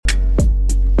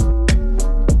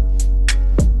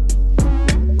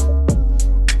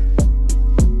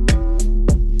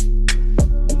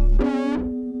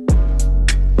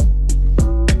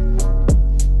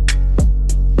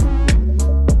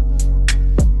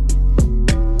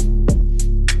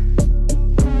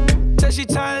she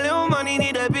tired, little money,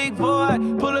 need a big boy.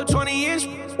 Pull up 20-inch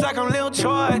like I'm Lil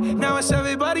Troy. Now it's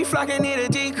everybody flocking, need a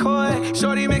decoy.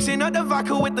 Shorty mixing up the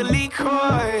vodka with the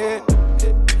liquor.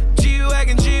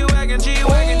 G-Wagon, G-Wagon,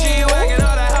 G-Wagon, G-Wagon.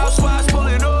 All the housewives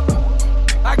pulling up.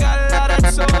 I got a lot of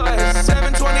toys.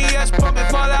 720S pumping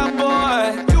Fallout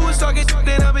Boy. You was talking shit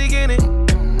in the beginning.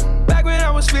 Back when I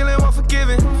was feeling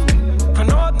unforgiving. I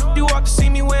know you walked to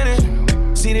see me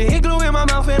winning. See the hit glue in my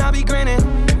mouth and I be grinning.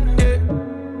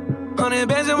 100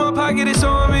 bands in my pocket, it's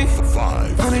on me.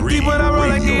 100 deep when I roll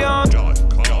like the arm.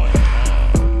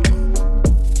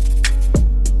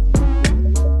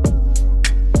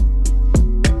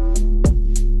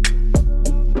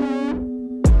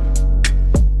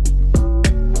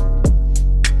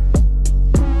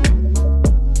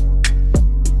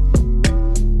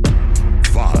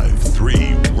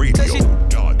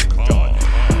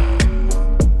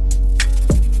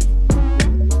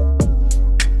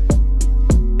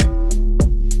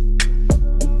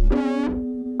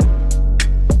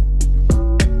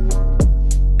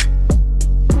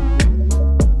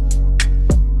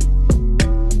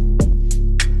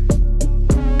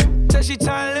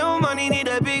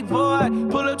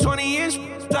 20-inch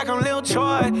like I'm Lil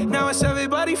Troy. Now it's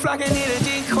everybody flocking, need a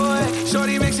decoy.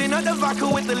 Shorty mixing up the vodka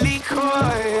with the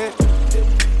liquor.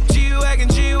 G-Wagon,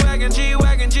 G-Wagon,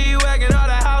 G-Wagon, G-Wagon. All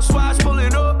the housewives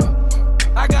pulling up.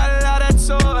 I got a lot of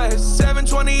toys.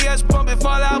 720S pumping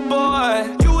Fallout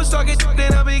Boy. You was talking shit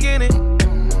in the beginning.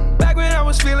 Back when I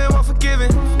was feeling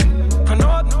unforgiving. I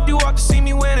know you walked to see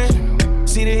me winning.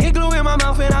 See the hit glue in my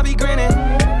mouth and I be grinning.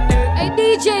 Hey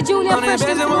DJ Juniorfresh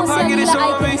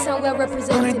Popup,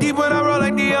 100 deep when I roll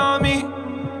like the army.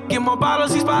 Get more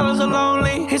bottles, these bottles are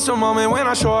lonely. It's a moment when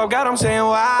I show up, God, I'm saying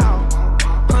wow.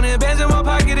 100 bands in my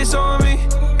pocket, it's on me.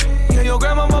 Yeah, your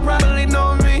grandma will probably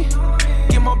know me.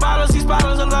 Get more bottles, these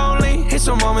bottles are lonely. It's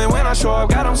a moment when I show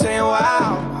up, God, I'm saying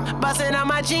wow. Bustin' out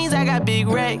my jeans, I got big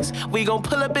racks. We gon'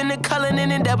 pull up in the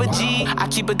Cullinan and double G. I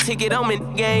keep a ticket on me,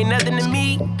 ain't nothing to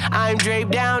me. I'm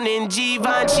draped down in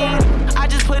Givenchy. I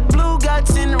just put blue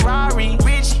guts in the Rari.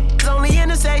 Rich, only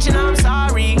intersection, I'm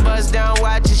sorry. Bust down,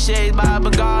 watch your shades by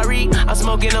Bulgari. I'm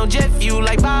smoking on jet fuel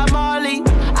like Bob Marley.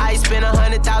 I spent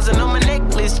 100,000 on my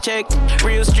necklace, check.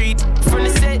 Real street, from the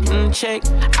set, check.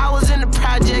 I was in the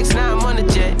projects, now I'm on the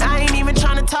jet. I ain't even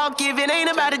tryna talk if it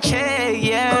ain't about a check,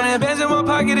 yeah. 100 bands in my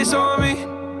pocket, it's on me.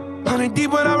 100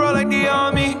 deep when I roll like the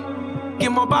army.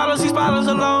 Get more bottles, these bottles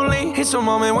are lonely. It's a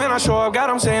moment when I show up, God,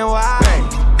 I'm saying wow.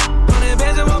 100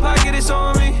 bands in my pocket, it's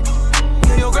on me.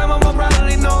 Yeah, your grandma will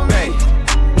probably know me.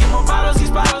 Get more bottles,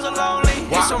 these bottles are lonely.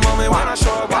 Wow. It's a moment when I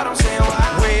show up, God, I'm saying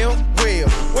wow. Well,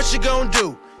 what you gonna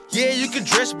do? Yeah, you can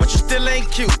dress, but you still ain't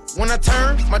cute. When I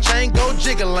turn, my chain go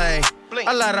jiggling.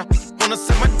 A lot of wanna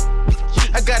see my.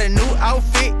 I got a new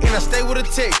outfit and I stay with a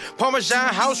tick.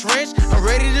 Parmesan house ranch, I'm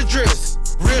ready to dress.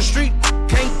 Real street,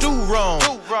 can't do wrong.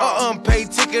 A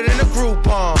unpaid ticket in a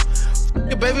Groupon.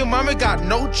 Your baby mama got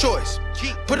no choice.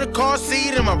 Put a car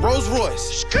seat in my Rolls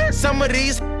Royce. Some of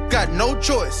these got no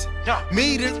choice.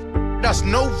 Me, that's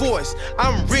no voice.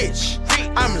 I'm rich,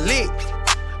 I'm lit.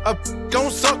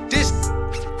 Don't suck this.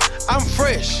 I'm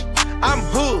fresh, I'm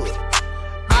hood.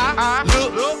 I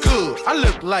look good. I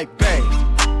look like bae.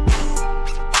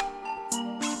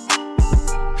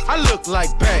 I look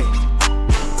like bae.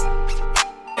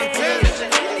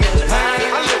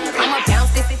 I'ma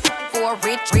bounce this for a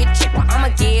rich chick. I'ma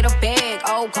get a bag,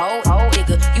 old cold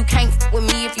nigga. You can't f with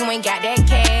me if you ain't got that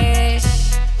cash.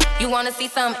 You wanna see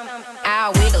some?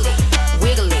 I'll wiggle it,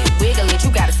 wiggle it, wiggle it.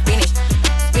 You gotta spin it,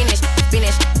 spin it, spin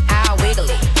it. I'll wiggle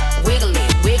it, wiggle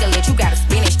it, wiggle it. You gotta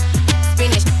spin it,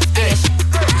 spin it, spin it.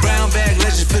 Brown bag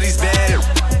legends for these bad.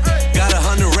 Got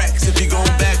 100 racks if you gon'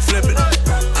 back flip it.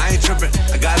 I ain't trippin',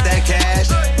 I got that cash.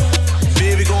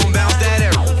 Baby gon' bounce that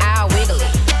arrow. I'll wiggle it,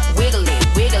 wiggle it,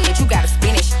 wiggle it. You gotta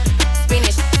spin it, spin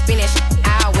it, spin it.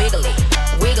 I'll wiggle it,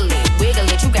 wiggle it, wiggle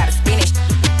it. You gotta spin it,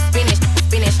 spin it,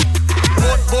 spin it.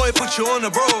 Boy, put you on the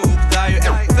road. Diet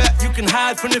fat, you can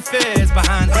hide from the feds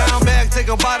behind. Brown bag, take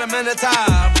a bottom and a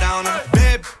top down.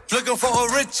 Babe, looking for a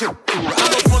rich chick.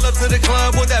 I'ma pull up to the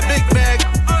club with that big bag.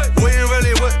 We ain't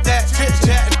really with that chit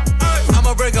chat.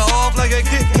 I'ma break her off like a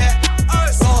Kit Kat.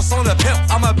 Sauce on the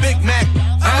pimp, I'm a Big Mac.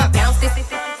 I'ma bounce this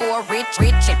for a rich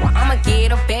chick. I'ma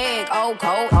get a bag, old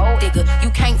cold nigga.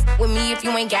 You can't f with me if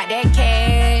you ain't got that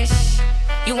cash.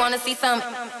 You wanna see some?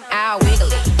 I'll wiggle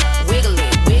it, wiggle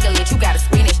it, wiggle it. You gotta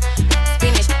spin it,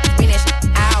 spin it, spin it.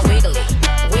 I'll wiggle it,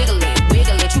 wiggle it,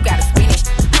 wiggle it. You gotta spin it,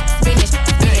 spin it,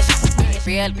 spin it.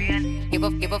 Real,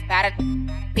 give a powder.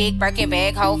 Big Birkin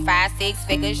bag, hold 5-6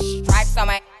 figures. Stripes on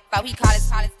my, so he call it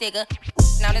sticker.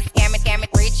 Now the scam it,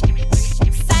 rich.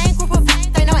 Same group of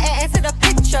they no add to the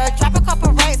picture. Drop a couple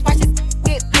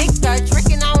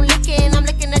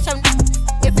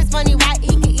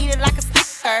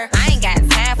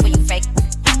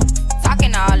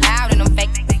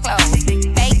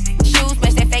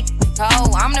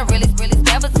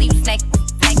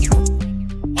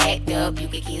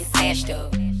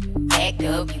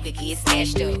get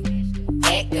snatched up.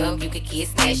 Act up, you could get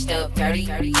snatched up. 30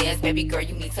 years, baby girl,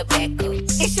 you need to back up.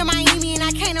 It's your Miami and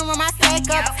I can't run my stack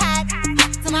up tight.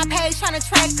 To my page tryna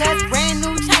track us. Brand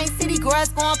new chain, city girls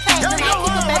going platinum. I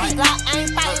keep a baby block, I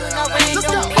ain't fighting with no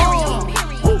random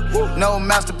period. No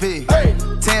masterpiece.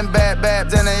 10 bad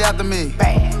babs and they after me.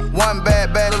 One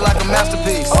bad bag look like a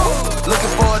masterpiece. Looking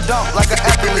for a dunk like an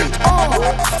athlete.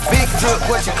 Big drip,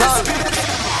 what you call it?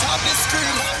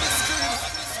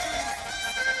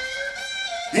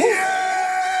 Yeah!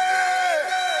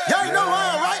 Y'all know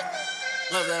I'm right.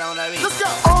 Let's go.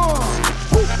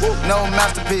 No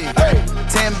masterpiece.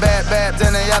 10 bad babs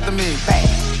and they after me.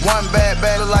 One bad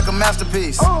bag look like a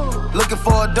masterpiece. Looking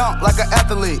for a dunk like an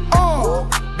athlete.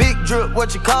 Big drip,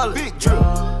 what you call it? Big drip.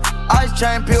 Ice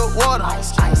chain, peeled water.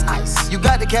 Ice. You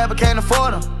got the cab, but can't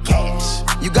afford them. Cash.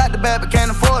 You got the bad, but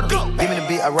can't afford them. Give me the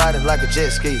beat, I ride it like a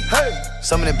jet ski. Hey.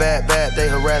 Some of the bad, they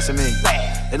harassing me.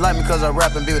 They like me cause I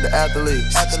rap and be with the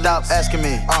athletes. Stop asking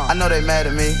me, I know they mad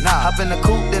at me. Hop in the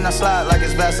coupe, then I slide like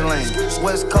it's Vaseline.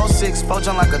 West Coast 6, poach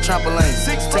on like a trampoline.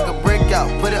 Take a brick out,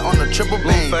 put it on the triple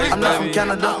beam. I'm not from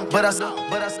Canada, but I.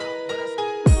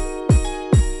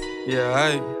 Yeah,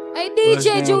 I. Hey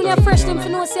DJ Juniorfresh, them for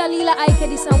no say Lila Ike,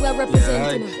 this and we're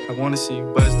representing. Yeah, I wanna see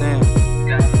you bust down.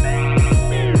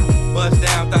 Bust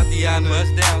down, Tatiana.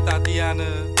 Bust down, Tatiana.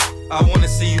 I wanna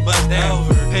see you bust down.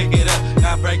 Pick it up,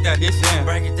 now break that this down.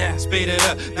 Break it down, speed it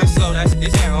up, then slow that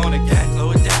shit down on the gas.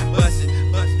 Slow it down, bust it,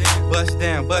 bust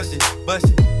down, bust it, bust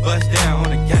it, bust down on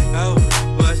the gas.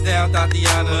 Bust down,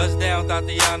 Tatiana. Bust down,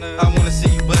 Tatiana. I wanna see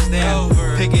you bust down.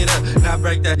 Pick it up, now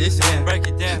break that this down. Break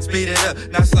it down, speed it up,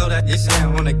 now slow that this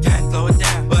down on the gas. Slow it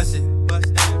down, bust it,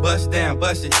 bust down,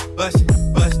 bust it, bust it,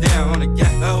 bust down on the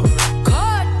gas.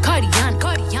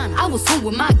 Cardiana. I was home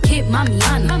with my kid,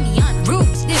 Mamiana.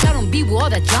 Roots, this I don't be with all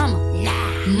that drama.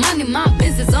 Money, my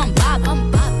business, I'm Bob.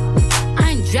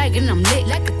 I ain't dragging, I'm lit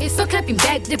like a bitch. So clapping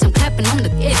back, dips, I'm clapping on the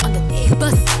dick.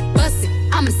 Bust it,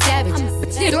 I'm a savage.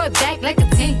 Throw it back like a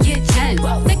 10-year challenge.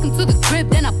 Take him to the crib,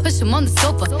 then I push him on the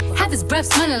sofa. Have his breath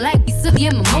smelling like he's sippy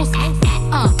and mimosa.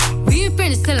 We ain't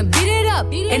finished, tell him beat it up.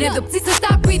 And if the pizza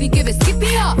stop breathing, give it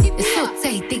CPR. It's so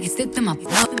tight, think it's slipped in my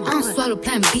blood. I don't swallow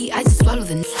plan B, I just swallow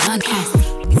the nasty.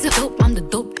 Piece of dope, I'm the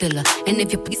dope dealer. And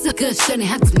if your piece of good, shouldn't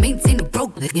have to maintain the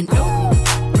broke again.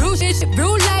 Brew shit,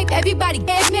 brew life, everybody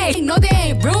get made. No, they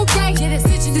ain't brew right. Yeah, that's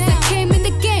it, since I came in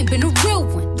the game, been a real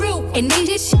one. And they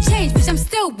this shit changed, bitch, I'm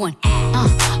still one.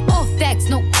 All facts,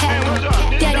 no cap.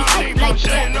 Daddy hype like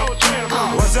that.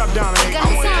 What's up, Donna? Alright,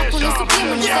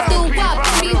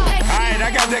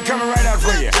 I got that coming right out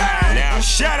for you. Now,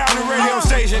 shout out the radio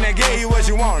station that gave you what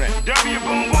you wanted. W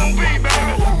boom boom B, baby.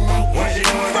 What you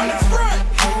doing from the front?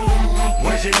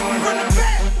 What you doing from the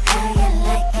back?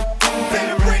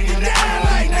 Baby, break it down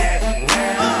like that.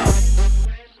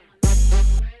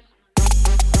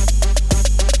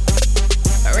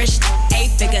 Rich,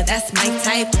 8-figure, that's my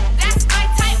type. That's my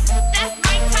type. That's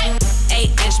my type.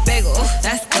 8-inch bagel,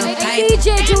 that's the type. Hey DJ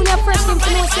Juniorfresh, them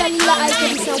for no say Lila Ike,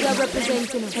 this and we're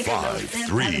representing.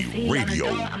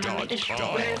 53radio.com.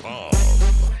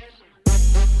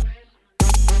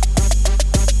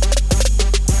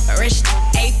 Rich,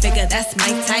 8-figure, that's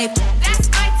my type. That's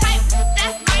my type.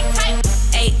 That's my type.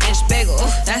 8-inch bagel,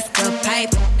 that's the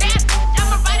pipe.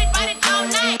 I'ma ride it all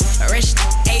night. Rich,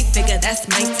 8-figure, that's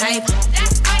my type.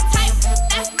 That's my type.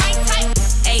 That's my type.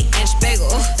 8-inch bagel,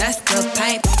 that's the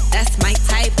pipe. That's my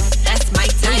type. That's my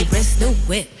type. New wrist, new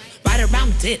whip, right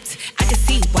around dipped. I can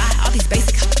see why all these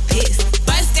basic pissed.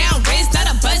 Bust down wrist, not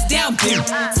a bust down bitch.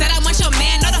 Said I want your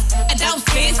man, not a don't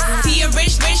fit. See a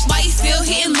rich, why he still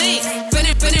hitting licks?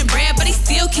 Spinning bread, but he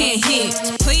still can't hit.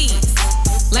 Please,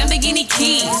 Lamborghini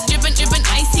keys, drippin'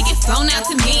 ice, he get flown out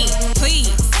to me. Please,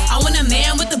 I want a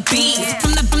man with the bees.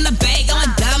 From the bag, I'm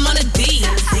a dime on a D.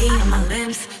 See on my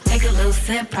lips, take a little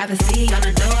sip. Privacy on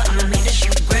the door, I'ma make the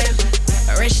shit grip.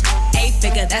 Rich,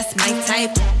 8-figure, that's my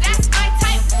type. That's my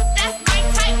type. That's my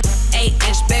type.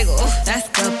 8-inch bagel, that's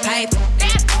the pipe.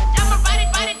 I'ma ride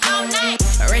it all night.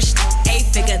 Rich,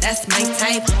 8-figure, that's my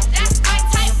type. That's my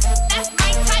type. That's my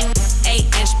type.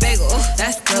 8-inch bagel,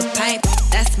 that's the pipe.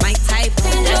 That's my type.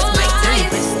 That's my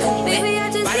type. Baby, I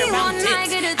just need one night,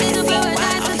 get a thing about it, I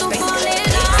just don't fall in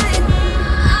line.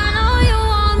 I know you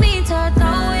want me to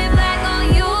throw it back on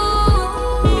you.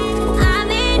 I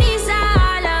need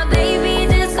Isala, baby,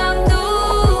 just come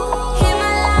through. Hit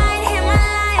my line,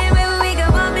 baby, we can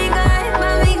bump and grind,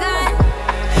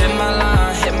 Hit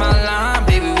my line,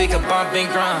 baby, we can bump and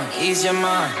grind. Ease your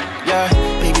mind. Yeah,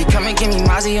 baby, come Tryna give me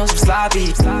Mozzie on some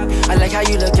sloppy. I like how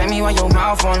you look at me while your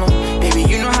mouth on them. Baby,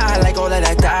 you know how I like all of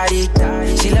that daddy.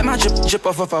 She let my drip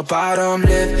off of her bottom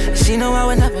lip. She know I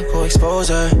would never go expose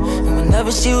her. And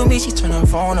whenever she with me, she turn her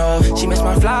phone off. She miss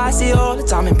my fly, I see her all the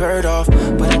time and bird off.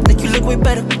 But I think you look way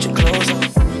better with your clothes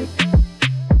off.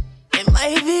 It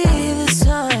might be this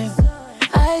time.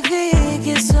 I think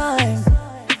it's time.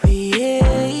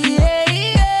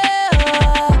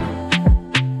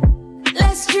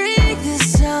 Let's drink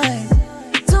this time.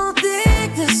 Don't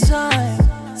think this time.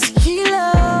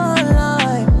 Tequila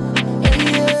lime.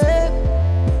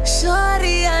 Yeah.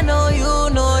 Shorty, I know you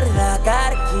know that I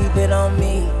gotta keep it on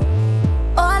me.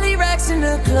 All the racks in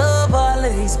the club, all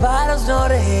of these bottles know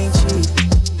they ain't cheap.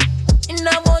 And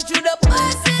I want you to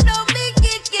bust it on me,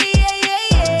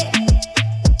 yeah.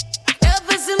 Yeah,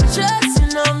 put some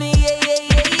trust on me,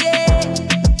 yeah.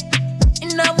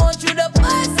 And I want you to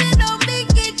bust it on me,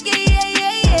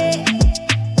 yeah.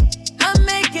 I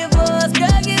make it boss,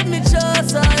 girl, give me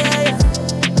trust, oh yeah.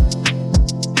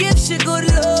 Give she good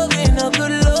loving, a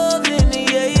good loving,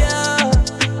 yeah.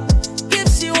 Give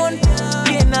she one,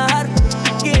 get in her heart,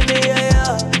 get in,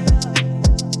 yeah.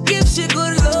 Give she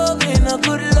good loving, a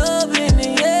good loving,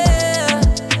 yeah.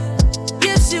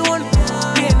 Give she one,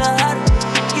 get in her heart,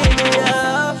 get in,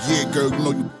 yeah. Yeah, girl, you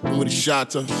know you with a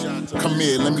shotter. Come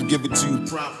here, let me give it to you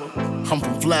proper. I'm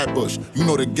from Flatbush, you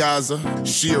know the Gaza.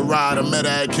 She a rider, met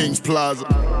her at King's Plaza.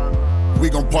 We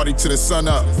gon' party till the sun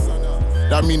up.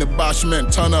 That mean the Bosch men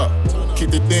turn up. Keep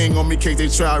the thing on me, case they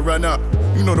try to run up.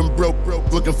 You know them broke,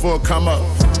 looking for a come up.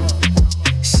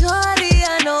 Shorty,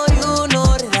 I know you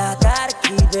know that I gotta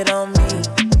keep it on me.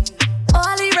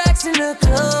 All the racks in the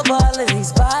club, all of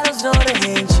these bottles know they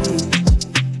ain't cheap.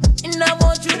 And I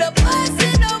want you to bust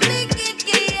it on me,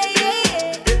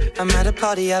 yeah. I'm at a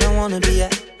party I don't wanna be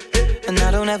at, and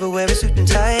I don't ever wear a suit and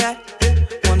tie at.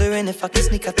 Wondering if I can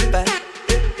sneak out the back.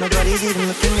 Nobody's even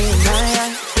looking me in my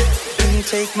eye. Can you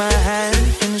take my hand,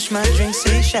 finish my drink,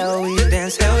 say shall we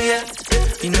dance, hell yeah.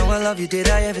 You know I love you, did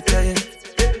I ever tell you?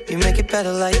 You make it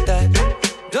better like that.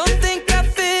 Don't think I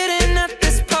fit in at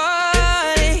this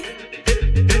party.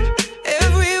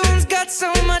 Everyone's got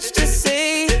so much to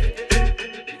say.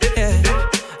 Yeah,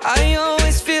 I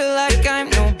always feel like I'm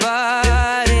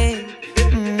nobody.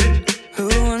 Who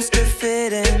wants to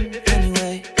fit in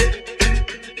anyway?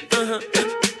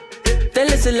 Tell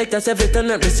the selectors every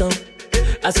turn up the song.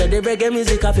 I said the reggae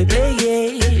music off it play,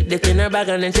 yeah. They in her bag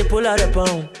and then she pull out a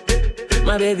pound.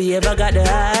 My baby ever got the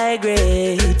high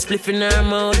grade. Spliff in her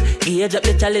mouth, age up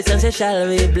the chalice and say shall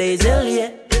we blaze, hell yeah.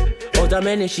 Out of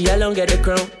many she alone get the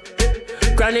crown.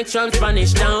 Chronic from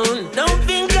Spanish town. Don't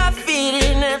think I fit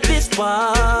in at this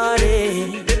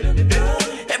party.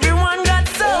 Everyone got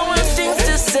so much things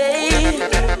to say.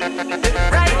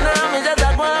 Right now me just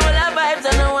a go on with the vibes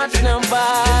and I watch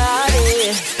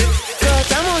nobody.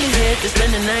 Cause I'm only here to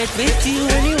spend the night with you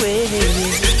anyway.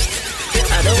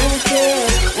 I don't care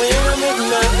when I'm with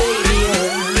my baby,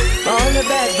 yeah. All the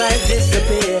bad vibes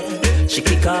disappear. She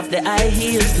kick off the high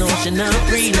heels, no, she not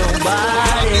free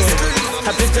nobody.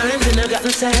 Happy times and I got no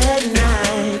sad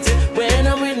nights when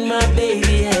I'm with my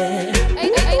baby, yeah.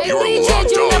 You're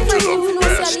locked on to the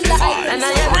best vibes. And I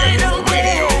don't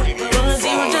care, cause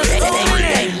you just own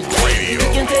it. You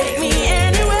can take me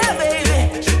anywhere,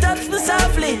 baby. She touch me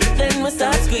softly, then we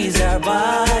start squeeze her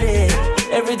body.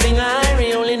 Everything I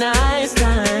read, only nice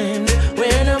times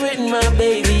when I'm with my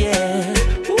baby, yeah.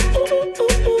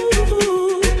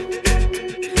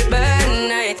 Bad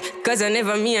night, cause I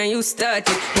never me and you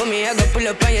started. But me, I go pull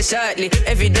up on you shortly.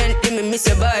 Evidently, me miss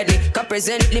your body. Cause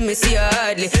presently, me see you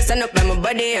hardly. Stand up by my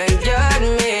body and guard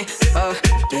me. Oh,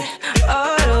 yeah,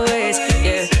 always,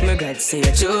 yeah. My God, say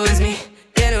you choose me.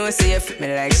 You know, say you fit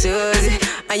me like Susie.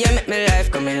 And you make my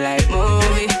life coming like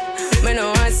movie. Me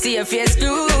no want see your face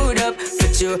screwed up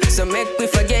with you. So make me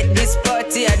forget this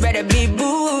party. I'd rather be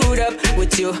booed up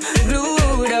with you,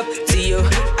 glued up to you.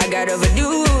 I got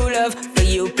overdue love for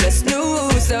you, plus new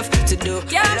stuff to do.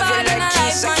 Yeah, I love you like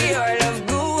keys, so keep our love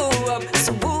grew up.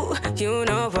 So boo, you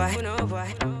know why.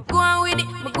 Go on with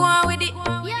it, go on with it.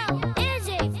 Yo, AJ,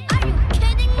 are you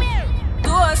kidding me?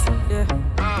 Ghost,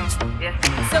 Yeah.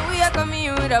 so we are coming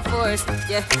in with a force,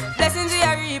 yeah. Blessings we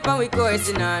are reap and we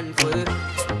coursing on full.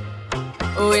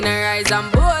 Oh, we not rise and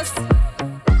boast.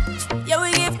 Yeah,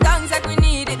 we give thanks like we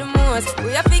need it the most.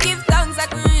 We have to give thanks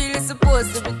like we really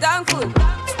supposed to be thankful.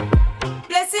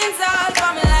 Blessings all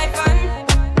for my life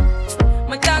and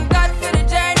my thank God for the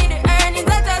journey. The earnings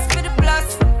are just for the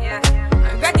plus. Yeah,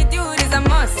 and gratitude is a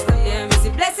must. Yeah, me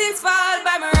see blessings fall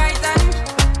by my right hand.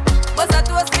 But I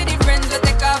toast for the friends we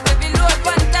take off every load.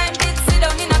 One time did sit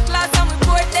down in a class and we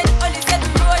bored then only said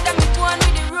the road and we go on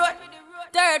with the road.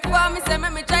 Third form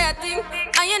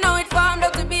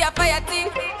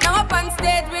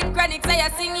chronic, say I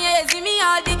sing, yeah, see me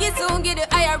all diggy soon, get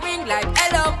the higher ring like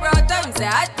hello, bro. Time say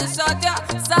I had to shot ya.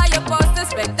 Saw your poster,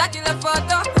 spectacular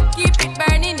photo. Keep it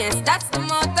burning, yes, that's the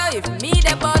motto. If me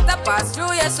the butter pass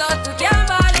through your soul to can't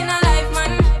fall in a life,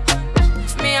 man.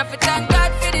 Me have to thank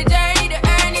God for the journey, the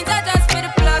earnings are just for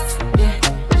the plus.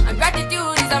 Yeah, and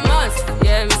gratitude is a must.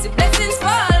 Yeah, me see blessings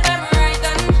fall, them right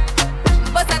on.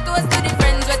 But I toast to the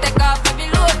friends we take off every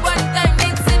load one time.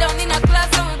 They sit down in a class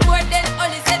and we board then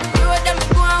only set the road. Them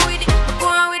go on with it, go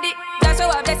on with it. That's how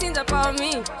our blessings upon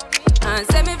me. And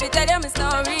send me to tell them a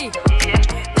story.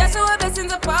 That's how our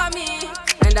blessings upon me.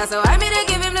 And that's how I made to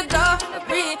give him the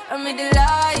glory. I'm in the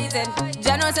light and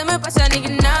Jah knows I'm a passion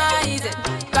ignited.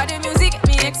 Got the music get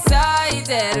me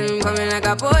excited. I'm coming like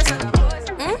a potion.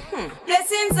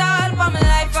 Blessings all for my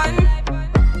life and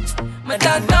my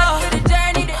dad for the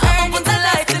journey, the earnings. Put the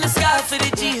light in the sky for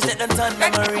the G's that done turn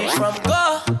memory from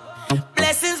go.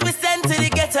 Blessings we send to the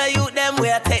ghetto youth them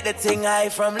where I take the thing high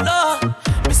from low.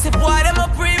 Me say boy them a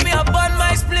pre me a bun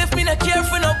my spliff me no care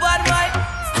for no bad mind.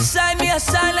 I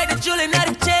shine like the jewel in the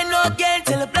chain no again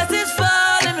till the blessings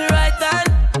fall in me right hand.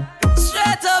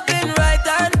 Straight up in right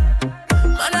hand.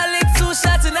 Man I lick 2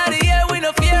 shots in the air we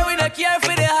no fear we no care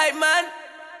for the hype man.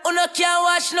 Who no can't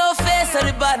watch no face of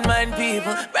the bad mind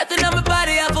people. Breathing on my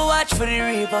body I have to watch for the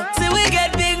reaper. See we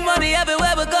get big money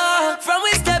everywhere we go. From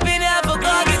we step in I for go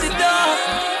get the door.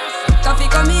 Coffee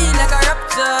come in like a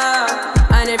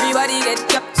rapture, and everybody get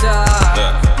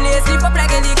captured. Play sleep up like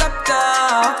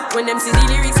helicopter, when them see the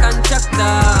lyrics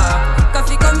constructor.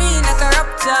 Coffee come in like a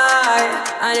rapture,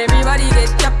 and everybody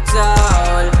get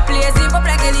captured. Play sleep up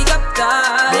like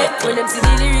helicopter, when them see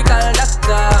the lyrical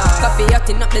doctor. Coffee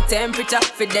acting up the temperature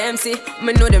for them see.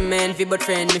 Me know the man fi but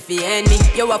friend me fi enemy.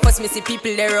 Yo I first me see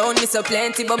people there around me so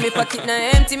plenty, but me pocket now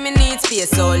empty, me need space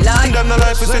so large. Them the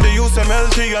life is see the use them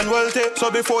healthy and wealthy. So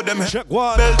before them check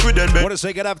one belt with them. Want to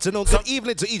say good afternoon, good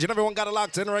evening to each and everyone got it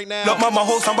locked in right now. Look mama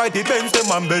house and buy the Benz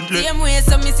them and Bentley. Same way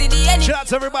so me see the enemy. Shout out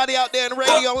to everybody out there in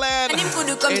radio land,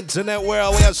 internet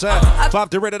world. We have said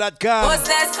PopTheRadio.com.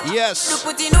 Yes. To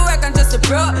put in work and just to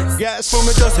pro. Yes.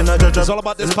 It's all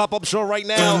about this pop-up show right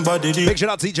now. Big shout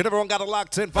out to each and everyone got it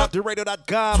locked in.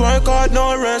 PopTheRadio.com. Work hard,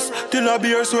 no rest till I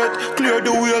beer sweat. Clear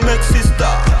the wheel, make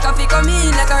sister. Coffee come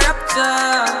in like a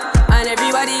rapture, and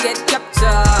everybody get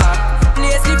captured.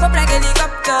 Play sleep up like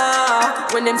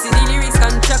helicopter, when them see the lyrics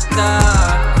constructor.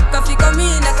 Coffee come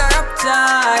in like a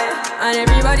rapture, and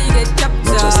everybody get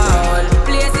captured.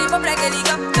 Play sleep up like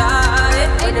helicopter.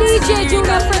 DJ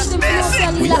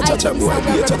Juniorfresh We a cha-cha boy,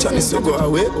 be a cha-cha ni so go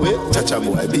away. Cha-cha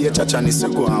boy, be a cha-cha ni so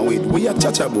go away. We a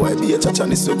cha-cha boy, be a cha-cha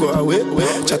ni so go away.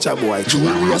 Cha-cha boy,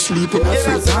 we a sleep in a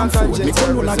face and food. Me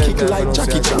call a kick like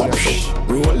Jackie Chan.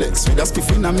 Rolex with a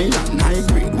spiff in a me and high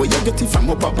grade. Where you get it from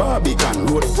up a Barbican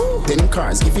road. 10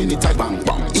 cars giving it a bang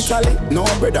bang. Italy, no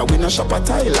brother, we no shop at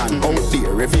Thailand. Out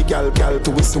there, every gal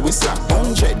to whistle.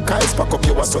 100 guys pack up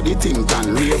your so the thing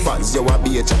can. Ravens, you a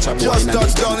be a cha-cha boy. Just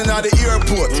touched down in the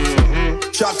airport.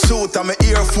 Track suit and my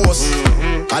Air Force.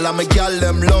 All of my gal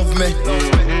them love me.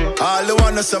 All the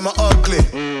wanna say me ugly.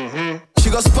 She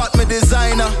go spot me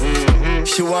designer.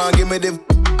 She wanna give me the.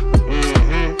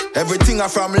 Everything I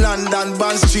from London,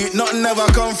 Bond Street. Nothing ever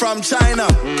come from China.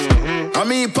 I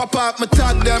mean pop up, me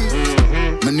tag them.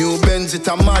 My new Benz it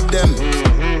a mad them.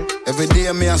 Every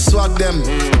day me a swag them.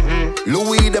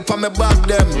 Louis up on me back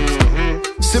them.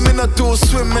 See me not too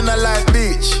swim, me not like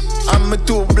beach. And me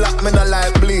too black, me not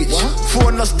like bleach.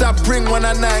 Phone no stop ring when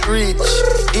a night reach.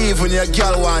 Even your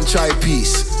girl want try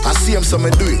peace. I see him so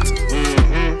me do it.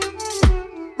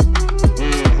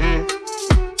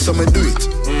 So me do it.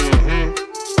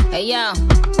 Hey yo,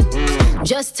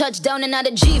 just touched down and out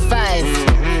of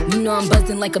G5. You know I'm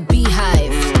buzzing like a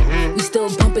beehive. We still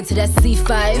bumping to that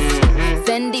C5.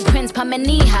 Fendi prints pa my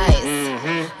knee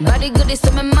highs. Body good is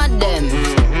some mad them.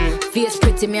 Fierce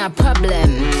pretty me a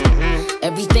problem.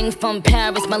 Everything from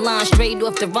Paris, Milan, straight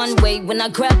off the runway when I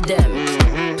grab them.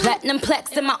 Platinum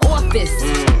plaques in my office.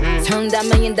 Turn that $1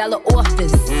 million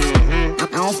office. I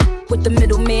don't f with the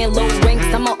middleman, low ranks.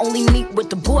 I'ma only meet with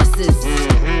the bosses.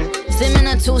 Swimming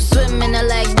or two swimming, I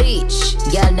like beach.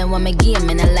 Y'all know I'm a game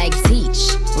and I like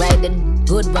teach. Ride the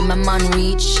good when my man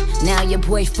reach. Now your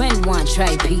boyfriend want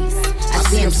try peace. I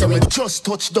see him so it just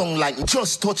touch down like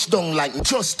NASA.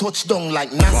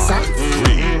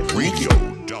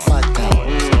 Fat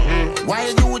time. While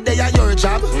you there at your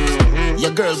job,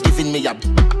 your girl giving me a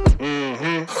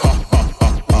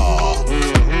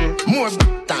more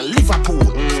than Liverpool.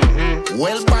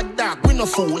 Well bad dog, we no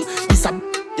fool. This a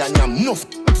and I'm enough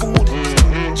food.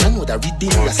 You know that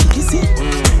redeem the city.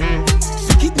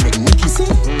 It make me kissy.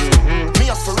 Me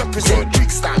have to represent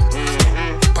Brixton.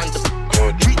 And the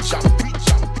preach up.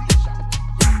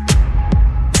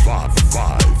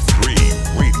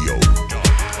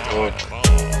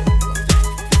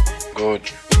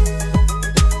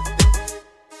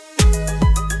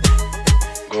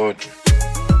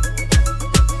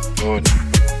 Good.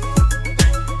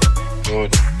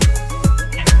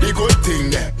 The good thing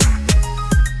there.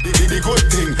 The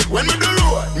good thing. When we do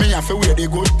road, me have to wear the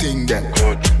good thing then.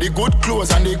 The good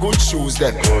clothes and the good shoes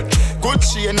then. Good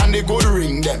chain and the good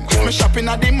ring then. Me shopping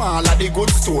at the mall at the good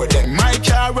store then. My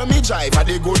car when me drive at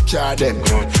the good car then.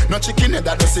 No chicken head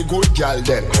that does a good girl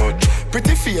then.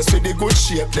 Pretty face with the good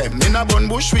shape them. In a bun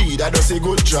bush weed that does a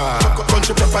good job.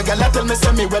 Country pepper girl tell me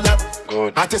say me well up.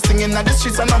 Artist singing at the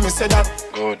streets and I me say that.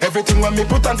 Everything when me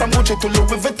put on from Gucci to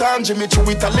Louis Vuitton, Jimmy Choo,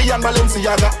 Italian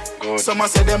Balenciaga. Some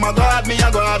say them a god, me a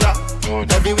god.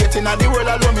 Every waiting at the world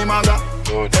alone me maga.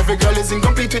 Every girl is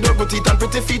incomplete with her good teeth and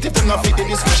pretty feet. If you not fit the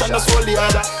discussion, just hold the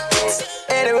other.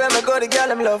 Anywhere me go, the girl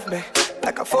them love me.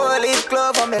 Like a 4-leaf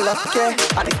glove on me love, yeah.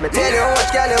 And if me tell you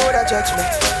what girl, you woulda judge me.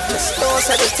 Just don't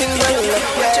say the thing when you love,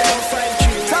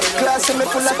 yeah. Top class, and me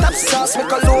full of top sauce. Me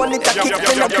cologne it a kick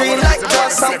in a green like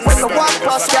grass. And when me walk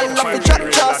past, girl love the drop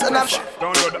jaws. And I'm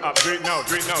download the app, do it now,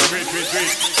 do it now, do it.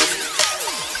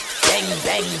 Bang,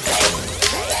 bang, bang.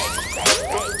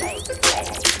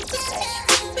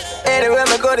 Anywhere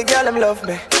me go, the girl them love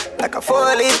me. Like a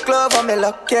 4-leaf glove on me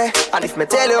luck, yeah. And if me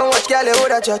tell you what girl, you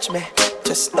woulda judge me.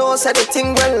 Just don't say the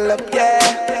thing well up,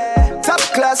 yeah. Top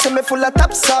class, and me full of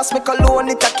top sauce. Me cologne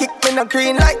it a kick me no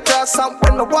green like grass. And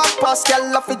when me walk past,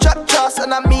 girl love the drop jaws.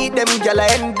 And I meet them girl I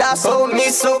end up. Oh, me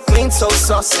so clean, so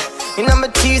saucy. You know my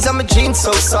tees and my jeans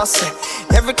so saucy.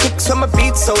 Every kick so my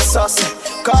beat so saucy.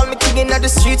 Call me king in the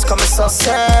streets, come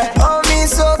saucy. Oh, me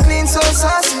so clean, so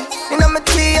saucy. You know my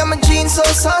tee and my jeans so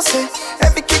saucy.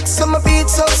 Every kick so my beat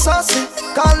so saucy.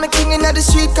 Call me king in the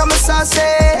street, come saucy.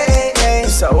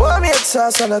 So hold me a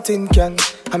sauce on a tin can.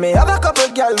 I may have a couple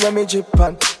girl when me drip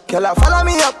on. Girl I follow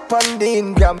me up on the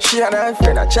Instagram. She and her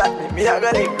friend a chat me I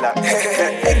got it black.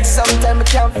 Sometimes I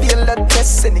can't feel the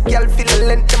test. And the girl feel the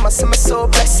length, them a say me so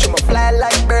blessed. Them a fly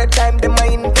like bird time, them a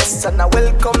invest. And I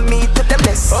welcome me to the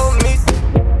mess. Oh me.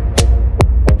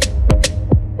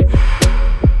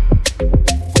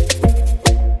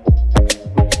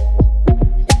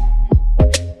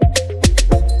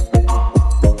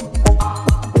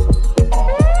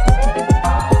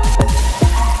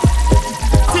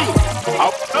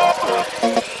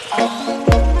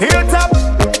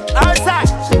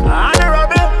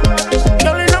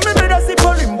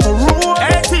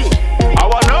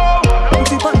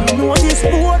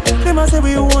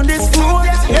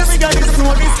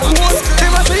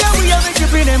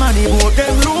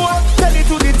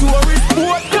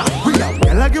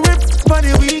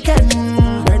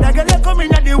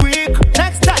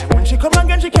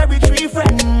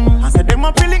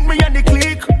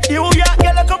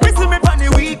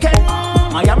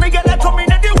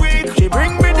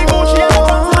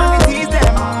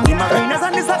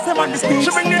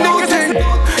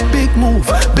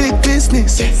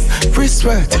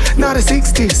 Not the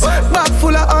 60s, back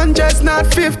full of hundreds, not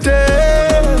 50s.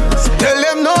 Tell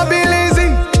them no be lazy.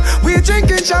 We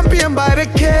drinking champagne by the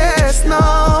case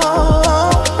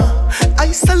now.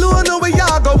 Ice alone, no way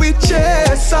y'all go with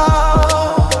chaser.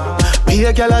 Be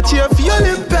a girl a cheer for your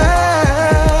Olympic.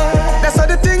 That's how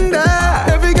the thing there.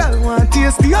 Every girl want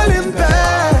taste the Olympic.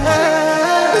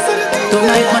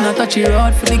 Tonight man I touch it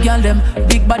hard for the girl them.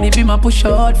 Big body be my push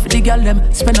hard for the girl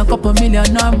them. Spend a couple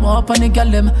million or more up on the girl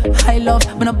them. High love,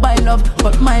 man I buy love,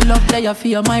 but my love there you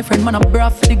feel my friend. Man I bra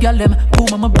for the girl them. Boom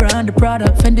I'm a brand, the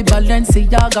product, Fendi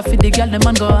Balenciaga for the girl them.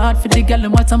 Man go hard for the girl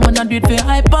them. What some man I do it for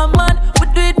hyper man. We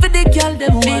do it for the girl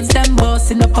them. Needs them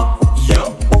boss in a cup.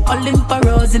 Olympia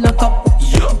Rose in a cup.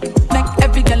 Make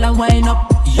every girl a wine up.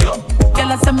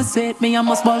 Girl I say me sweet, me I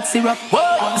must bulk syrup.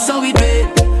 So we do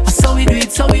it. So we do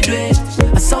it, so we do it.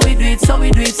 So we do it, so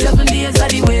we do it. 7 days of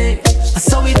the way.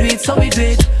 So we do it, so we do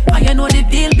it. And you know the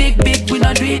deal big, we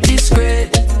not do it this great.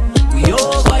 We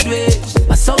overdo it.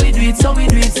 So we do it, so we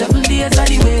do it. 7 days of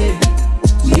the way.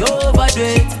 We overdo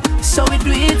it. So we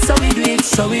do it, so we do it,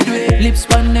 so we do it. Lips,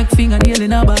 one neck, finger, nail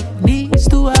in her back. Knees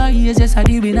to her ears, yes I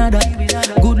did with that.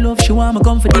 Good love, she want me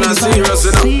comfortable.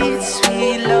 Sweet,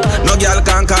 sweet love. No girl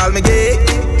can call me gay.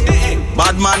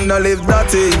 Bad man no live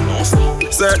dirty.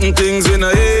 Certain things we no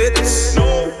hate.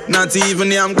 Not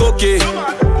even I'm cookie.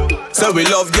 So we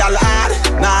love y'all hard,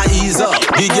 nah ease up.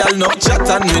 The girl no chat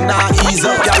and we nah ease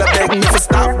up. Y'all beg me to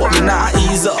stop, but me nah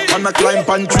ease up. On a climb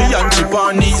pan tree and chip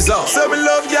on knees up. So we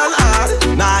love y'all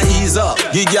hard, nah ease up.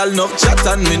 The girl no chat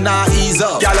and we nah ease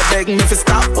up. Y'all beg me to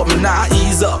stop, but me nah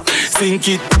ease up. Sink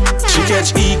it, she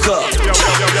catch E-cup.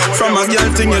 From a girl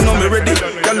thing you know me ready.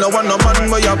 Girl, no want no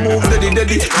man where you move daddy.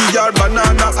 Give her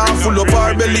banana and full up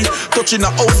her belly. Touching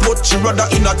a house, but she rather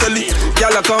in a telly.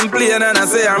 Girl, I complain and I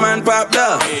say her man pop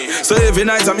down. So every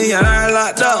night I me and her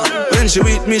lock down. When she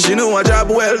with me, she know a job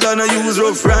well done. I use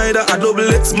rough rider, a double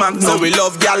X magnum. So we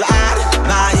love girl hard,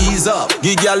 nah ease up.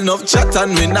 Give girl enough chat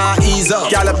and we nah ease up.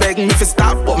 Girl, I beg me to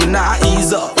stop, but me nah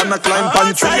ease up. And I climb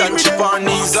on tree and chip on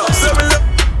knees up. So we love.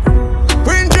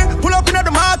 Pull up in the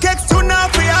market, soon now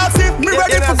for y'all see me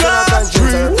ready for class.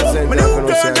 My new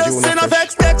girl just send a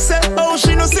vex text, say, oh,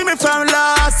 she no see me from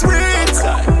last week.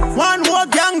 One more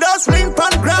gang does link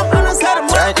on gram and I said,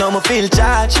 right now me feel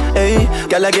charged, hey.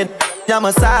 Girl I get a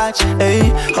massage,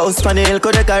 hey. House pan the hill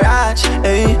could the garage,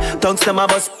 hey. Tongues to my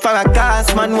bus for a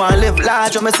cast, man want live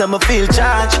large. When me say me feel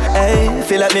charged, hey.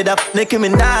 Feel like me da Nicki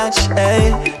Minaj,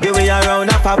 hey. Give me a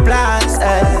round of applause,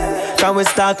 hey. From we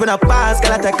start when I pass,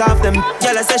 girl I take off them.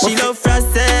 Girl I say she love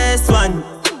fastest one.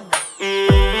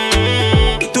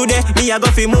 Today me I go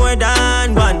for more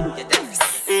than one.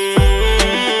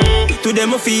 Today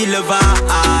me feel the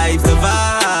vibes,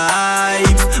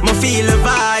 me feel the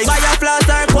vibes. Fire plus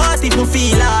or quart if me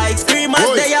feel like. Screamers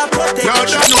they are protect.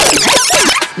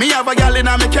 Me have a girl in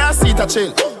a me car seat a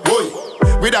chill. Boy,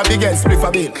 with a big head spliff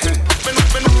a bill.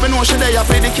 Me know she there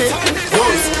for the kid.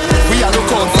 We are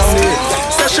look out from the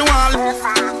say she want.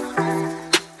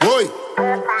 Boy,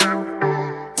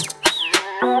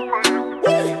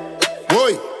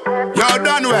 you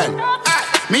done well.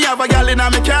 Me have a girl in a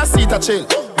me car seat a chill.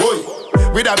 Boy,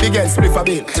 with a big head spliff a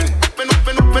bill.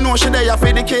 Me know she there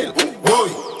for the kill. Boy,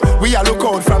 we are look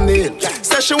out from the hill.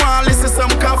 Say she want listen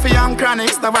some coffee and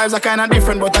chronics. The vibes are kinda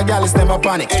different, but a girl is never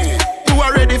panic. You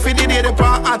are ready for the day, the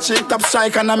pan hot chick, top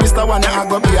strike, and I Mr. One, I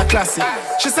go be a classic.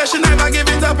 She said she never give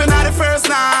it up in the first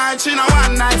night. She know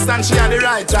one night stand, she had the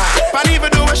right time. But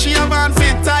even though she have on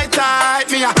fit tight.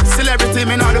 Me a celebrity,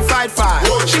 me know the fight.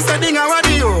 She said, Dinga, what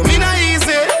do you? Me not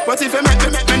easy. But if you make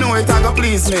me know it, I go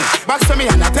please me. Back to me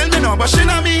and I tell me no, but she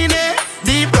not mean it.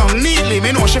 Deep down, neatly,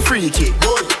 me know she freaky.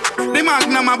 The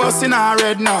magnum a bust in her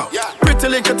red now. Pretty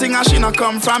little thing and she not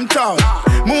come from town.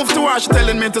 Move to her, she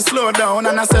telling me to slow down.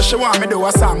 And I said she want me do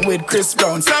a song with Chris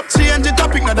Brown. Stop change the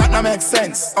topic, now that no make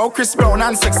sense. Oh, Chris Brown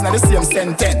and sex, now the same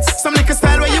sentence. Some little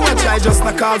style where you watch, I just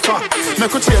not call for.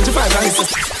 Make you change the vibe and listen.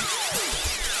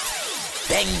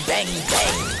 Bang, bang,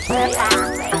 bang.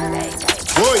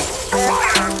 Boy.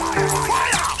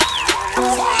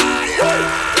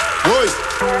 Boy,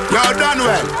 you done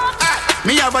well.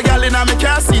 Me have a girl in a me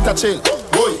car seat a chill.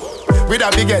 Boy, with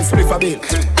a big head spliff a bill.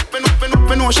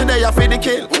 Me know she there for the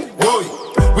kill. Boy,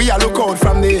 we a look out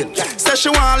from the hill. Say she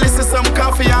want listen some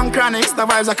coffee and chronics. The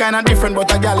vibes are kinda different,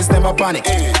 but a girl is never panic.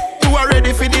 You are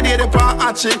ready for the day, the pan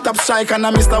hot chick, top strike, and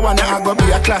I Mr. One, I go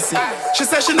be a classic. She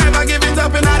said she never give it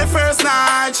up in the first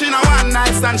night. She know one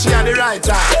night stand, she had the right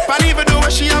time. But even though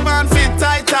she have on fit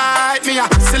tight. Me a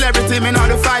celebrity, me know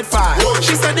the fight.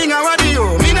 She said, Dinga, what do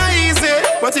you? Me not easy.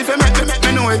 But if you make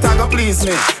me know it, I go please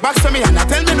me. Back to me and I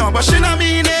tell me no, but she not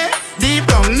mean it. Deep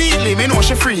down, neatly, me know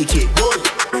she freaky.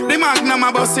 The magnum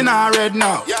a bust in her red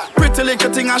now. Pretty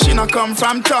little thing and she not come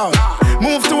from town.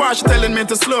 Move to her, she telling me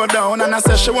to slow down. And I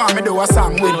said she want me do a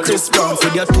song with Chris Brown.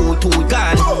 With your two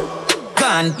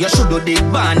gone, you should do the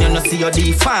ban. You know see your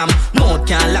the farm. Mouth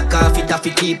can't lock off it if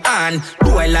you keep on.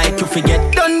 Do I like you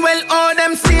forget? Done well, all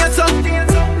them stay so.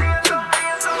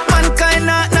 Mankind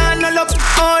no love,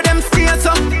 all them stay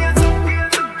so.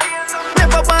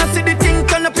 Never want see the thing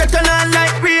turn up, you turn on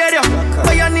like radio.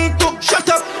 But you need to shut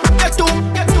up, get too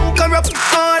corrupt,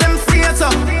 all them stay so.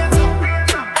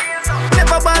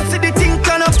 Never want see the thing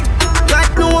turn up.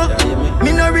 Like no,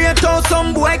 me no rate how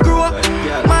some boy grow.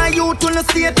 My youth on the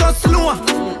status slow.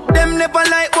 Them never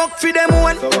like work for them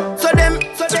one. So them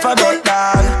if I get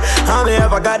dog, how me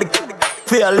ever got the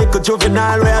feel a little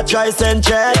juvenile where I try send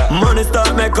check. Money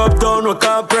start make up town with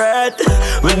corporate.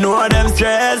 We know them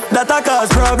stress, that a cause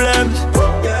problems.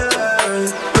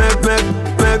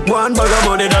 Make one bag of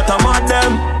money that I'm at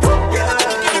them.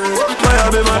 My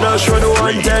be mother show the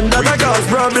 110, that a cause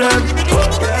problems.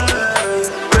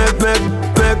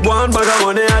 Make one bag of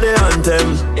money at the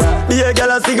anthem. Be a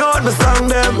girl a sing out me song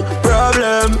them.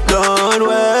 Problem done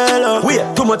well. Wait,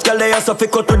 too much girl they are so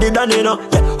fit cut to the done, you know.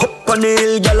 Yeah, up on the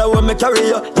hill, girl I want me carry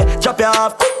you. Yeah, chop you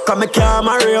off, cause me can't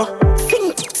marry you.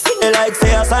 Sing it like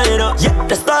say a sign, you know. Yeah,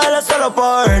 the style is so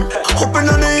porn. Hoping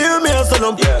on the ear me a son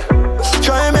up.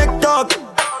 Try and make talk.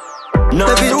 No,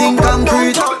 everything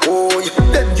concrete. Oh,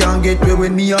 yeah. Them can't get me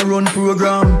when me a run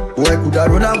program. Boy coulda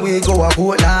run away go a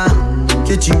Portland.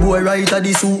 Catch you boy right at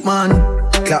the soup man.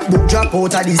 Clap book drop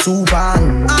out at the soup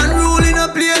man. Unruling a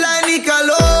play like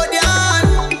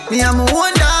Nickelodeon. Me a my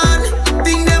own dan.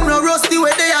 Think them no rusty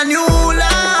where they a new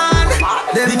land.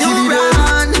 Them new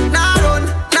brand. Nah run.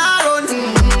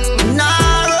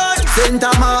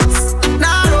 Center Max.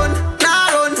 Nah run.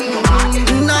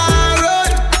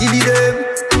 Give it them.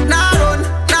 Nah run.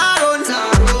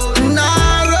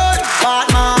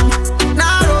 Batman.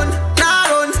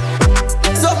 Nah run.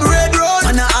 Some red road.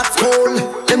 Man a hot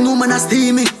cold. Them new man a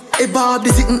steamy. Hey Bob,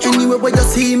 they sitting anywhere where you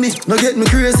see me. No get me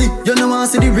crazy, you know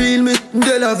want see the real me.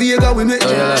 De La Vega we make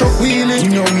truck wheeling. You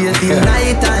know we till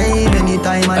night time,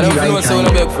 anytime and the right time.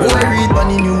 Boy read on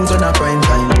the news on a prime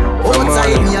time.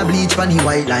 Outside me a bleach on the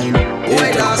white line. Boy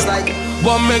dance like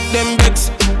but make them vex.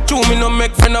 True me no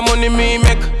make friend of money me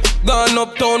make. Gone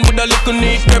uptown with a little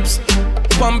neat reps.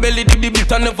 Pan belly the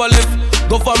bit and never left.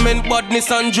 Government badness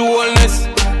and jewelness.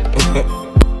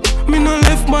 Me no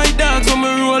left my dogs when me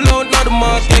roll out, not the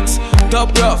markets.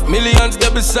 Top rough, millions they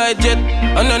beside jet.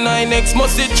 And the 9X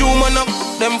must see true man up.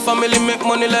 Them family make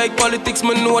money like politics.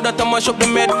 Me know that I mash up the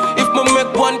med. If me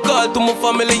make one call to my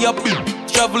family up,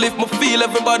 travel if me feel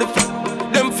everybody feel.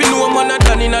 Them feel no man a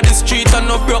done in the street and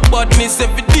no broke badness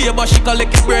every day, but she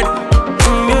collect bread.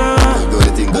 Yeah,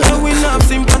 boy we not have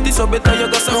sympathy, so better you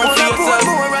got some for yourself.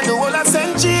 and the whole of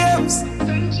St. James.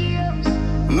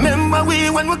 Remember we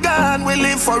when we're gone, we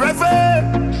live forever.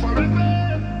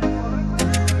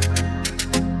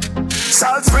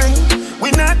 Salt Spring,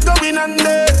 we not going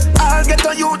under. I'll get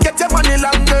on you, get your money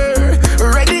longer.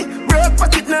 Ready, broke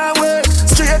pocket now work.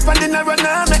 Straight from the narrow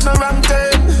now, make no wrong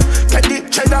turn. Get the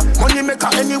cheddar, money maker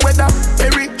any weather.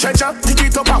 Perry treasure, dig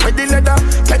it up with the leather.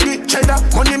 Get the cheddar,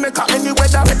 money maker any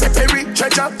weather. Perry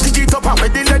treasure, dig it up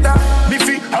with the leather. Me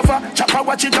fi have a chopper,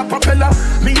 watch it a propeller.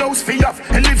 Me house fi off,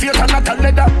 elevator not a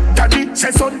leather. Daddy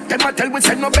say son, them a tell we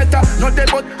say no better. No they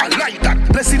but I like that,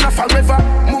 blessing a forever.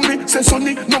 Mummy say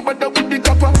sonny, no bother with the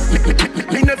copper.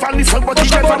 Me never listen but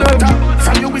it never matter.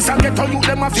 From you is a ghetto, you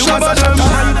them a few as a shatter.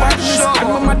 My badness and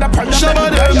my mother parliament.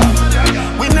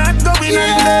 We not going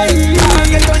under.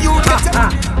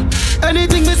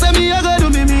 Anything we say me, I gotta do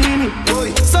me mean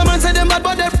it. Someone say them bad,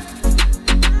 but them.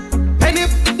 And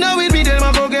if now with me, them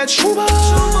I go get shuba.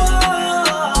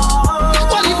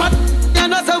 What if I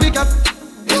not so we can?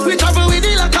 We travel with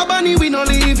it like a bunny, we no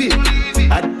leave it.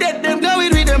 I dead them, now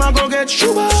with me, them I go get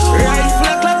shuba. Right,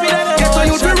 clap it, get on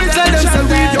you to resell them, sell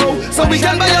we yo. So we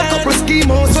can buy a couple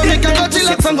schemos, so we can go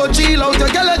chillax and go chill out. You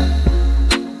get it?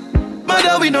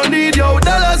 Mother, we don't need yo,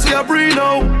 dollars we are free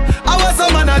now. I was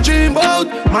some man a dream about,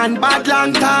 man bad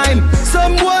long time.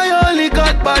 Some boy only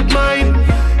got bad mind.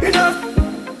 Enough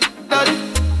that.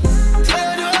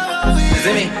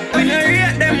 See me? We no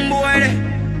rate them boy de.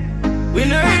 We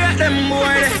no rate them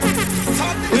boy de.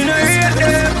 We no rate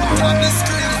them.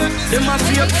 Them a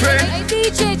fake friend.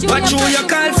 What you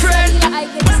call friend?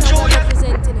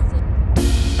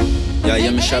 Yeah,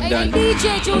 yeah, me shop done.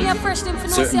 DJ Juniorfresh them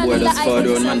certain boy that's far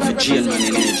down, man, for chain, man,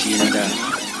 in the chain and that.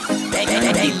 Bang,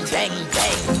 bang, bang.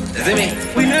 See me?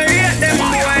 We no rate them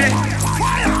boy.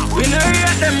 We no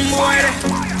rate them boy.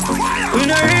 We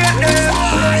no rate them.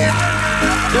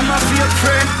 Them a fake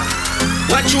friend.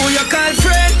 What you call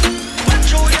friend?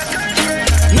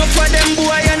 No for them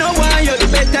boy, you know why you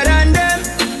better than them.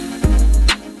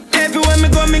 Everywhere me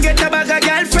go, me get a bag of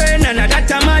girlfriend, and that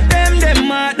time at them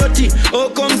mad dirty. How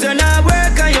comes you not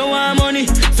work and you want money?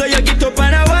 So you get up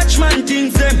and I watch man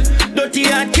things them. Dirty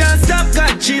heart can't stop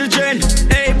got children.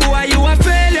 Hey boy, you a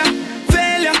failure.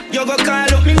 You go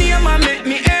call up me name and make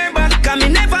me air back, cause me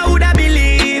never woulda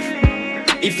believe.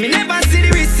 If me never see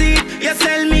the receipt, you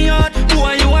sell me out.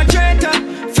 Boy, you a traitor.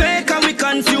 Fake and we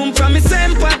consume from the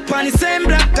same pot, pan the same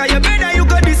block, cause you better you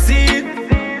go deceive.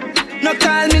 No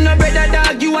call me no brother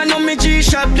dog, you a know me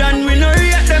G-shop done. We no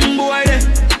rate them boy de.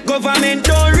 Government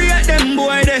don't rate them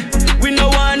boy de. We no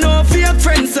want no fake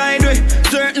friend side way.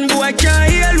 Certain boy can't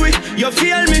heal with. You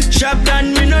feel me? Shop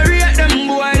done, we no rate them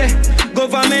boy de.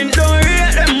 Government don't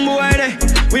rate them boy de.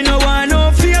 We no want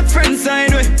no fake friend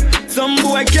side way. Some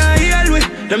boy can't heal with.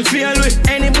 Them feel with.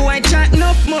 Any boy chat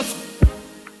enough must.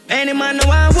 Any man no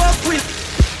want walk with.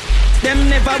 Them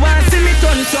never want see me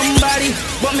turn somebody,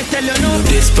 but me tell you no.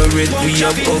 Desperate, we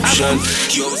have options.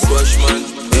 Yo, swash man,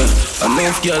 yeah.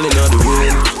 Enough girl in the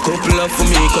room. Couple up for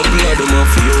me, couple of them up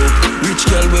for you. Rich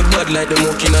girl with bad like them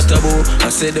walking at a bow. I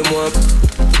say them up,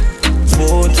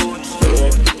 vote.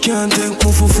 Can't take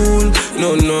me for fool.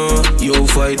 No, yo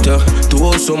fighter. To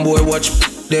all some boy watch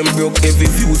them broke heavy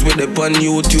views with them on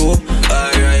YouTube.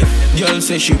 Alright. Girl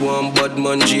say she want bad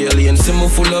man jail and say me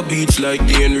full of beats like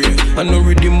DNA. I know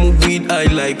rhythm move weed, I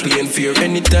like playing fear.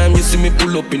 Anytime you see me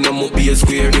pull up in a mobile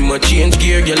square, in my change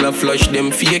gear, girl I flush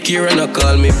them fake here and I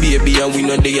call me baby and we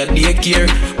know they a daycare.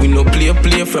 We no play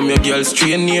from your girl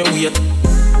straight near. We are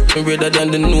redder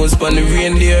than the nose pan the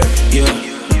reindeer.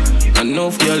 Yeah,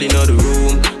 enough girl in the room.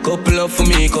 Couple up for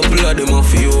me, couple of them off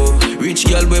for you. Rich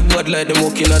girl with bad like them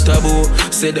walking a taboo.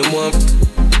 Say them want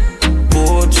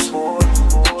boats.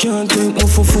 Can't take me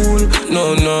for fool.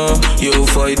 No, you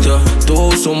fighter.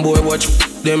 Though some boy watch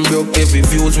them broke every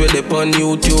views where they on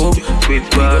YouTube. We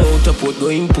go out a port, go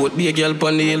import, be a girl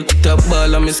pan the hill. Top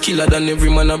ball and me skiller than every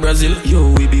man of Brazil.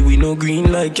 Yo, we no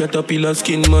green like caterpillar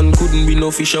skin. Man couldn't be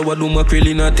no fish, I would do mackerel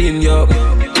in a tin, yo.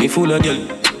 Me full of girl.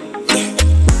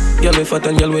 Girl we fat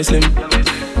and girl we slim.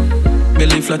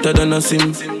 Belly flatter than a sim.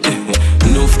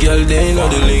 Enough girl they know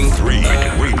the link.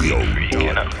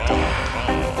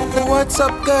 What's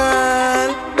up,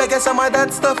 girl? Beg some of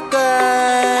that stuff,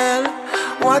 girl.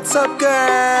 What's up,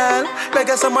 girl? Beg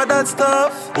some of that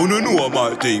stuff. Oh, no,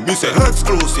 my thing. Me say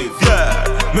exclusive, yeah.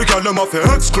 Me call them off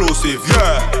exclusive,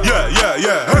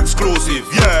 yeah. Exclusive,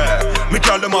 yeah. Me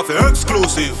call them off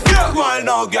exclusive. Yeah, why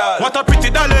now, girl? What a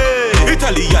pretty dolly.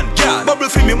 Italian, girl. Bubble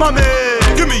for me, mommy.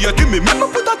 Give me, make me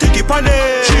put a ticket on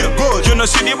it. She good, you know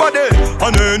see the body.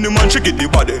 And any man she get the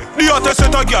body. The hottest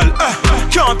set a girl,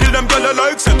 can't kill them girl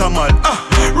like set a man,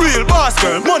 real boss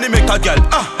girl, money make a girl,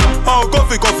 oh,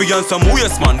 coffee and some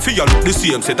waste man. Feel look the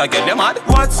same set a girl, you mad?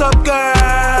 What's up, girl?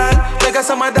 Take us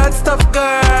some of that stuff,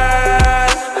 girl.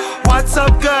 What's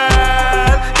up,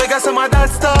 girl? Take us some of that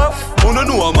stuff. Oh,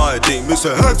 no, my thing. Me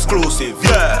say exclusive,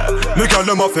 yeah. Me call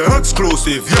them off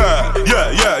exclusive, yeah.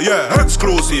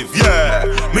 Exclusive, yeah.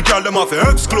 Me call them off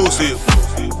exclusive.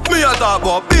 Me a talk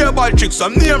about beer-ball chick,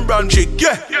 some name brand chick,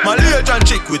 yeah. Malaysian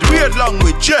chick with weird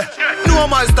language, yeah. No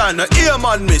my stand, no ear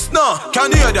man miss, no.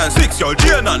 Canadian 6-year-old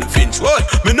Jane and Finch, what?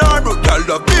 Me nah root girl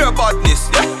the beer badness,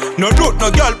 yeah. No root no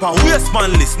girl pan waste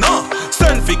man list, no.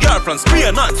 Send for girl from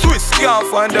Spain and Swiss. Can't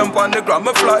find them on the ground,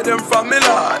 me fly them from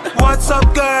Milan. What's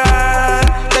up, girl?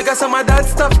 Take us some of that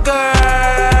stuff,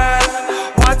 girl.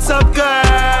 What's up,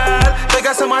 girl? Take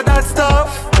us some of that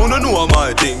stuff. Oh, no,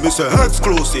 my thing. Me say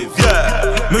exclusive,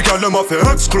 yeah. Me call them off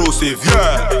exclusive,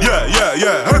 yeah.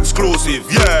 Exclusive,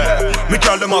 yeah. Me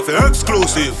call them off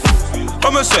exclusive.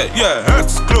 I'ma say, yeah,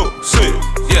 exclusive,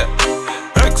 yeah.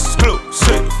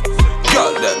 Exclusive.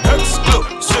 Got them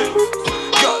exclusive.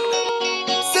 Got them.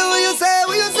 So what you say?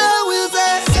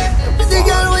 The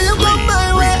girl when you come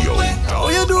my way.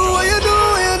 What you do?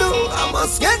 I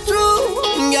must get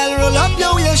through. Girl, roll up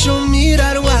your way, show me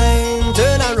that wine.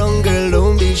 Turn around, girl,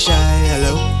 don't be shy.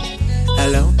 Hello.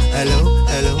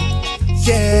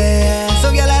 Yeah.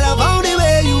 So girl, I love how the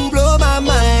way you blow my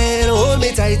mind. Hold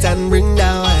me tight and bring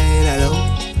that wine. Hello.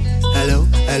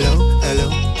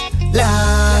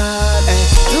 Lord,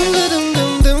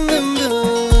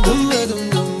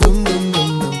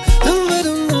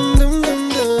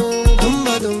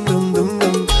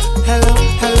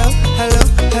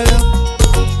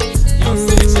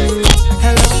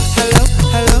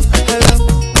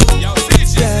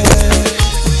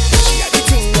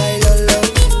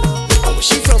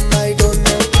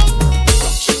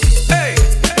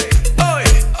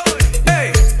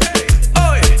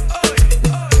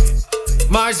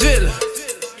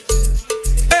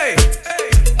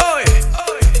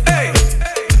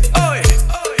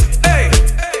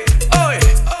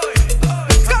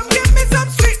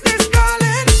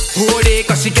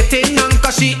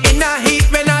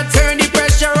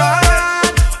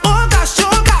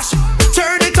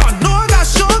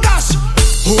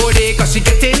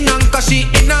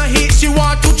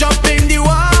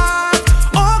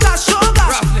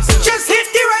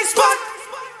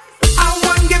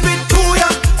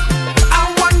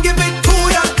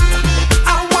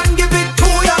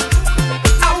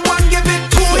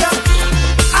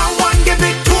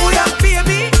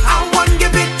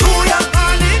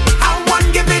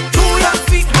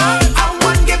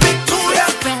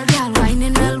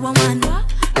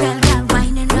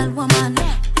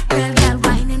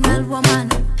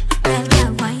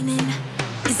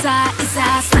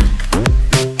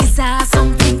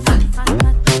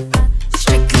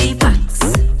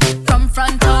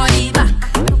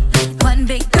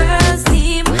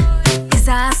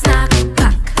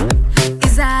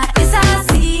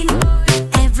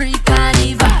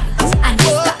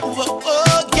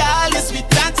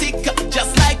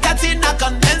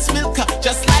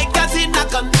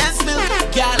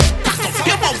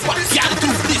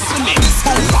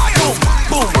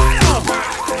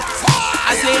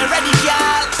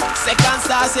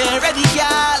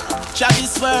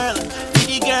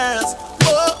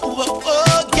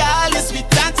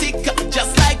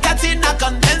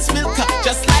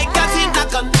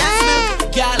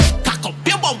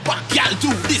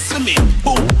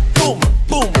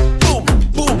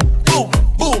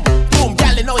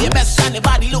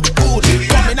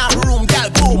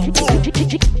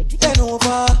 Bend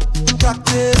over,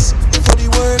 practice for the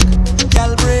work.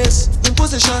 gal brace, in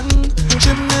position,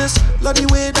 gymnast, love the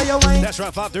way that you wine. That's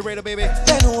right, 5 the Radar, baby.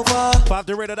 Bend over.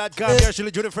 5theradio.com. You're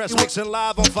actually Juniorfresh mixing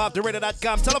live on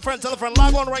 5theradio.com. Tell a friend,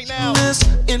 log on right now.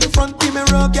 In front the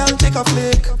mirror, gal, take a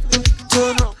flick.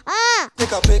 Turn around,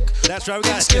 take a pic. That's right, we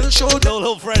got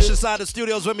little fresh inside the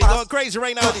studios with me, going crazy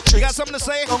right now. You got something to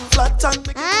say? All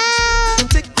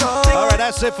right,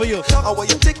 that's it for you. How are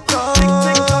you tick tock?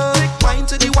 Wine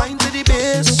to the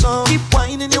bass song. Keep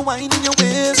whining your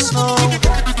waist song.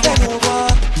 Bend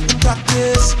over,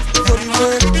 practice for the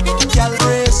work. Gal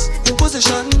brace, in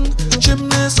position,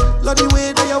 gymnast. Love the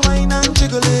way that you whine and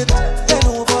jiggle it. Bend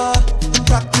over,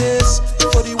 practice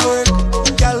for the work.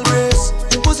 Gal brace,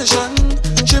 in position,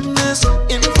 gymnast.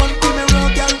 In front the mirror,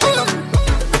 gal take a.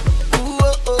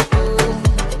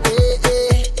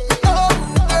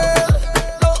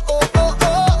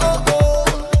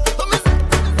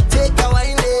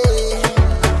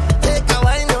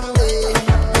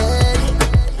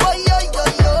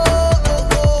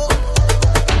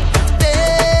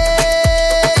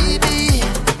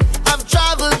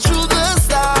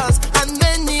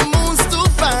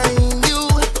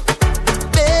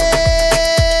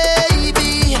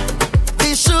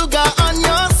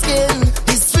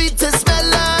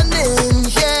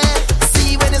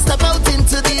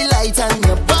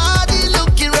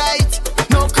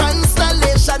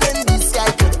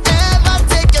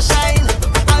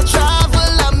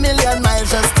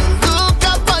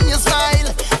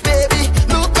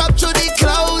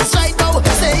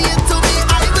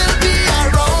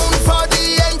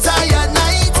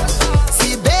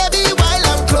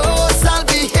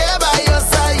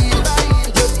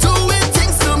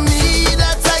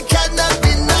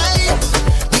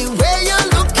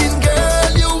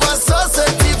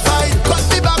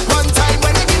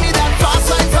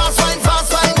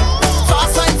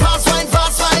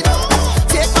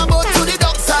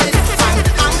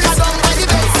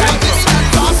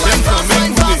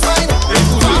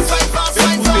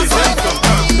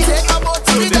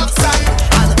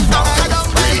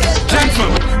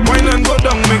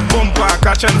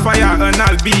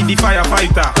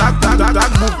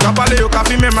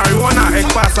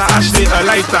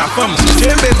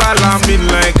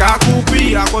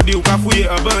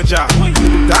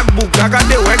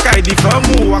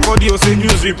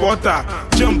 Reporter,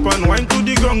 jump and wine to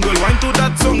the grungle, wine to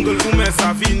that jungle, où met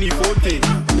sa fini poté.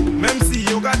 Même si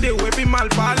yo gade ou epi mal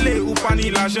parler, ou pas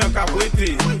ni l'argent qu'a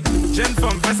prêté. Jeune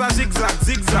femme fait ça zigzag,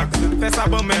 zigzag, fait ça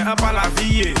bon mais un pas la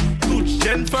vie. Toute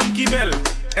jeune femme qui belle,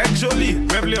 est jolie,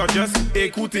 rêve just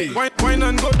écouter. Wine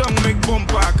and go down, make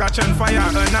bumper, catch and fire,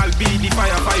 and I'll be the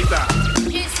firefighter.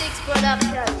 G6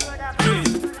 production.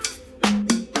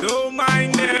 Don't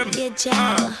mind them.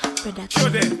 Show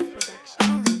them.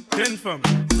 Jeune femme,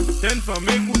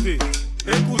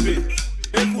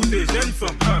 écoutez, jeune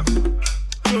femme,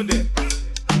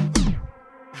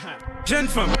 jeune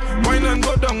femme, wine and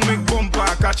go down, make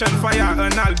bumper, catch and fire,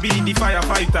 and I'll be the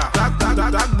firefighter.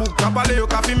 That book, kabale yo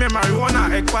ka fume marijuana,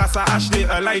 ek passe à acheter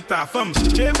a lighter. Femme,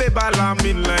 chebe bala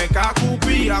min like a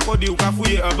coupi, akodi yo ka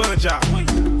fouye a banja.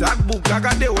 That book,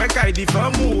 kagade weka di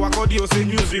femme, akodi yo se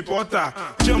news reporter.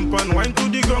 Jump and wine to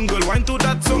the grungle, wine to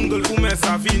that jungle, ou met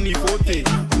sa fini poté.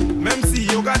 Même si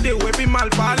yo gade ou epi mal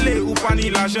parler, ou pas ni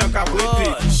l'argent qu'a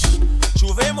prêté.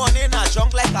 Trouver money in a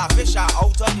junk like a fish out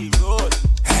on the road.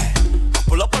 I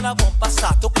pull up on a bumper,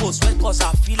 start to post sweat cause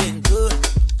I'm feeling good.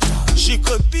 She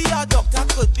could be a doctor,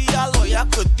 could be a lawyer,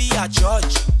 could be a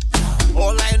judge.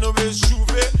 All I know is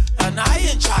Juve, and I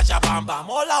in charge of Bam Bam.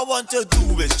 All I want to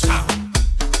do is chow,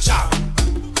 chow,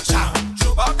 chow.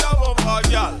 Chup up the bumper,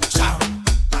 girl. Chow,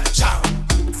 chow,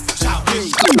 chow.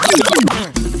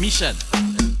 Mission.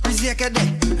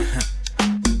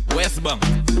 West Bank,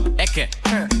 Eke,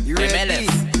 MLS.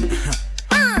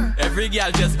 Every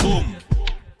girl just boom.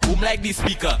 Boom like the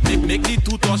speaker. Make the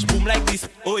two touch boom like this.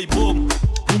 Oi, boom.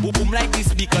 Boom, boom like the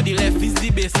speaker. The left is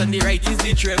the bass and the right is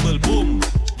the treble. Boom.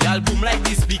 Y'all boom like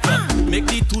the speaker. Make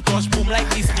the two touch boom like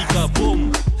the speaker.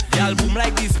 Boom. Y'all boom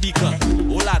like the speaker.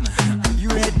 Hold on. You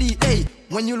ready? Hey,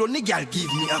 when you lonely, girl,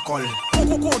 give me a call.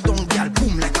 Go down, girl,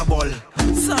 boom like a ball.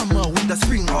 Summer, winter,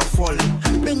 spring or fall.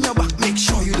 Bend your back, make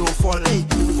sure you don't fall. Hey,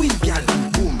 win, girl,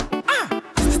 boom.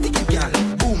 Sticky, girl,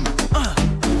 boom.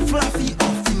 Fluffy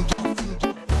or fingy.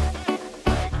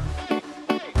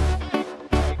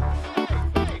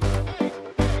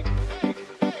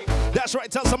 That's right,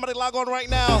 tell somebody log on right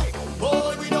now.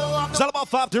 It's all about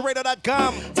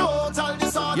 5theradio.com.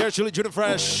 You're truly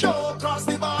Juniorfresh.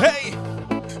 Hey,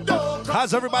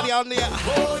 how's everybody out there?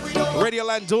 Radio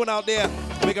Land doing out there?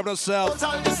 Make up yourself.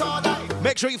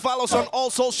 Make sure you follow us on all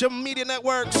social media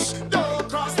networks.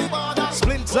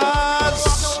 Splinters.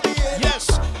 Yes.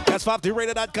 That's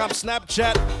 5thradio.com,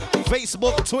 Snapchat,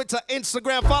 Facebook, Twitter,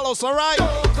 Instagram. Follow us, all right?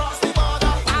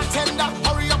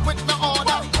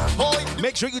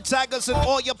 Make sure you tag us in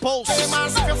all your posts.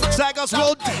 Tag us,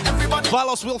 we'll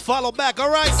follow us, we'll follow back,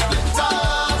 all right?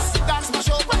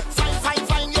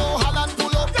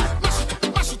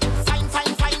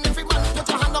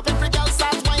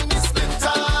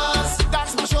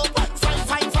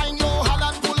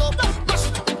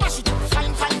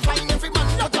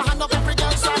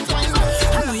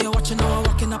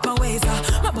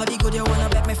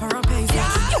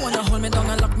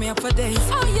 For days.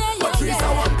 Oh yeah, yeah, Patrice,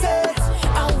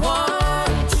 yeah. I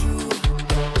want you,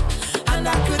 and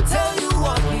I could tell you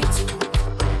want me to.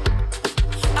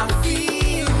 I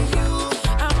feel you,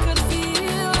 I could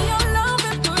feel your love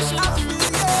and push. I feel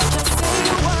you, just say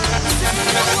you want me.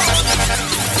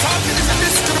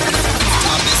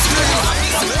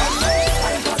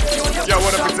 Yo,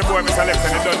 what up, it's the boy, Mr. Lex,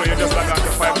 and you don't know you just log on to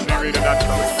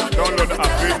 5thradio.com. Download the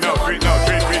app, do it now, do it now,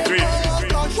 do it.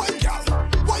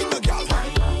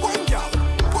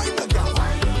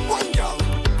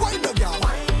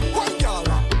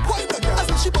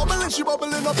 She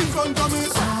bubbling up in front of me.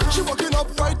 She walking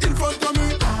up right in front of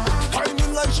me.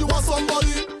 Whining like she was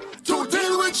somebody to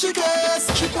deal with she case.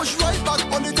 She push right back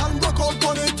on it and broke out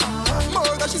on it.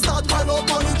 Murder, she start pile up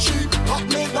on it. She up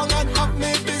me down and up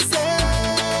me busy.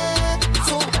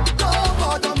 So don't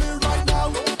bother me right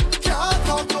now. Can't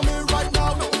talk to me right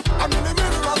now. I'm in the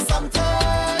middle of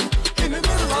something. In the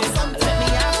middle of something. Let me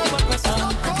ask you a question.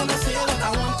 I'm gonna say what I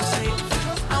want to say.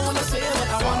 I wanna say what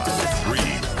I want to say.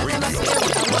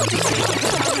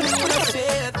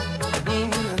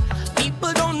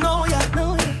 People don't know ya,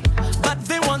 but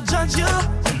they won't judge you.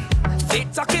 They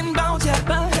talking about ya,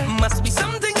 must be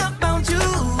something about you.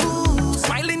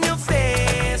 Smile in your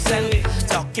face and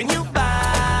talking you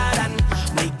bad and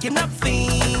making up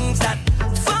things that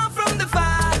far from the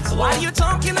facts. While you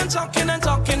talking and talking and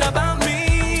talking about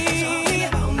me,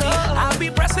 I'll be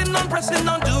pressing on,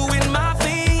 doing my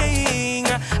thing.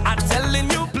 I'm telling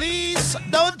you, please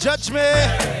don't judge me.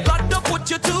 God don't put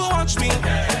you to watch me.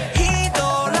 He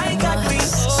don't like ugly,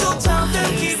 so tell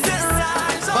them keep their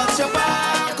eyes on. But your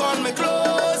back on me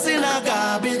clothes in a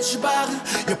garbage bag.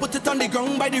 You put it on the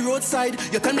ground by the roadside.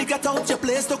 You tell me get out your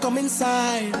place to come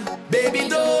inside. Baby,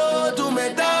 don't do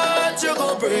me that. You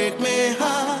go break me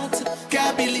heart.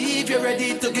 Can't believe you're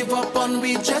ready to give up on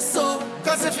me just so.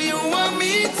 Cause if you want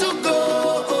me to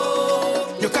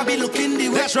go, you can be looking the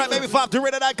way. That's right, baby.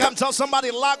 5thradio.com. Tell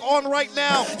somebody log on right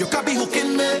now. You can be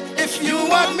hooking me if you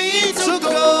want me to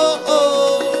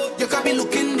go. You can be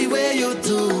looking the way you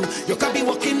do. You can be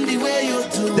walking the way you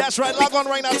do. That's right, log on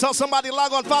right now. Tell somebody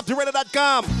log on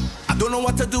 5thradio.com. I don't know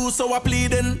what to do, so I'm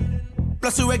pleading.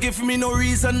 Plus you give me no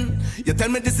reason. You tell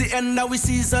me this the end of we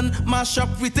season. Mash up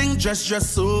we think just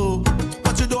so.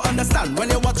 But you don't understand when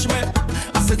you watch me.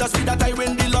 I said just see that I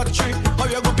win the lottery. Or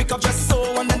you go pick up just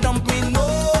so and then dump me.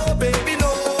 No, baby,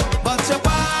 no. But your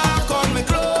back on me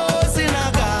clothes in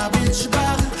a garbage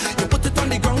bag. You put it on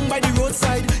the ground by the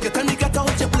roadside. You tell me get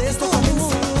out your place to come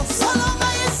inside. So long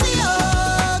as you see you,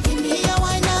 give me a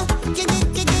wine now. Give me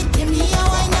a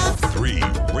wine now. 3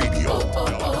 Radio.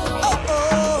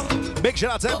 Big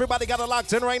shout out to everybody got it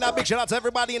locked in right now. Big shout out to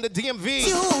everybody in the DMV.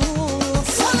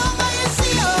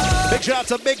 Big shout out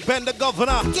to Big Ben, the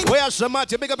governor. Where else am I?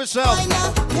 Big up yourself.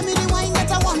 Give me the wine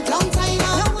that I want. Long time.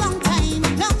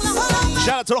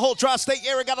 Shout out to the whole tri-state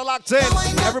area got it locked in.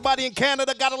 Everybody in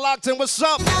Canada got it locked in. What's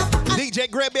up? DJ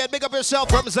Greybeard, big up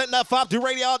yourself. Representing that 5-3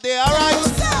 radio out there. All right.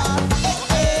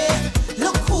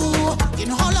 Look who, you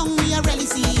know how long we already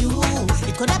see you.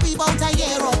 It could have been about a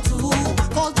year or two.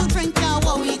 Call to drink now,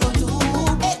 what we gonna do?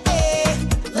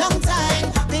 Long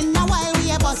time, been a while we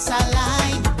a bust a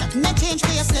line. Nothing a change,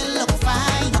 but you still look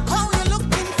fine. Look how you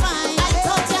looking fine. I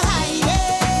thought you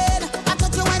hiding, I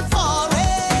thought you went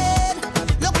foreign.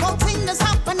 Look how things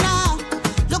happen now.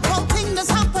 Look how things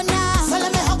happen now. So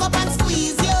let me hug up and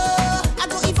squeeze you. I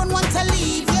don't even want to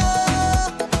leave you.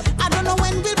 I don't know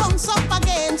when we'll bounce up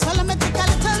again. So let me take a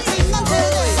little thing and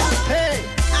tell you. Hey,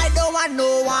 I don't want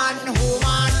no one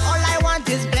woman. All I want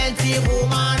is plenty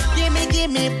woman. Give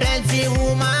me plenty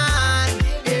woman.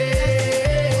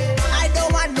 Hey, I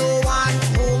don't want no one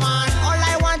woman. All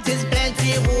I want is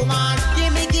plenty woman.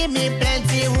 Give me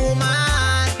plenty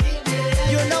woman.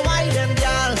 You know why them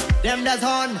girl, them does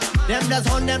on, them does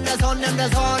on, them does on, them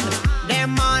does on.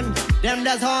 Them man, them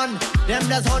does on, them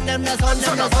does on, them does on,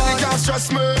 them does on. Nobody can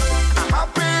stress me. I'm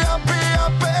happy.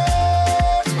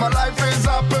 My life is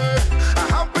happy. I'm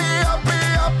happy.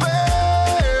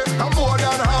 I'm more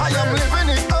than happy. I am living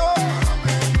it up,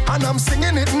 and I'm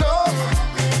singing it now.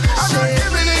 I'm not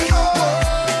giving it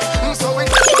up. So we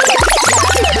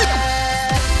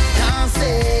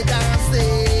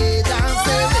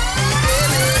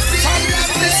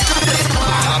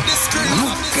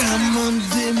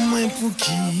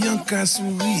ka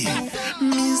souri.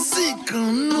 Musique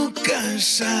nous ka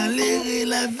chaleur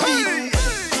la vie.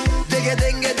 Denge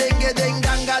denge denge denge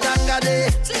danga danga de.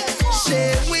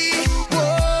 Chez oui.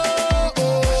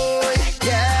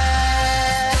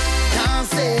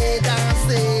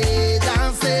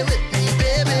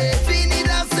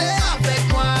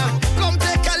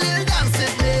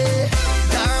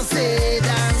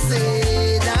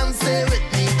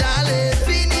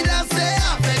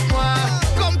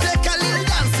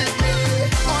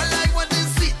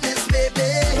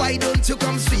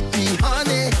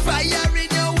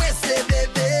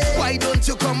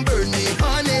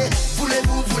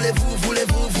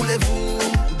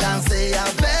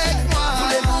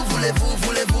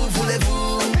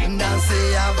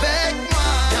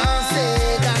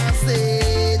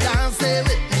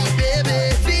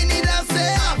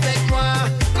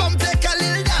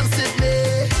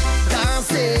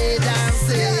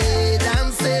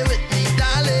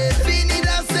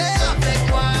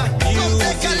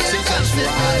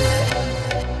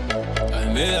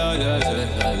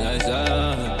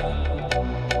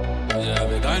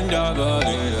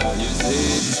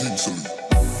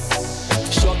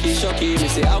 Shocky, me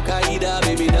say Al Qaeda,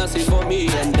 baby dancing for me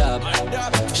and up.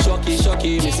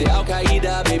 Shocky, me say Al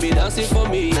Qaeda, baby dancing for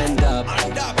me and up.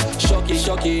 Shocky,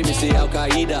 me say Al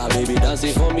Qaeda, baby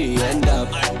dancing for me and up.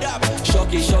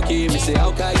 Shocky, me say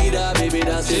Al Qaeda, baby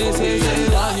dancing for me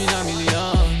and up. One in a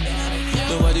million,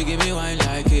 nobody give me wine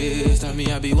like this. Tell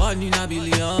me I be one in a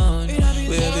billion.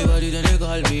 Where everybody then they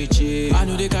call me cheap. I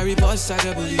know they carry boss like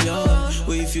a bullion.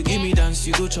 Where if you give me dance,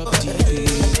 you go chop TV.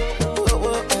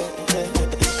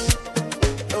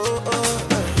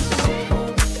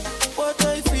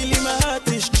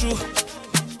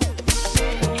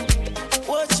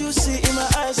 What you see in my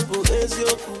eyes, boo, is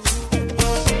your cool.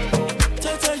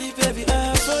 Totally, baby,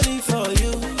 I'm falling for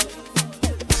you.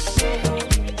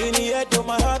 In the head of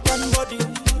my heart and body,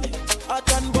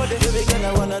 baby girl, I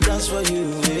wanna dance for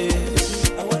you,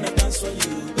 yeah. I wanna dance for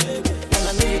you, baby. And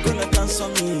I know you're gonna dance for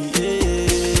me,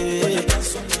 yeah. Wanna dance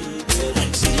for me, baby.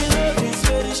 See, the love is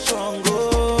very strong,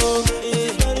 oh,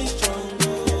 it's very strong, oh.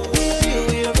 Yeah,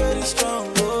 we are very strong,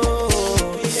 oh.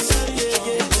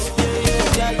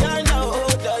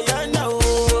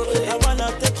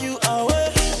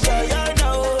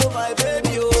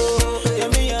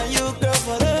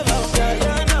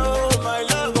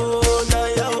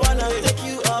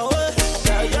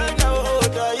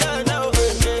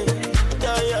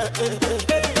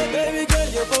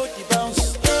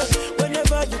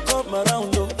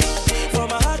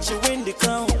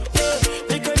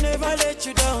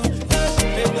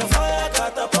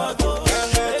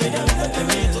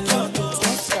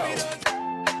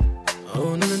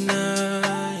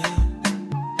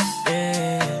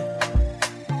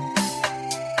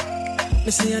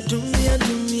 Say I do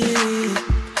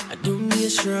me a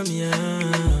shrum,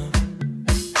 yeah.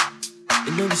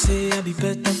 You know we say I be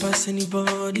better past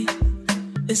anybody.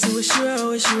 They say we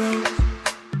sure,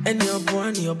 and your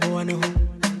boy, no.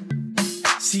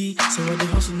 See, so when they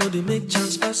hustle, know they make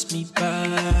chance pass me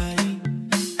by.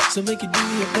 So make it do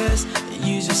your best and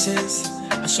use your sense.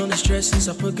 I show the stress since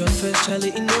I put God first.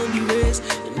 Charlie, it no be race,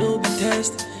 it no be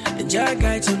test. And your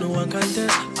guide so no one can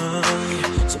test.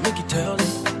 Yeah. So make it tell them.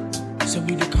 So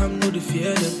we do come, no the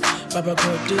fear them. Baba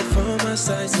got it for my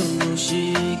side, so no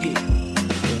shake.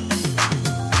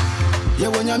 Yeah,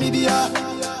 when you're media,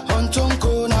 on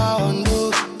Chonko na on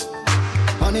do.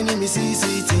 On any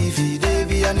CCTV, they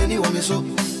be and anyone me so.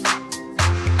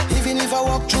 Even if I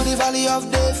walk through the valley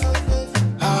of death,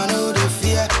 I know the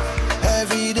fear.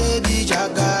 Every day be your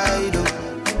guide.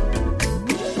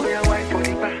 Oh, yeah, why for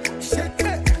the back?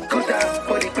 Go down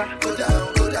for the back. Go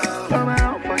down, go down. Come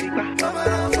out for the back. Come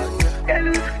out for the back.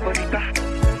 Hello for the back.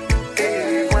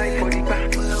 Hey, why for the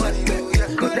back?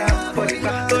 Go down for the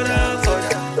back. Go down for the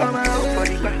back. Come out for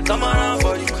the back. Come out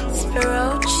for the back.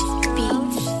 Roach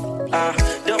Beach.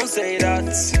 Don't say that.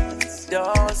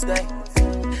 Don't say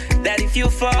that if you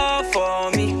fall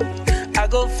for me, I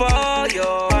go for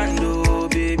your hand, oh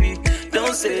baby.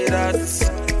 Don't say that.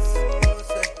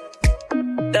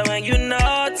 That when you're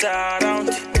not around,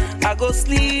 I go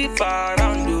sleep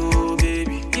around, oh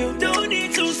baby. You don't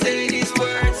need to say these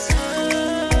words.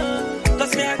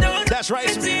 Cause me, I don't. That's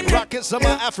right, rocking some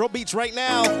Afro beats right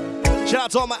now. Shout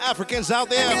out to all my Africans out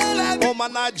there, all my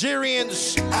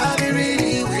Nigerians. I'll be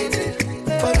really waiting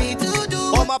for me to do.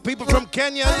 All my people from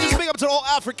Kenya, just big up to the whole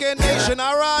African nation,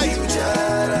 alright?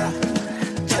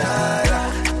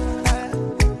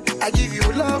 I give you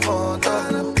love on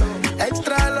top,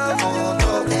 extra love on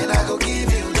top, and I go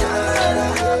give you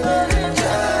jara.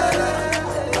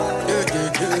 I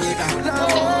give you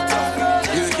love on top,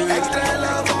 extra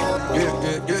love on top.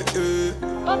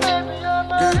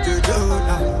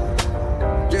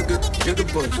 Jigga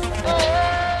push.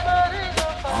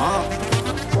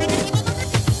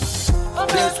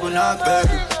 This one not bad.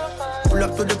 Pull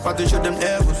up to the party, show them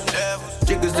levels.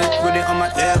 Jiggers that really on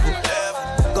my level.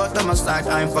 Got on my side,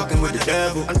 I ain't fucking with the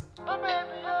devil.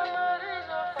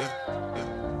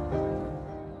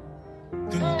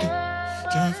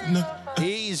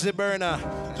 Easy burner.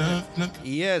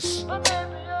 Yes.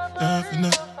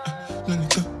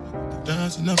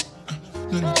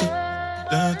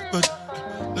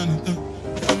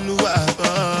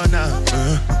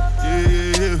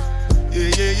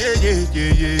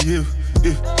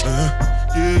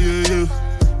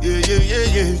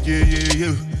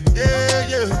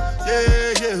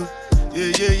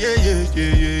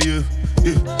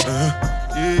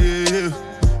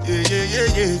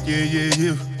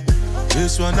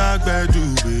 This one I better do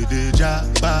with the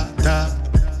jabata.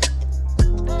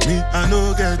 Me, I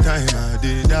no get time, I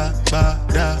did that.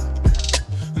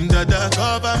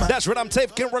 That's what I'm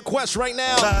taking requests right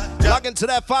now. Log into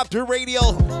that 5-3 radio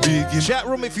chat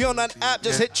room. If you're on that app,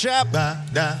 just hit chat.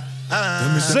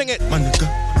 Sing it.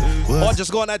 Or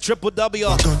just go on that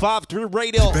www.53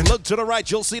 radio. Look to the right,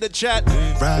 you'll see the chat.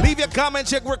 Leave your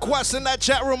comments, your requests in that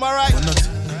chat room, all right?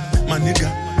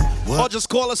 Or just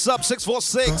call us up,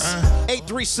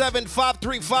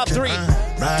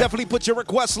 646-837-5353. Definitely put your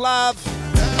requests live.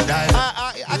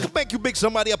 I could make you big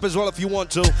somebody up as well if you want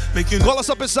to. Call us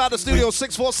up inside the studio,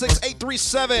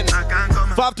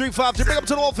 646-837-5353. Big up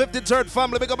to the whole 53rd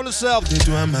family. Big up on yourself.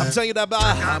 I'm telling you that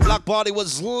block party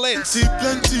was lit.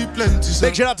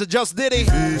 Big shout out to Just Diddy.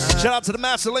 Shout out to the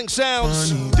Master Link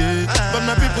Sounds. But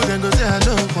my people then go say, I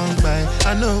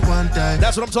know one die.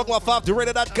 That's what I'm talking about,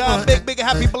 5thradio.com. Big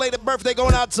happy belated birthday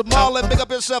going out to Marlon. Big up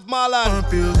yourself, Marlon.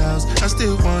 I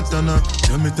still want to know.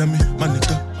 Tell me, my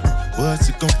nigga. What's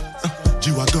it gon'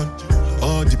 G-Wagon,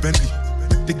 or the Bentley,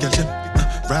 the girl them,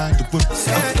 ride the whip,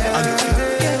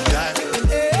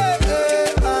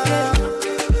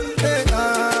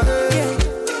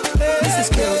 This is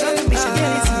Skills on the mission,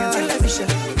 Hennessy on television.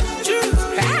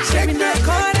 Shake me that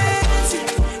currency.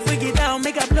 Wig it down,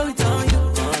 make I blow it on you.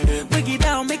 Wig it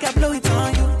down, make I blow it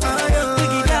on you.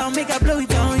 Wig it down, make I blow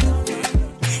it on you.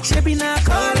 Shake me that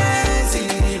currency.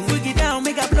 Wig it down,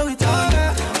 make I blow it on you.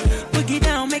 Wig it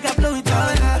down, make I blow it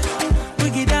on you.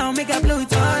 Wig it down, make I blow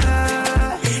it on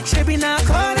you. Shape in our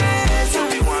corners. Show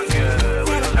me one girl,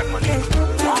 we don't like money.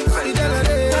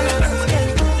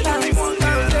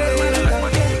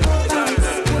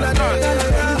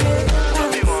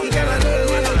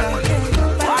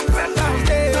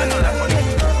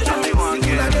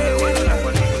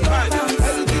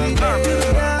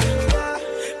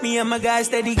 Me and my guys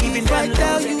steady giving right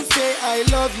now you say I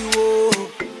love you,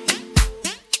 oh.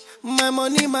 My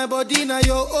money, my body, now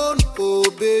your own, oh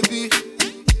baby.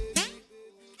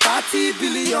 30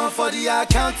 billion for the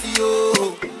account,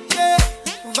 yo. Yeah,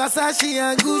 Versace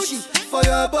and Gucci for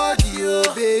your body,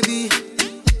 oh baby.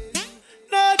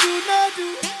 No do,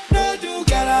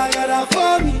 gotta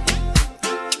for me.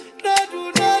 No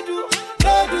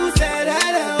do, say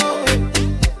that, oh.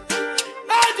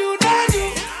 No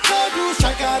do,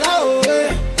 shakara, oh.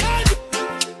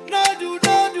 No do,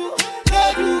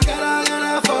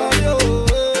 gotta for you.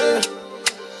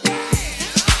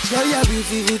 Girl, you're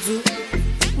beautiful too.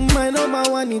 My number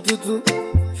one in tutu.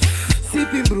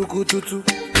 Sipping bruku tutu.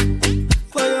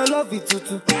 For your love it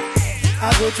tutu.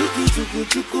 I go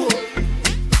chuku.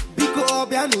 Biko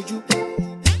obianuju.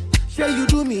 Say you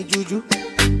do me juju.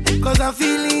 Cause I'm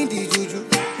feeling the juju.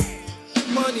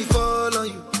 Money fall on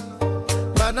you.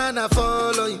 Banana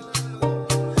fall on you.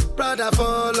 Prada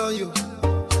fall on you.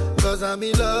 Cause I'm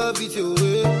in love with you.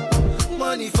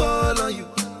 Money fall on you.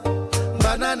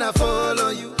 Banana fall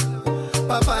on you.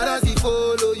 Paparazzi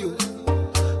follow you.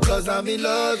 Cause I'm in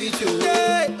love with you.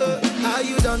 Yeah, are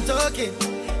you done talking?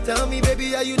 Tell me,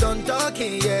 baby, are you done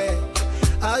talking? Yeah.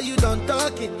 Are you done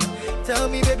talking? Tell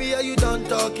me, baby, are you done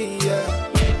talking? Yeah.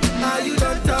 Are you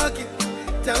done talking?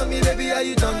 Tell me, baby, are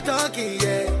you done talking?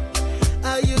 Yeah.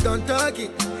 Are you done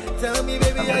talking? Tell me,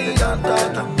 baby, are you done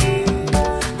talking?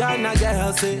 Ghana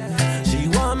girl say she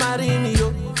want marry me,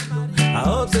 yo. I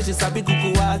hope say she sabi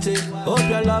kukuwache. Hope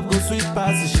your love go sweet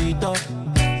past the sheet up.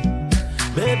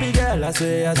 Baby girl, I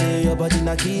say your body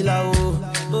na killer, oh.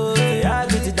 Oh, yeah, I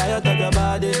get it diet of your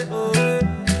body, oh,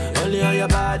 only on your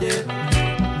body.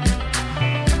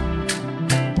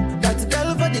 That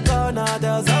girl for the corner,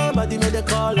 there's somebody made a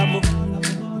call, I'm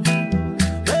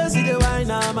see the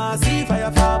wine, I'm a see fire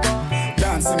for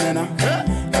dancing, man.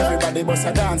 Everybody bust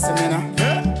a dancing, man.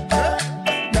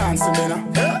 Dancing, man.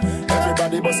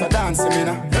 Everybody bust a dancing,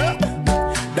 man.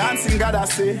 Dancing, God, I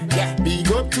say,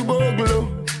 big up to Boglo.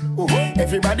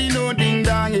 Everybody know ding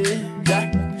dong,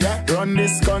 yeah. Run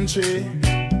this country.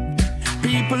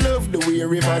 People love the way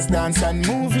rivers dance and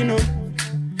move, you know.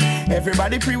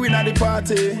 Everybody pre-win at the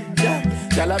party, yeah.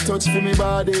 Y'all a touch for me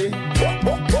body.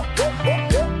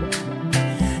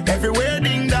 Everywhere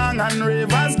ding dong and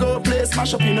rivers go, play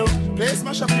smash up, you know. Play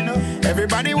smash up, you know.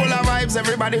 Everybody will have vibes,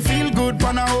 everybody feel good,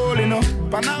 pan a hole, you know.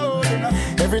 Pan a hole, you know.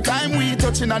 Every time we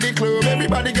touching at the club,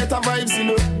 everybody get a vibes, you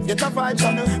know. Get a vibes,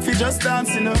 you know. Fi just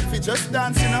dance, you know. Fi just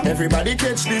dance, you know. Everybody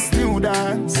catch this new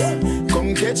dance.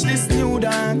 Come catch this new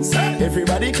dance.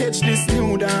 Everybody catch this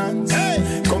new dance.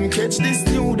 Come catch this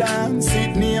new dance.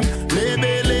 It name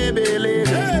Lebe, Lebe,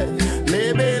 Lebe.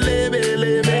 Lebe, Lebe,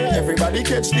 Lebe. Everybody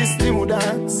catch this new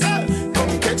dance.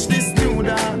 Come catch this new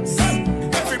dance.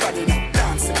 Everybody now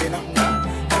dancing me now.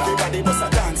 Everybody bust a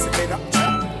dancing me now.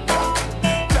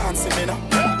 Dancing me now.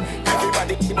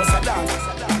 Everybody bust a dance.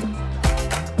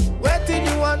 What do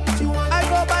you want? I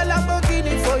go buy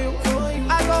Lamborghini for you.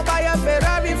 I go buy a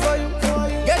Ferrari for you.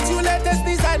 Get you latest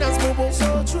designers, boo.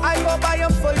 I go buy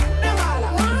them for you.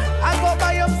 I go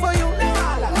buy them for you.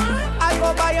 I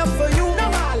go buy them for you.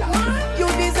 You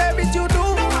deserve it, you do.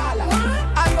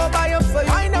 I go buy them for you.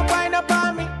 Wine up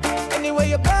on me. Anywhere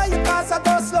you go, you pass, I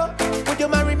go slow. Would you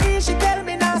marry me? She tell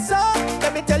me now so.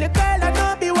 Let me tell you, girl, I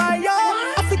know be why yo.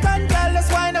 African girl, let's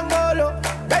wine and go low.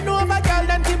 Bend over, girl,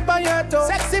 then tip on your toe.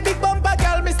 Sexy big bumper,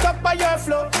 girl, me stop by your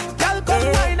flow. Girl,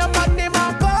 come wine up on the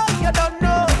marco. You don't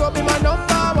know, go be my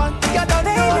number one. You don't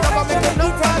know, go be my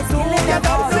number two. You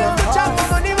don't feel the chance of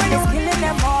money when you killing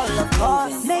them all, of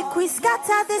course. Make we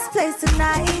scatter this place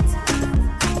tonight.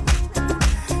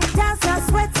 Dance and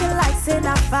sweat till like in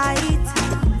a fight.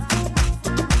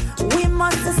 We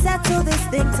must settle this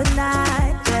thing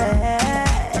tonight,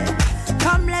 yeah.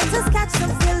 Come, let us catch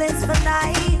some feelings for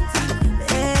night,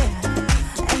 yeah.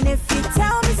 And if you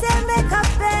tell me, say make a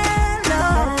bello.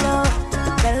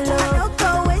 I don't go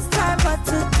waste time, but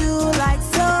to do like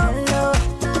so.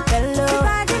 Bello.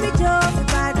 Give me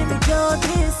joy,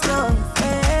 this love,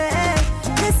 yeah.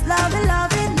 This love,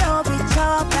 no be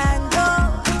chop and go,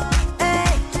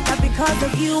 hey. But because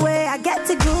of you, I get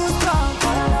to goosebumps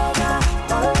all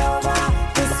over.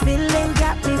 This feeling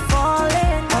got me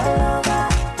falling all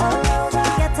over.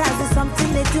 Get tired of something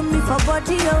they do me for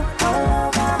body, oh.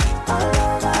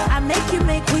 I make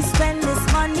we spend this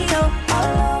money, oh.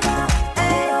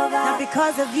 Hey. Now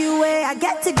because of you, I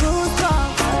get to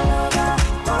goosebumps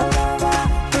all over.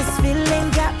 This feeling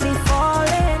got me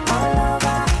falling all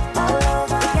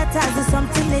over. Get tired of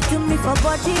something they do me for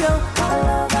body, oh.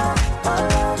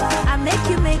 I make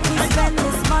me spend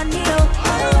this money, oh.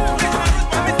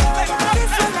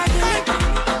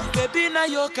 Baby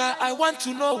Nayoka, I want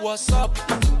to know what's up.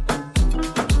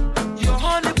 Your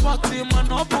honey pot, man,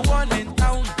 number one in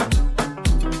town.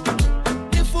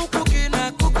 If you cooking,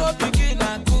 I cook up, begin, I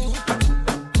cook.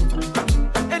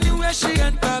 Anywhere she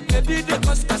enter, baby, they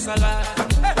cause casala.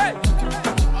 Hey,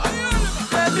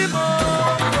 baby, mo,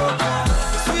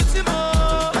 sweetie mo,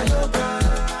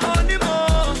 honey mo,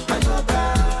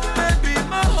 baby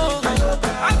mo,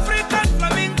 African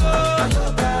flamingo,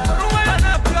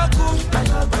 Rwanda plaku,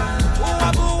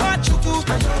 Uwabu wachuku,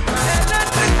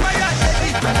 electric fire, baby,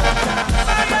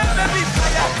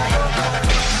 fire.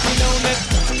 You know me,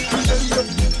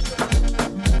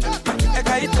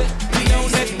 Ekaite, you know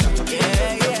me,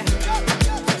 yeah.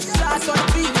 Sauce on the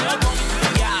beat,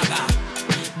 Yaga.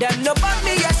 Them no bought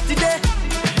me yesterday.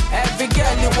 Every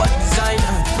girl you want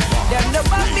designer. Them no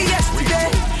bought me yesterday.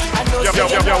 I know. Yo,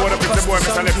 what up, it's the boy,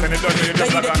 Mr. Alex, and you don't know you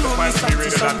just log on to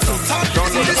FireSpeedRadio.com.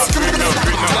 Download the app, read now.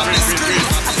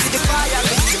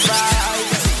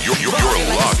 You're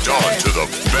locked on to the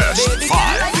best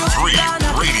 5-3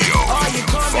 radio.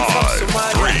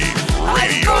 5-3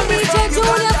 radio.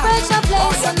 Juniorfresh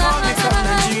Popup tonight.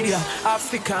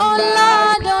 Oh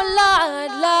Lord.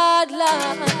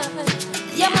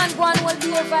 Yeah, man, go on, will be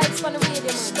your vibes for the radio,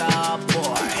 man. Star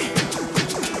boy.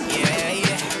 Yeah.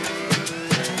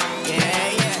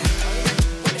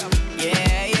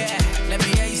 Let me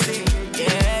hear you sing.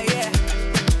 Yeah.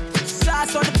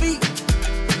 Sauce on the beat.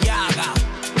 Yaga.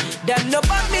 Them no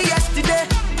bought me yesterday.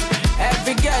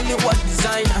 Every girl you want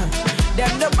designer.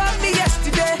 Them no bought me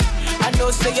yesterday. I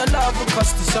know say your love will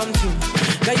cost you something.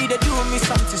 Girl, you dey do me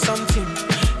something.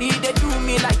 You dey do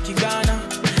me like you gonna.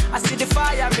 I see the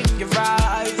fire in your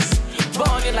eyes,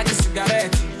 burning like a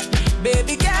cigarette.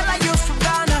 Baby girl, are you from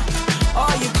Ghana?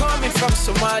 Or you coming from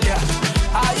Somalia?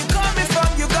 Are you coming from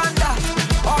Uganda?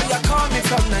 Or you coming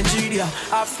from Nigeria?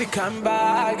 African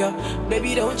bag,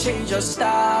 baby, don't change your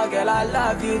style. Girl, I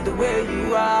love you the way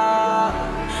you are.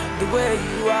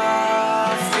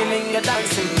 Feeling your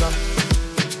dancing, girl.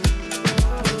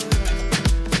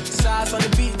 life on the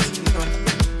beat.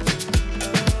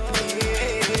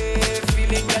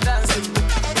 Feeling your dancing.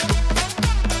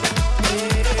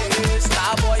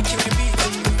 Starboy, kill the beat.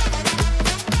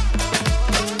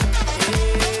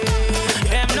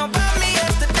 Them no about me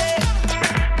yesterday.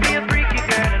 Be a freaky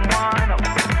girl and wind up.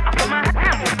 I put my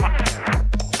hand on my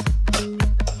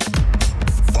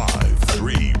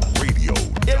 5-3 Radio.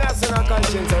 Yeah, that's an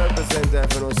conscience I represent there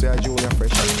for no say a junior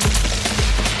fresh.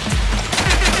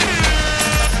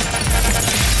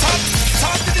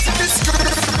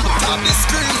 Top the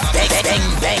screen. Bang, bang,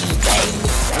 bang, bang.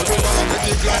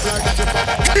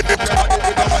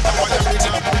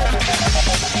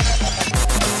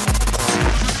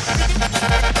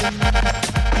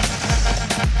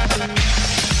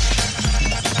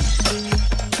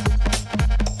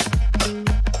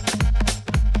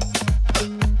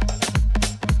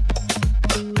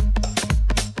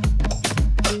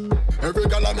 Every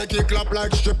girl I make it clap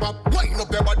like strip up. Wind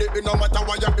up your body, it no matter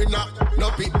what you're in. No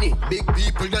picnic, big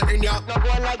people you're in ya. No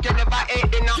boy like you never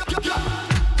ate dinner.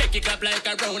 Take it clap like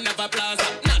a round of applause.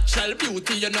 Natural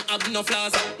beauty, you no have no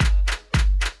flaws.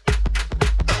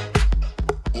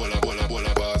 Bola, bola,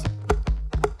 bola, boss.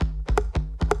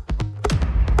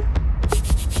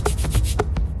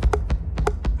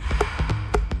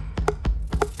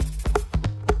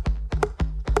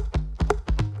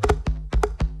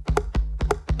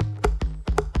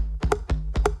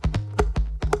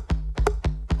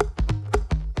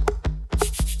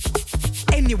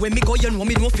 When me go, you know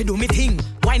me fi do me thing.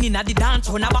 Whining at the dance,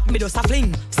 on a back me just a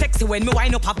fling. Sexy when me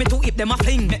wind up, have me to hip them a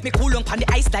fling. Make me cool on the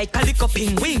ice like a lick up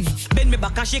ping wing. Bend me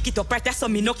back and shake it up right there so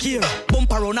me no care.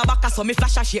 Bump around a back so me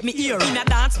flash and shake me ear. In a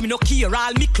dance me no care,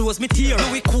 all me close me tear.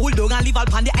 Do we cool down and leave all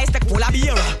pan the ice like polar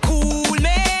beer. Cool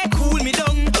me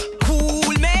down.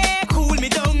 Cool me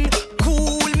down.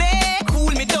 Cool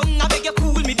me down. I beg you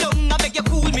cool me down. I beg you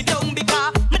cool me down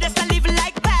because me just a live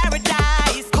like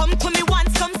paradise. Come to me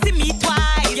once, come see me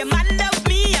twice. Your man love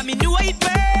me, and me know it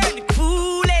burn.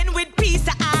 Coolin' with peace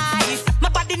of eyes. My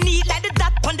body neat like the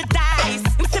dot on the dice.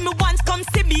 Him see me once, come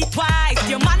see me twice.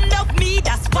 Your man love me,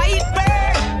 that's why it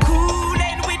burn.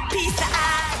 Coolin' with peace of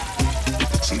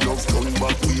eyes. She loves coming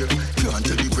back here. Can't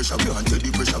tell the pressure, can't tell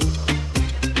the pressure.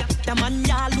 The man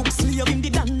ya look slave in the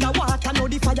underwater. Now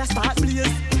the fire start blaze.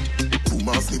 Boom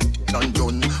off flip and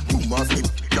done. Boom off flip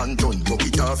and done. Buck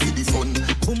it off for the fun.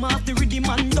 Boom off the rhythm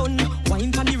and done.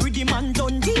 Wine from the rhythm and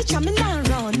done. Teacher me now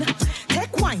run.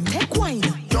 Take wine, take wine.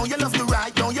 Don't you love the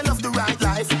right? Don't you love the right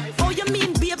life? Oh, you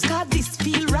mean babes, cause this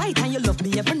feel right. And you love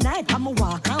me every night. I'ma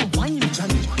walk and wine.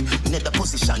 Net the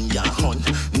position, ya hun.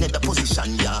 Net the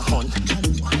position, ya hun.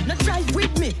 Now drive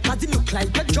with me, cause it look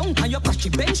like a junk. And your cushy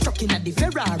bench struck in at the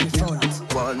Ferrari front.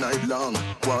 All night long.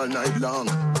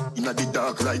 In the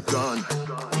dark light gone.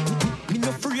 Me no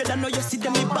afraid, I know you see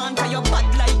them, me band. Cause you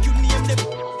bad like you name them.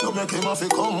 You make him have to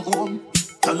come home.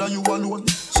 Tell her you alone.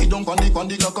 Sit down on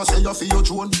the cock, say you feel your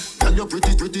throne. Tell you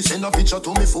pretty, send a picture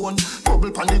to me phone.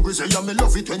 Bubble pan the grizzly, yeah, me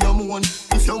love it when you moan.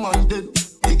 If your man dead,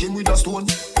 dig him with a stone.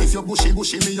 If you bushy,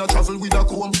 me a travel with a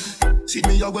comb. See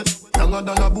me a wet, younger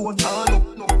than a bone. Ah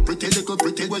no, pretty little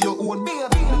pretty where you own. Me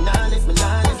nah live.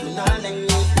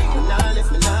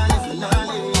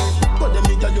 But them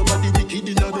nigga your body wicked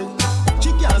in a bed.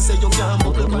 She can't say you can't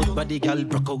move. Good body girl,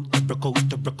 broke out. Good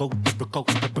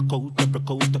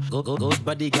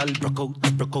body girl, broke out.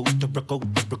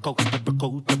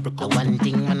 One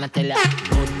thing when I tell ya,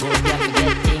 good girl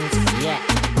forget things, yeah.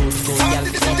 Good girl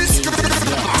forget things,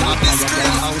 yeah. Fire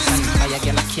girl house and fire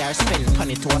girl a car spend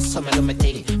money to a summer do me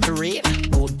thing. For real,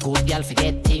 good girl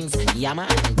forget things, yeah man.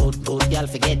 Good girl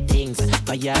forget things.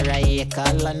 Fire a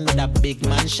acre land with a big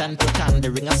mansion, put on the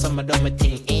ring of summer do me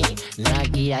thing, eh. Nah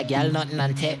give a girl nothing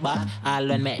and take back. All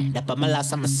when me, that my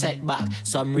last I'm a setback.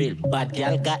 Some real bad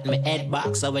girl got me head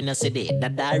back. So when you see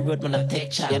that road when I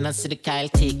take shot, you know see the Kyle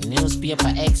take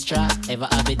newspaper extra. Ever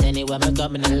have it anywhere me go,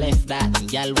 me no left that.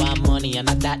 Girl want money and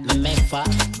that me make for.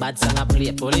 Bad song I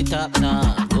play, pull it up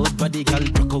now. Good body girl,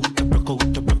 broke out.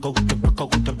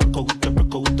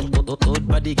 Good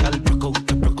body girl, broke out.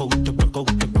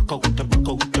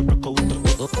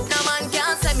 No man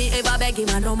can't say me ever beg him,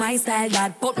 I know my style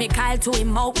that. Put me Kyle to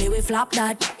him out, me we flop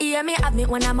that. Hear me have me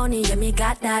when I'm money, yeah me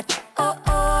got that. Oh.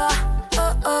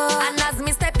 And as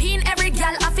me step in, every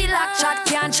girl I feel like chat.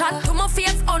 Can't chat to my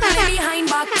face, only behind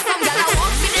back. Some girl I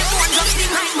walk with them one just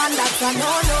behind man, that's a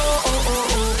no.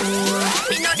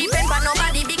 Me no depend on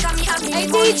nobody because me have me Hey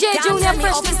money. DJ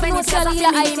Juniorfresh, this is no Salila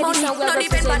I can this and well no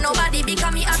depend on nobody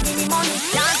because me have me money.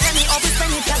 Can't tell me up to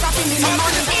spend it cause I feel me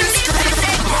money.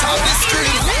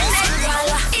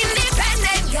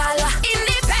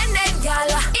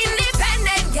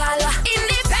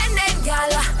 Independent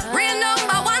girl. Real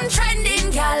number one trend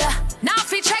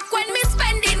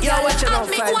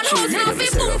one house now fi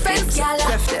boom fence, gal.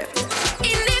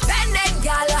 Independent,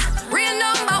 gal. Real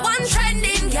number one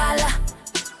trending, gal.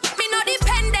 Me no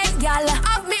dependent, gal.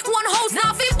 Have me one house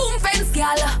now fi boom fence,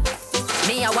 gal.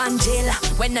 Me a one jail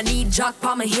when I need jock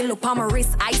pa my heel up on my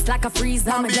wrist, ice like a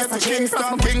freezer. Me just a chain,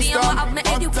 plus my booty and have my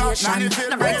education.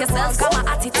 Now break yourself, got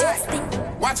my attitude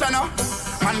stink. Watch out now.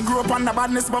 Man grew up on the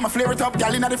badness, but my flare it up.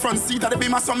 Girl in the front seat of the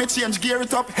beamer, so me change gear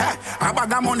it up. Ha, a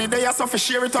bag of money there, so for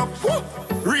share it up.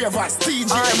 Ravers,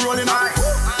 TG, I'm rolling up.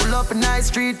 Pull up a nice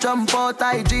street, jump out,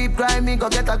 high Jeep, grind me, go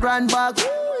get a grand bag.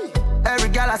 Every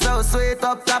gal I so sweet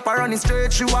up top, I running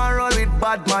straight, she want roll with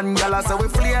bad man. Gal I say we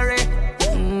flare it.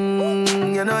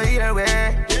 You know here we.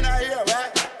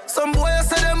 Some boys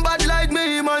say them bad like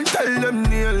me, man, tell them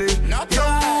nearly. Yo,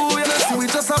 you know see we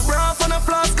just a bra and a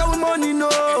flask of money, no.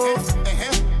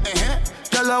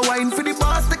 Girl a wine for the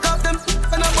boss, take off them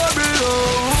and a bubble.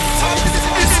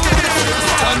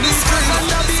 On the screen,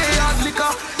 under the hard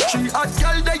liquor. She hot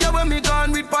girl there when me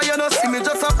gone with fire, no see me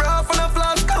just a bra and a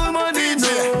flask of money, no.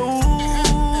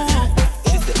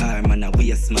 She's the arm and a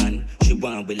waist man. She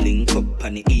want we link up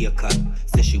on the ear cut.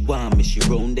 Say she want me, she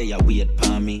round there, wait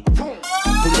for me. Pull up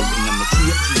in my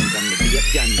cheap jeans and the beer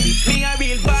candy. Me a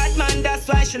real bad man, that's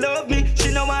why she love me.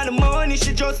 She no want the money,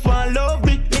 she just want love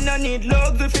me. Me no need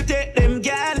love if you take them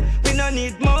gal. We no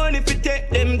need money if you take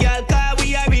them gal. Cause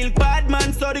we a real bad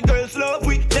man, so the girls love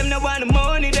we. Them no want the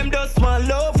money, them just want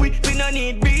love we. We no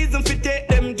need reason if you take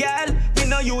them gal. We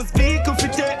no use vehicle if you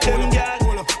take them gal.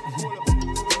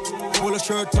 Pull a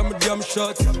shirt and my damn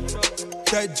shorts.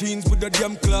 Tight jeans with the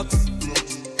damn clocks.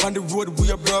 On the road we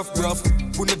a rough.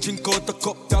 We no drink out a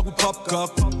cup that we pop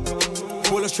cock.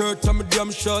 Pull a shirt and my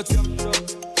damn shorts.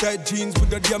 Tight jeans with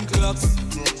the damn clocks.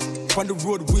 On the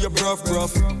road we a rough.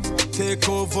 Take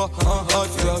over hot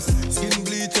cross. Skin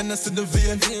bleach and I see the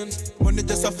vein. Money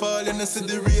just a fall and I see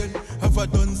the rain. Have I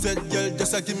done said girl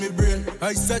just a give me brain.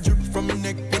 Ice a drip from my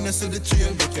neck when I see the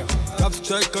chain. Top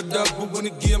strike a dog who win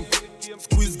the game.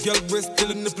 Squeeze girl breast till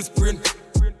the nipple sprain.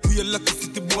 We a lucky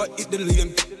city boy hit the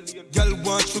lane. Girl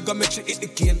want sugar make she hit the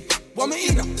cane. What me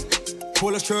in?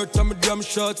 Pull a shirt and my damn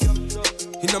shorts.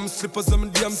 In my slippers and my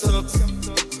damn socks.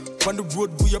 On the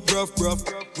road we a rough.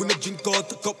 We no drink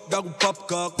out a cup that we pop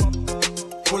cock.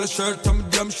 Pull a shirt and my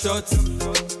damn shorts.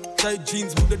 Tight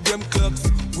jeans with the damn clocks.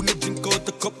 We no drink out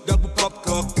a cup that we pop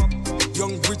cock.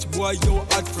 Young rich boy, yo,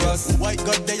 hot frost. White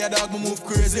God, there, dog, me move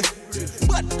crazy.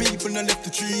 Bad people, no left to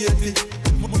 380.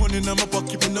 Money in my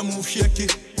pocket, me no move shaky.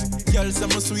 Girl, say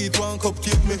my sweet one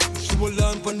cupcake me. She will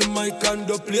lamp on the mic and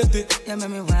up plate it. Yeah,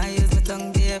 me why use my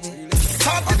tongue, baby.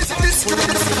 Top of this screen.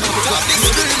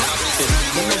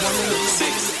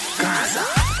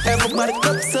 Everybody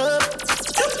cups up.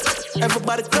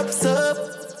 Everybody cups up.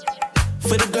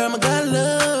 For the girl my God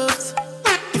loves.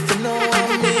 If you know what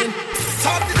I mean.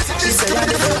 She say I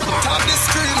did it. Top this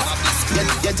screen.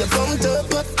 Get your pumped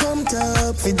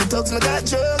up. Feed the dogs, my God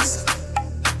drugs.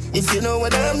 If you know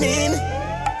what I mean.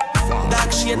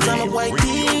 Dark shades on my white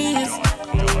tees.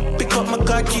 Pick up my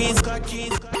car keys.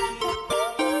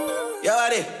 Yo,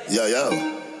 Adi. Yo.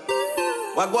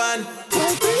 Wagwan.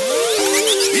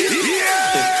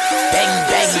 Bang.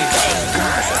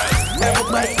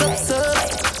 Everybody cups up.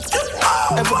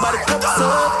 Everybody cups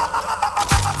up.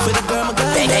 For the girl, my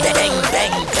God. Bang. If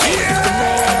you know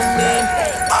what I mean.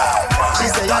 She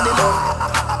say I did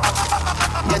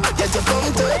it. Get your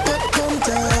pumped up.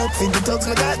 Feed the dogs,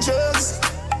 my God drugs.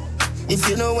 If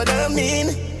you know what I mean.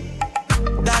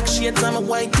 Dark shades on my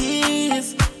white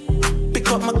tees. Pick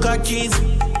up my car keys.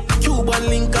 Cuban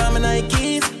link on my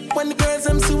Nikes. When the girls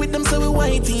I'm see with them, so we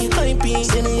whitey, hypey.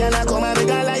 See me and I come and make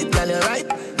a light, girl, you're right.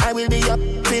 I will be up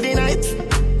for the night.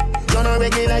 You're not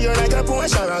regular, you're like a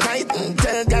Porsche or a kite.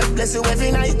 Tell God bless you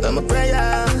every night, I'm a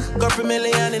prayer. Couple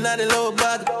million in the low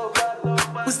bag.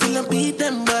 We still don't beat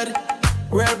them, bud.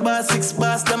 Rare bar, 6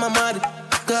 bars, them a mad.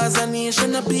 Cause a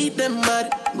nation a beat them,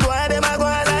 bud. Go ahead, them a go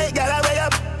like, gala way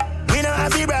up. We know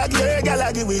have to brag, your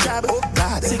gala give we job. Oh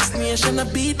God, 6 nation a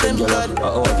beat them, bud.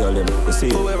 Oh, girl, them, you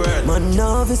see. Man,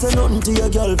 now if you say nothing to your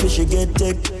girl, for she get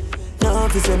thick. Now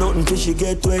if you say nothing, for she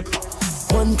get wet.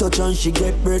 One touch and she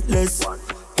get breathless.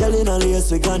 Girl in a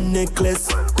lace, we got necklace.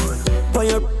 But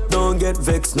your don't get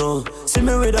vexed, no. See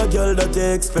me with a girl that you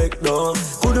expect, no.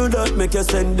 Couldn't that make you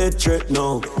send that threat,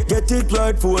 no. Get it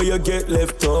right before you get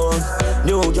left on.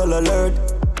 New girl alert.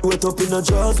 Wait up in the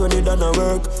jaws when it done a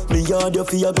work. Me yard you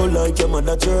feel go like your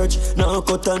mother church. Now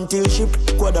cut until she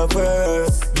quarter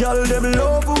first. Girl them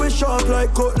love we sharp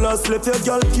like cutlass. Left your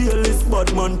girl kill this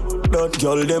bad man. That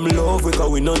girl them love we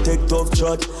cause we not take tough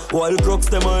shot. While crooks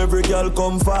them every girl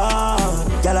come far.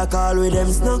 Girl I call with them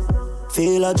snack.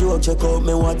 Feel a joke, check out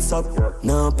me WhatsApp.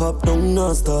 Nah pop down,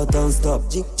 nah start and stop.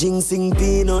 Jinxing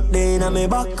peanut day in me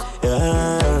back.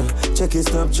 Yeah, check his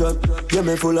Snapchat. Yeah,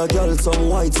 me full of girl, some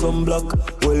white, some black.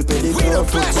 Well pedicure,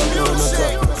 foot back on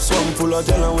the top. Swam full of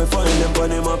girl and we find them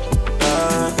on him up.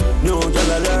 New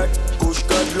girl alert. Push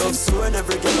God love so and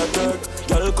every girl a third.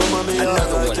 Girl come on me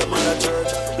heart like your mother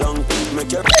church. Long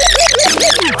make your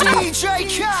DJ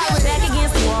Khaled. Back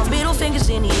against the wall, middle fingers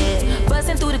in the air.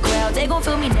 Busting through the crowd, they gon'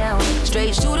 feel me now.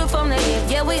 Straight shooter from the hip,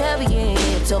 yeah we heavy in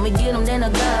here. Tell me get 'em, then I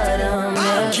got 'em.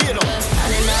 Yeah. Get 'em. I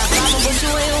did not problem, but you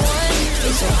ain't one.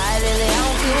 It's so high that I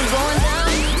don't feel what's going down.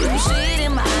 You can see it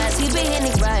in my eyes, he been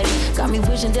hitting it right. Got me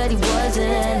wishing that he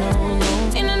wasn't. No, no.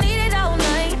 And I need it all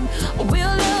night. A real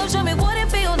love, show me what it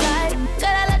feels like.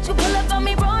 Gotta let you pull up on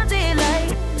me, broad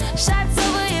daylight. Shots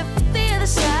over here, the other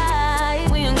side.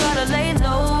 We ain't gotta lay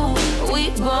low, we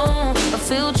grown. A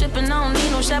field trip and I don't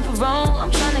need no chaperone.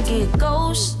 I'm tryna get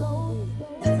ghost.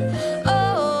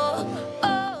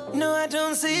 No, I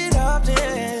don't see it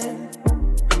often.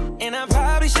 And I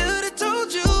probably should've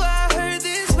told you I heard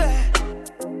this back.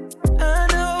 I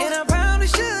know, and I probably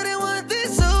shouldn't want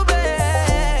this so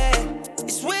bad.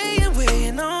 It's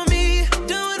weighing on me.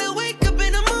 Don't wanna wake up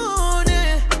in the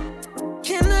morning.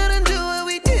 Can't let undo what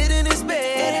we did in this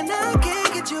bed. And I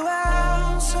can't get you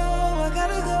out, so I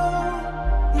gotta go.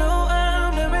 No,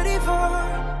 I'm not ready for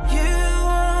you.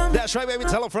 That's right, baby.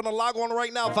 Tell a friend to log on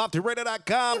right now.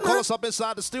 53radio.com. Call us up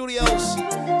inside the studios.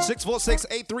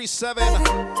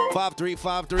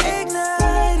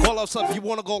 646-837-5353. Call us up if you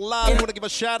want to go live. You want to give a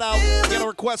shout out. Get a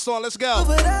request on. Let's go.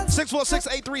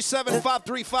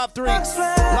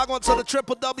 646-837-5353. Log on to the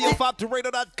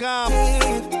www.53radio.com.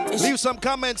 Leave some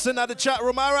comments in the chat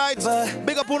room. All right.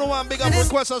 Big up Uno One. Big up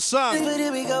request a song. But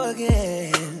here we go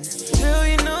again. Girl,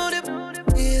 you know that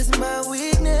is my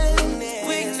weakness.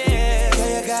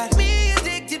 Yeah, you got me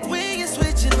addicted when you're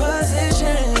switching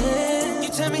position. You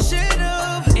tell me shit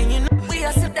up, and you know we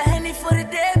are sip the Henny for the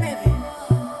day, baby.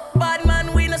 Bad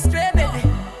man, we no stray, baby.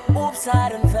 Oops, I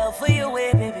done fell for your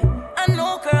way, baby. I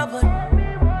know, girl, but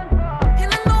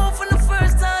and I know from the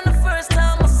first time I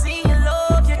seen your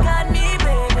love, you got me,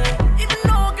 baby. Even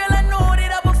though, girl, I know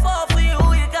that I would fall for you.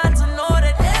 You got to know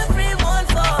that everyone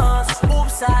falls.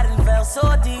 Oops, I done fell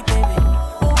so deep, baby.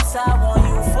 Oops, I want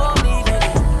you for me,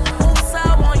 baby. Oops,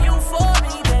 I want you for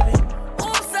me, baby.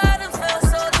 Oops, I done fell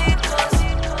so deep, 'cause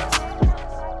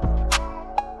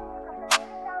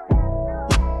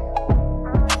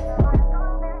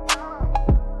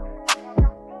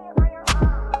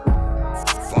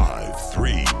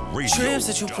 5-3 Radio. trips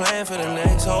that you plan for the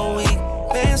next whole week.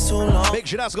 Been too long. Big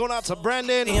shout outs going out to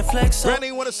Brandon. Brandon,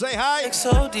 you want to say hi?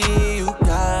 XOD, you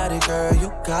got it, girl,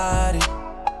 you got it.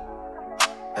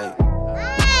 Hey.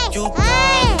 You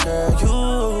got it, girl,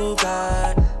 you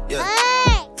got it. Yeah.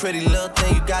 Pretty little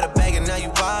thing, you got a bag and now you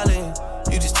wildin'.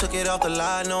 You just took it off the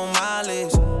line, no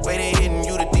mileage. Waiting, hitting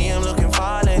you the DM looking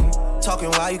violent.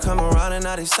 Talking while you come around and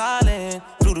now they silent.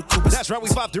 Through the Cooper. That's right, we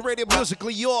pop the radio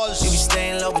musically yours. You be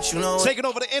staying low, but you know what? Taking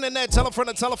over the internet, tell a friend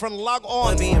and tell a friend, log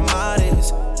on. Being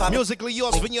modest. Musically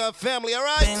yours when you have family, all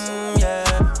right?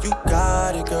 Yeah, you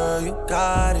got it, girl, you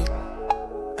got it.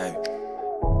 Hey.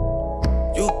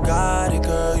 You got it,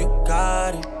 girl, you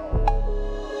got it.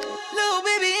 Little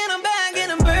baby, and I'm back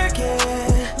in a Birkin.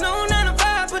 No 9 to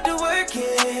 5, put the work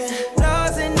in.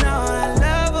 Laws and all, I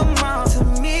love them all. To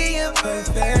me, you're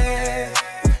perfect.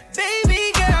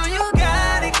 Baby girl, you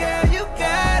got it, girl, you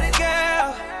got it,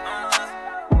 girl.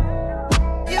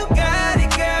 You got it,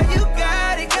 girl, you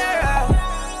got it, girl.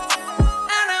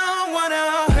 I don't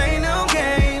wanna play no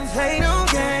games.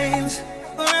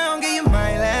 Around, give you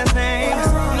my last name.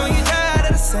 Know you tired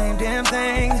of the same damn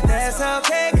thing. That's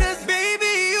okay, 'cause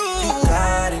baby, you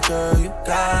got it, girl, you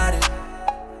got it.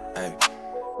 Hey.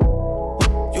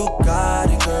 You got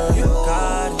it, girl, you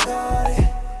got it.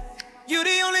 You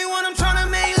the only one I'm tryna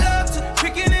make love to,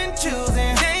 picking and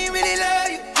choosing. They ain't really love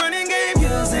you, running game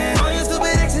using. All your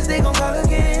stupid exes, they gon' call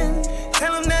again.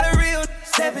 Tell them that a real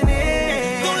stepping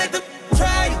in. Don't let them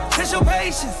try you, test your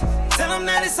patience. Tell them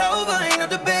that it's over, ain't no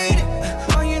debating.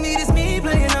 All you need is me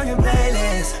playing on your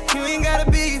playlist. You ain't gotta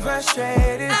be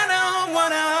frustrated. I don't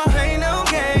wanna play no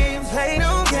games.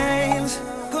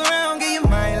 Go around, give you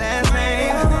my last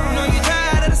name. Know you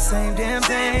tired of the same damn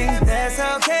thing. That's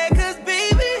okay, 'cause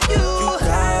baby, you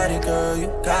got it, girl, you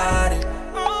got it.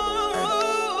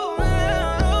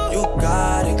 You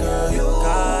got it, girl, you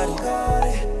got it.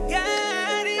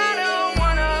 I don't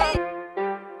wanna.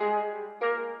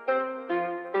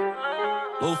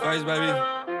 Blueface, baby.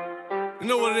 You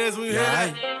know what it is when you hear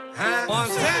that? Huh?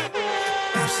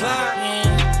 I'm sliding.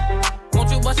 Won't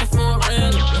you bustin' for a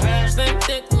real. Slim,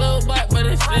 thick, little butt, but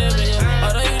it's feeling.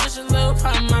 Although you just a little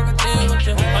problem, I can deal with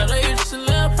you. Although you just a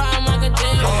little problem, I can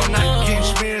deal with you. All night getting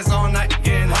spirits, all night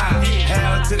getting high.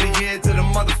 Hell to the head, to the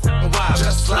motherfucking wild.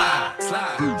 Just slide,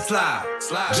 slide, slide,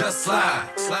 slide. Just slide,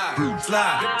 slide,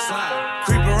 slide, slide.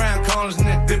 Creep around corners and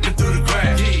then dipping through the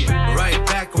grass. Yeah, right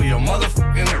back with your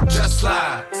motherfucking ass. Just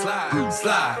slide, slide,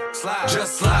 slide, slide.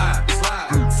 Just slide,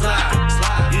 slide, slide,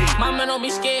 slide. Yeah. Mama, don't be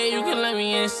scared, you can let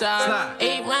me inside. Slide.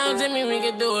 8 rounds in me, we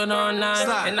can do it all night.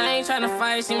 Slide. And I ain't tryna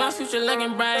fight, see my future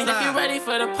looking bright. Slide. If you ready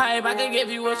for the pipe, I can give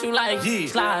you what you like. Yeah.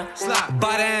 Slide, slide.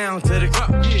 Bow down to the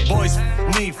ground. Yeah. Boys,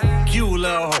 me, you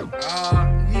little hoe.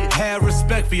 Yeah. Have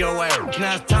respect for your ass.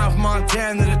 Now it's time for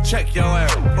Montana to check your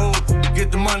ass. Oh,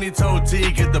 get the money told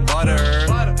T, get the butter.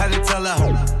 Had to tell her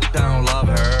hoe I don't love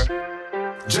her.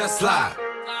 Just slide,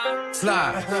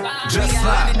 slide, just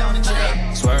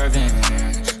slide. Swerving,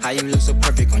 how you look so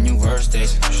perfect on your worst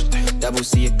days. Double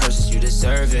C it purses, you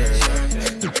deserve it.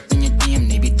 In your DM,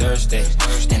 they be thirsty.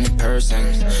 And in person,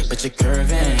 but you're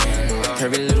curving.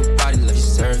 Curvy little body, love your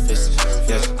surface.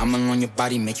 Yeah, I'm along your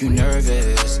body, make you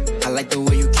nervous. I like the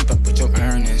way you keep up with your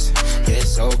earnings. Yeah,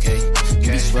 it's okay,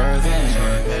 you be swerving.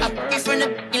 I put you from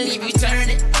the and leave you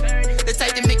turning. The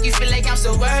type to make you feel like I'm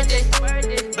so worth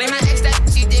it. Blame my ex that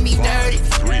she did me dirty.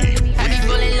 Had me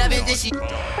fall in love and then she.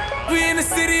 We in the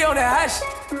city on that hash.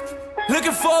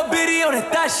 Looking for a biddy on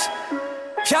that dash.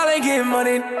 Y'all ain't getting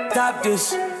money, stop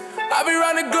this. I be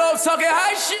round the globe talking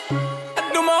high shit.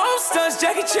 I do my own stunts,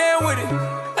 Jackie Chan with it.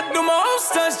 I do my own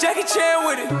stunts, Jackie Chan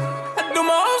with it. I do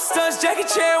my own stunts, Jackie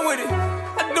Chan with it.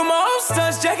 I do my own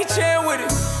stunts, Jackie Chan with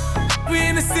it. We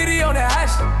in the city on that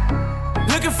hash.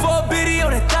 Looking for a biddy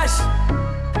on that dash.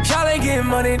 Y'all ain't getting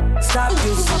money, stop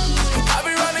this. I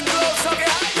be round the globe talking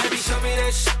high. Baby, show me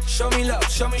that shit. Show me love,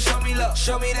 show me love,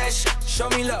 show me that shit. Show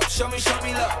me love, show me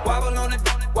love. Wobble on it,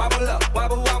 wobble up,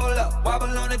 wobble up,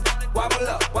 wobble on it, wobble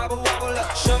up, wobble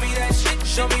up. Show me that shit,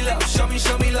 show me love, show me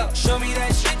love, show me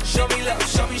that shit, show me love,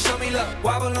 show me love.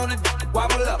 Wobble on it,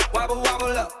 wobble up, wobble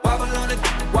up, wobble on it,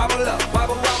 wobble up,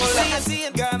 wobble up. You see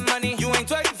it, got money, you ain't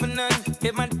twerking for nothing.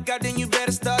 If my dick out, then you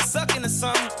better start sucking or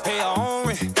something. Pay your own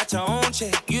rent, got your own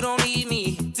check, you don't need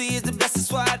me. See, it's the best,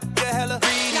 that's why I get hella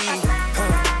greedy.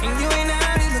 And you ain't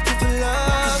out here looking for love,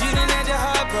 'cause you done had your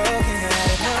heart broken, had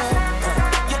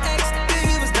enough. Your ex,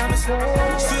 he was dumb as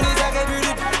fuck. Soon as I gave you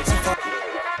the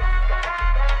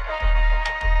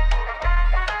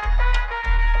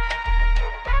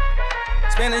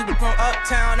Spanish from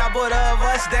uptown, I bought a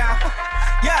bus down.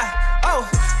 Yeah, oh,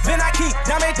 then I keep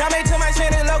dame to my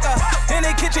chain and loca. In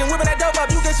the kitchen, whipping that dope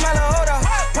up, you can smell a odor.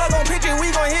 Plug on pitching,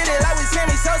 we gon' hit it like we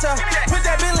Sammy Sosa. Put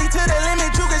that Bentley to the limit,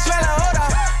 you can smell a odor.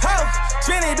 Oh,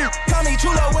 spinning, call me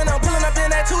chulo when I'm pulling up in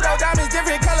that two-door. Diamonds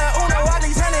different color, Uno. All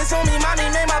these hundreds on me, mommy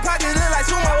made my pockets look like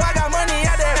sumo. I got money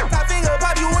out there, I finger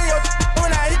pop you in your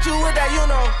when I hit you with that, you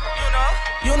know.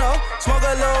 Smoke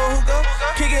a little hookah,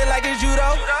 kick it like it's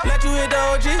judo. Let you hit the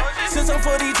OG, send some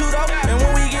 42 though. And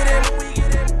when we get in,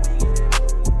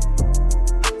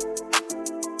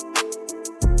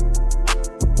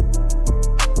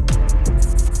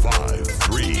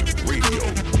 53 Radio.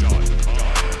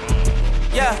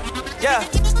 Yeah,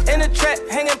 in the trap,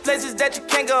 hanging places that you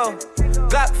can't go.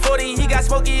 Glock 40, he got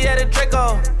smoky at a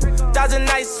Draco. 1,000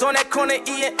 nights on that corner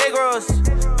eating egg rolls.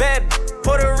 Bad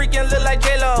Puerto Rican look like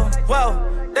J-Lo. Whoa.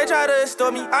 They try to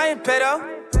extort me, I ain't pedo.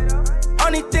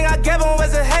 Only thing I gave them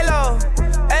was a halo.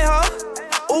 Hey ho,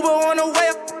 Uber on the way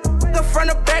up, the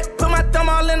front or back, put my thumb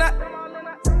all in the.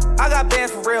 I got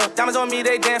bands for real, diamonds on me,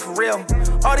 they dance for real.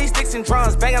 All these sticks and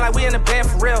drums, banging like we in the band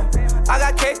for real. I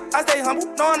got cake, I stay humble,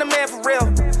 no I'm the man for real.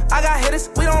 I got hitters,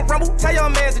 we don't rumble, tell your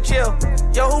mans to chill.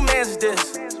 Yo, who mans is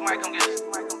this?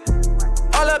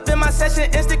 All up in my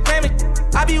session, Instagramming.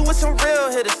 I be with some real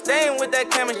hitters, they ain't with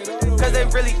that camera. Cause they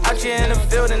really out here in the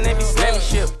field and they be slamming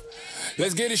shit.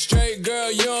 Let's get it straight,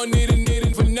 girl, you don't need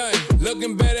it for nothing.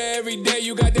 Looking better every day,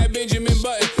 you got that Benjamin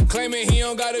Button. Claiming he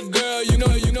don't got a girl, you know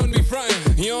be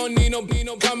frontin'. You don't need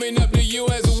no coming up to you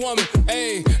as a woman.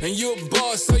 Ayy, and you a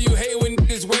boss, so you hate when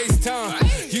niggas waste time.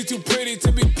 You too pretty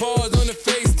to be paused on the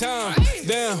FaceTime.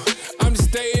 Damn, I'm just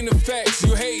stating the facts.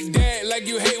 You hate that like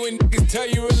you hate when niggas tell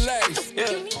you relax.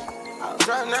 Yeah. I was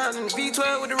riding around in the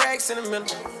V12 with the racks in the middle.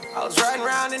 I was riding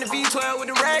around in the V12 with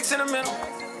the racks in the middle.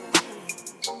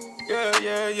 Yeah.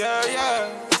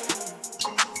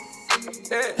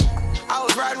 I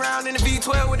was riding around in the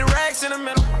V12 with the racks in the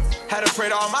middle. Had to pray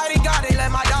to Almighty God, they let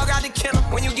my dog out the kennel.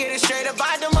 When you get it straight up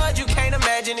out the mud, you can't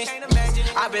imagine it.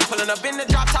 I've been pulling up in the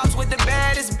drop tops with the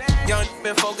baddest. Young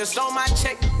been focused on my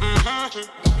check.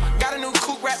 Got a new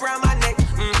coupe wrapped around my neck.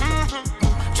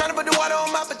 Tryna put the water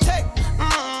on my protect.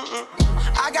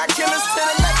 I got killers to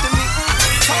the left of me.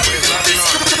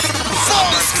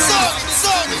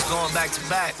 It's going back to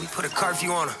back. We put a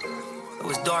curfew on her. It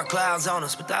was dark clouds on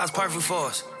us, but that was perfect for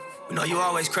us. We know you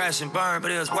always crash and burn,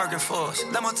 but it was working for us.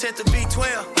 Let my tent to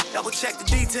B12, double check the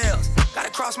details. Gotta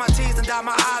cross my T's and dot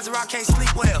my I's or I can't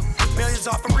sleep well. Millions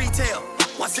off from retail.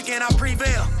 Once again, I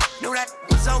prevail. Knew that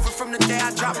was over from the day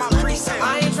I dropped my pre-sale.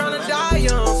 I ain't tryna die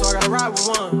young, so I gotta ride with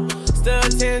one. Still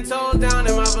 10 toes down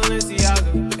in my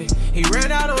Balenciaga. He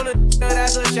ran out on the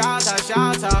that's a shot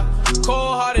out.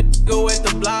 Cold-hearted go with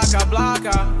the block out.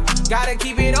 Gotta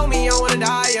keep it on me, I wanna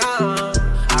die young.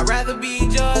 I'd rather be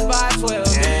judged by 12.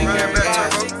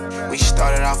 We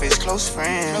started off as close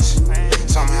friends.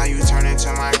 Somehow you turned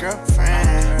into my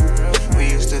girlfriend.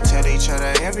 We used to tell each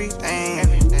other everything.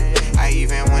 I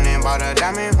even went and bought her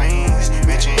diamond rings,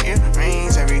 matching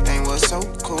earrings. Everything was so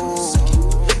cool.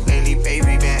 Lately,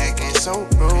 baby, been acting so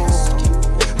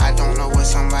rude. I don't know what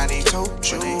somebody told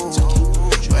you,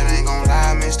 but I ain't gon'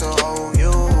 lie, Mr.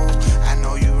 O.U. I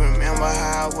know you remember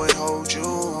how I would hold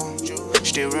you.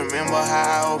 Still remember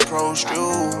how I approached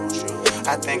you.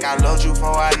 I think I loved you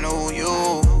before I knew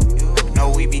you. Know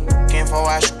we be f***ing before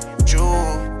I shoot you.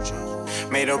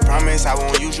 Made a promise I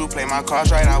won't use you. Play my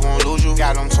cards right, I won't lose you.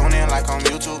 Got them tuning like on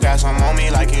YouTube. Got some on me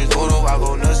like it's voodoo. I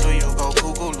go nuts till you go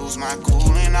cuckoo. Lose my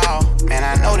cool and all. Man,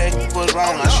 I know that was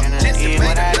wrong. I shouldn't have did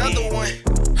what I did.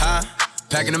 Huh?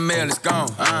 Packing the mail, it's gone.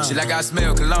 She like I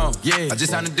smell cologne. Yeah. I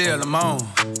just signed a deal, I'm on.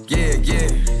 Yeah.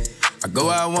 I go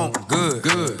where I want, good.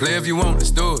 Play if you want,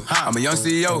 let's do it. I'm a young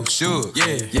CEO, sure.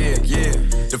 Yeah.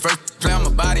 The first play on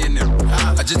my body in there.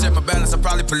 I just check my balance, I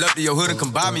probably pull up to your hood and come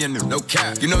buy me a new. No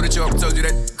cap. You know that your uncle told you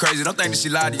that crazy. Don't think that she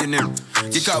lied to you, nigga.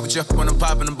 Get caught with you when I'm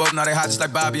popping them both. Now they hot just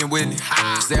like Bobby and Whitney.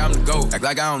 Say I'm the GOAT, act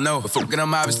like I don't know. But fuck it,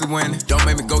 I'm obviously winning. Don't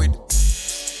make me go hit to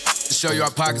show you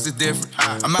our pockets is different.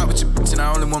 I'm out with your bitch and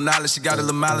I only want knowledge. She got a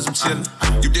little mileage, I'm chillin'.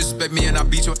 You disrespect me and I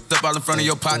beat you up all in front of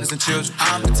your partners and children.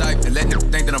 I'm the type that let them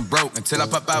think that I'm broke until I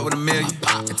pop out with $1 million.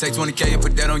 And take 20K and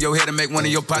put that on your head and make one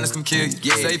of your partners come kill you.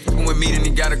 Yeah. Say fucking with me, then he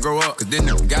gotta grow up, cause then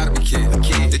nigga gotta be killed.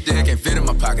 This thing can't fit in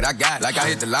my pocket, I got it, like I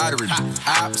hit the lottery.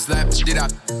 I slap the shit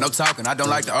out, no talking, I don't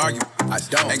like to argue. I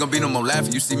don't. Ain't gonna be no more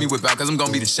laughing, you see me whip out, cause I'm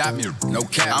gonna be the shot mirror. No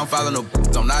cap, I don't follow no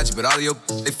on IG, but all of your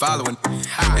they following.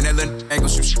 And that little ain't gonna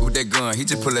shoot shit with that gun, he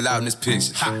just pull it out in this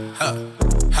picture.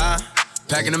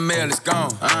 Packing the mail, it's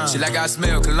gone. She like I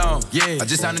smell cologne. Yeah. I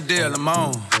just signed a deal, I'm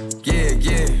on. Yeah.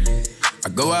 I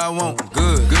go where I want,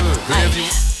 good.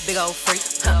 Big old freak,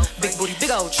 big booty,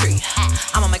 big old tree.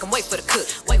 I'ma make him wait for the cook.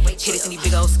 Wait, hit it in these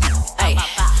big old skills. Ayy,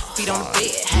 feet on the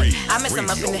bed. I mess him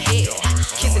up in the head.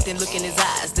 Kiss it, then look in his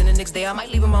eyes. Then the next day I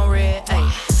might leave him on red.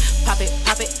 Ayy, pop it,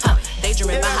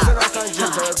 daydreaming behind.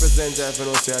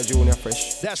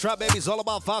 That's right, baby. It's all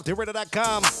about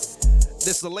 5theradio.com. This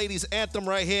is the ladies' anthem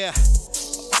right here.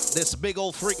 This big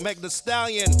old freak, Meg Thee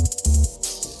Stallion.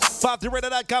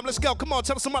 5theradio.com. Let's go. Come on,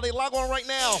 tell somebody log on right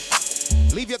now.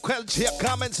 Leave your questions, your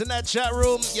comments in that chat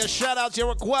room, your shout outs, your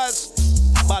requests.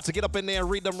 About to get up in there and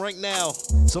read them right now.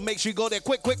 So make sure you go there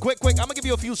quick. I'm gonna give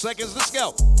you a few seconds. Let's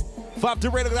go.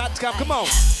 5theradio.com. Come on.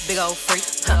 Big old freak,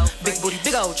 big booty,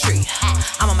 big old tree.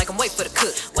 I'ma make him wait for the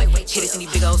cook. Wait, hit it in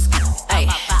these big old skills. Ayy,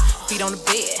 feet on the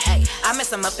bed. I mess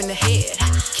him up in the head.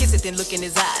 Kiss it, then look in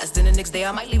his eyes. Then the next day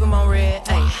I might leave him on red.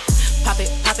 Ayy, pop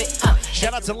it,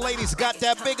 Shout out to the ladies, got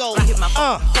that big old. I hit my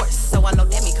horse, so I know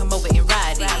that me come over and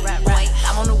ride it. Right,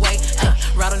 I'm on the way.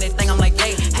 Ride on that thing, I'm like,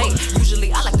 hey.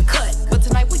 Usually I like to cut, but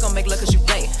tonight we gon' make love cause you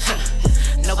play.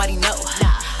 Nobody know.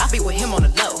 I be with him on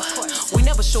the low. We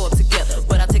never show up together,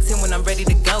 but I text him when I'm ready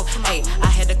to go. Hey, I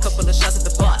had a couple of shots at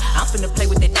the bar. I'm finna play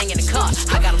with that thing in the car.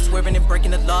 I got him swerving and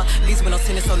breaking the law. These windows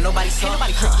tinted so nobody saw. Ain't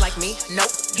nobody crook like me. Nope.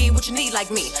 Get what you need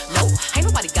like me. Nope. Ain't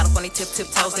nobody got him on their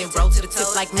tiptoes and roll to the tip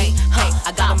like me. Hey,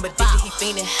 I got him addicted, he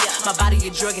fiending. My body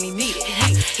a drug and he need it.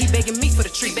 He begging me for the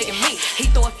treat, begging me. He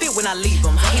throw a fit when I leave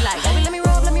him. He like, baby, let me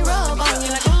rub on you.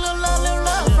 Like a little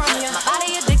love from you. My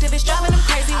body addictive, it's driving him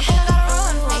crazy. I gotta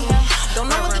run from you. Don't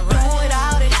know what to do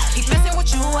without it. He messing with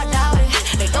you, I doubt it.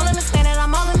 They don't understand that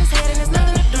I'm all in his head and it's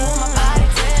nothing to do with my body.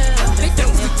 Big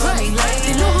things be pray.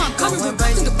 They know how I'm coming with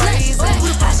busting the place.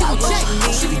 She will check.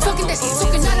 She be talking that she's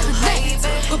talking out of her neck.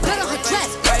 But blood on her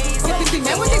dress. If you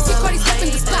mad when they see Cardi step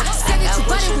in the spot. Say that you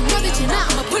bought it, we know that you're not.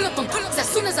 I'ma pull up on pull-ups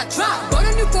as soon as I drop. Bought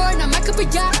a new Ford and I might could be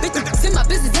yacht. Bitch, it's in my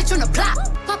business, they tryna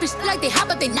plot. Pop poppin' shit like they hot,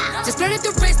 but they not. Just spread at the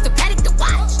wrist, the paddock, the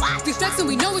watch. We flexin',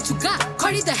 we know what you got.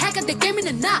 Cardi the hack at the game in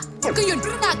the knot. Fuck on your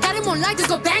I got him on light, just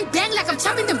go bang, bang like I'm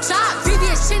chopping them chops.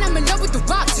 VVS chain, I'm in love with the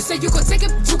rocks. You say you gon' take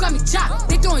it, you got me chopped.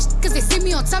 They throwin' shit cause they see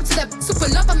me on top to that super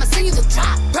love, I'ma send you the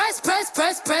drop. Press, press,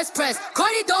 press, press, press.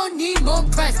 Cardi don't need more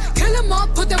press. Kill them all,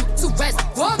 put them to rest.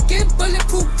 Walk in,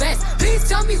 bulletproof vest. Please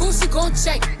tell me who she gon'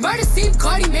 check. Murder scene,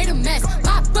 Cardi made a mess.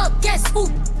 Pop up, guess who?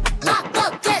 Pop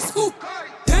up, guess who?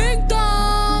 Ding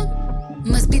dong.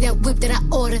 Must be that whip that I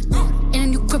ordered. And a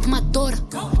new crib for my daughter.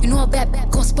 You know a bad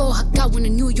gon' spoil her. Got one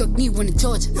in New York, need one in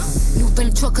Georgia. New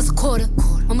Bentley truck is a quarter.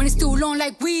 My money still long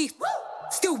like weed.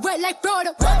 Still wet like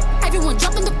Florida. Everyone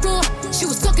dropping the floor. She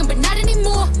was talking, but not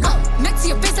anymore. Next to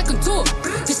your face, I contour.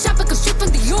 This chopper come straight from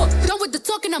the York. Done with the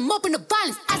talking, I'm open to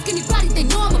violence. Ask anybody, they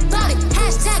know I'm about it.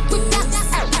 Hashtag whip that.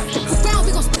 Around,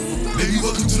 we gon' Baby,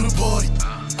 welcome to the party.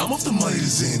 I'm off the money to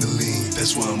Xanaline.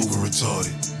 That's why I'm moving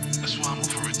retarded.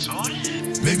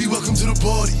 Baby, welcome to the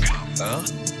party.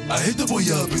 I hit the boy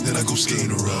up and then I go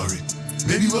skating a Rari.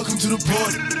 Baby, welcome to the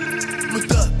party. With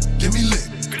that, get me lit.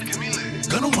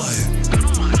 Gun on my hip.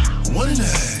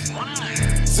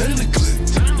 1.5. Send in the clip.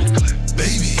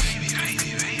 Baby,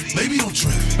 don't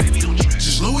trip.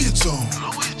 Just lower your tone.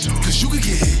 Cause you could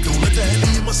get hit. Don't let that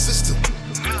heli in my system.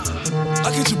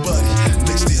 I get your body.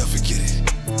 Next day I forget it.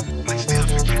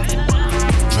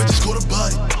 Trent just caught a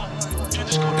body.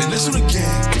 And that's on the gang.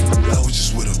 I was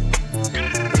just with him.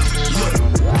 Look,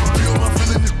 feel my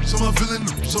feeling. So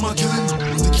my killing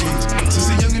with the kids. Since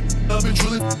a youngin', I've been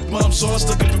drilling. Mom saw I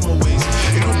stuck up in my ways.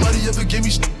 Ain't nobody ever gave me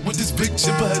shit with this big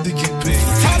chip. I had to get paid.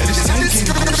 And it's time came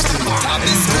to go stay. And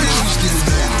it's very true still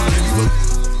there.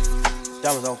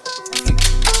 Diamonds on.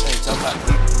 Hey, tell me.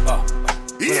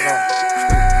 Yeah!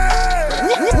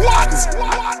 What?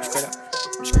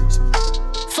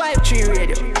 5-3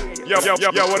 radio. Yo,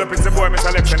 what up? It's the boy,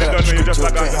 Mr. Lex, and you don't know you just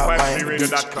log on to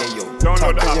 5-3radio.com.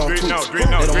 Download the app, do it now, They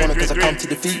don't want it cause I come to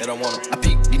defeat. They don't want it. I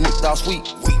peek, these niggas all sweet.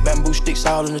 Bamboo sticks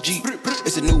all in the Jeep.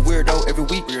 It's a new weirdo every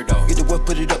week. Get the what,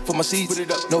 put it up for my seeds.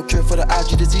 No cure for the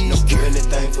IG disease. Do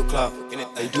anything for clout.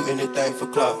 They do anything for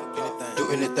clout. Do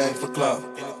anything for clout.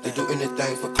 They do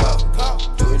anything for clout.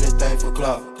 Do anything for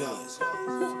clout.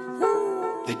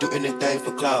 They do anything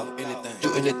for clout.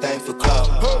 Do anything for clout.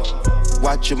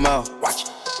 Watch your mouth. Watch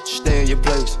it. Stay in your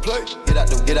place. Get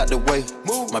out the way.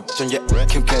 Move. My bitch on your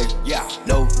Kim K. Yeah.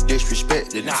 No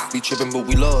disrespect. Nah. Be trippin', but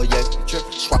we love, yeah.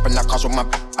 Swapping out cars with my.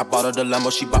 I bought her the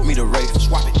Lambo, she bought me the Wraith.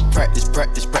 Swap it.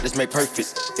 Practice make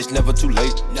perfect. It's never too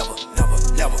late. Never.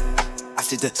 I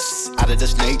take the out of the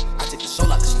snake. I take the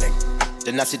soul out the snake.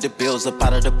 Then I see the bills up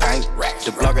out of the bank.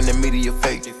 The blog and the media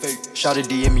fake. Shout it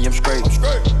DM me, I'm straight.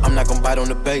 I'm not gon' bite on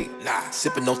the bait.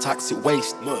 Sippin' no toxic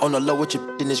waste. On the low with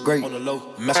your in is great.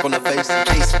 Mask on the face in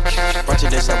case. Bunch of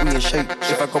this how we in shape.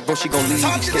 If I go bro, she gon' leave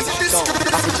me skate.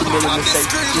 I put 2 million in safe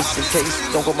just in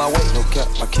case. Don't go my way. No cap,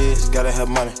 my kids gotta have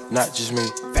money, not just me.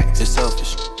 It's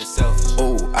selfish.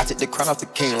 Ooh, I take the crown off the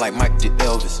king like Mike did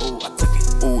Elvis. Ooh, I took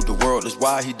it. Ooh, the world is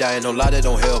wild, he dying, don't lie, that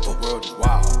don't help him. World is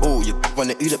wild. Ooh, you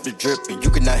wanna eat up the drip and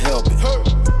you cannot help it.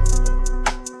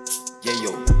 Yeah,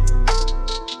 yo.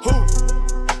 Who?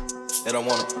 They don't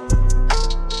wanna.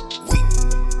 Weak.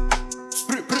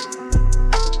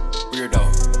 Weirdo.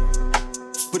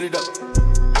 Put it up.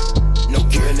 No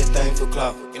cure. Anything for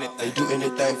clout. They do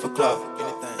anything for clout.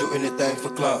 Do anything for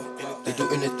clout. They do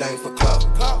anything for clout.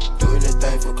 Do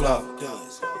anything for clout.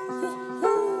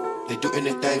 They do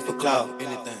anything for clout.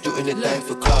 Do anything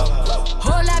for clout.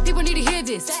 Whole lot of people need to hear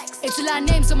this. It's a lot of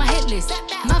names on my hit list.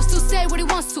 Mom still say what he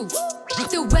wants to.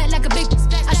 Still wet like a big.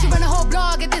 I should run a whole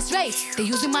blog at this rate. They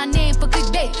using my name for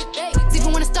clickbait.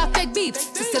 Even wanna start fake beef.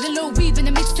 Just get a little weave in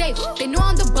the mixtape. They know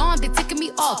I'm the bomb, they ticking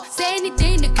me off. Say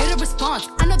anything to get a response.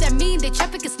 I know that mean they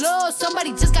traffic is slow.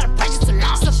 Somebody just gotta practice to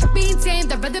launch. So for being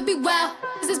tamed, I'd rather be wild.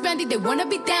 This is Brandy, they wanna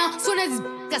be down. Soon as this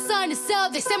got something to sell,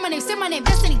 they say my name,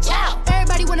 Destiny Child.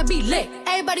 Everybody wanna be lit,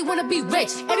 everybody wanna be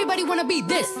rich, everybody wanna be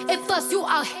this. If us, you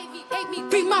out, hate me,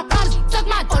 bring my problems, suck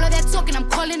my. All of that talking, I'm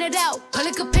calling it out.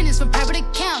 Public opinions from private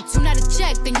accounts. You not a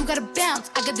check, then you gotta bounce.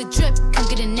 I got the drip, come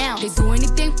get it now. They do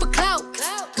anything for clout,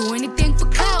 do anything for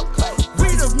clout. We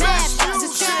the best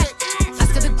music.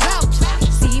 Ask of the grouch,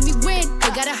 see me win, they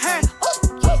gotta hurt.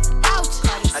 Ouch.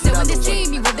 So when they see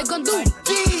me, what they gon' do?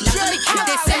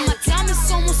 They say my time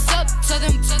is almost up. Tell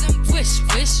them, wish.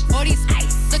 All these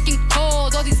ice looking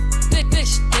cold, all these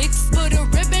fish sticks. Put a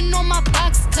ribbon on my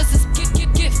box, cause it's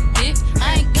gifted. I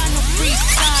ain't got no free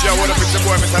time. Yo, what up, it's the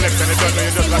boy, Mr. Lex, and you don't know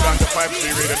you just log on to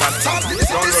 5-3radio.com.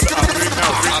 Download the app, read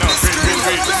now.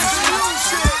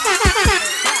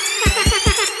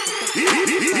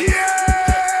 Yeah!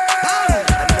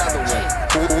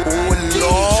 Oh,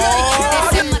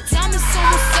 Lord.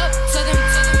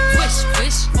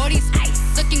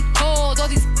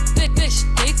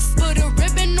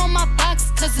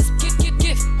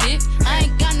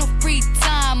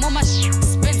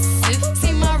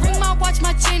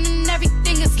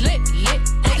 is lit.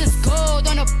 All this gold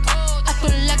on the pole, I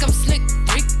feel like I'm slick.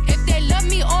 If they love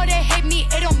me or they hate me,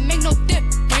 it don't make no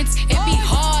difference. It be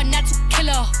hard not to kill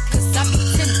her, cause I be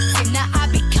tempted. Now I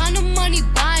be counting money,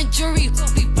 buying jewelry,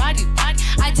 be body.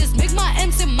 I just make my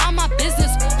ends and mind my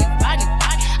business, be body.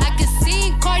 I can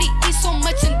see Cardi eat so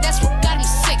much and that's what got him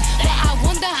sick. But I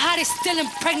wonder how they still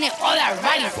impregnate all that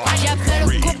riding. Yeah, better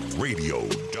go.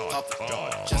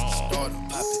 Just to start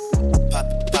pop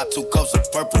 2 cups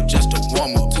of purple just to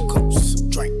warm up. 2 cups,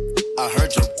 drink. I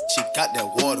heard your she got that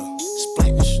water.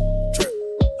 Splash, drip,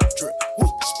 drip, woo,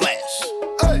 splash.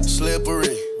 Hey.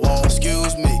 Slippery, wall,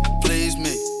 excuse me, please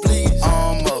me.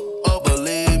 I'm up,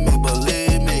 believe me.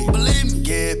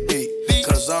 Get beat,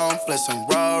 cause I'm flexing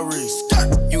Rari.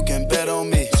 You can bet on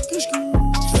me.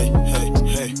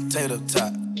 Hey, tater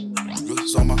tot.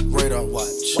 It's on my radar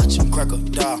watch. Cracker,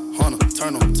 die, hunter,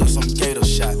 turn them to some gator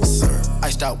shots.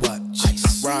 Iced out watch.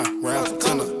 Rhyme round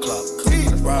 10 o'clock.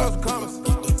 Ride.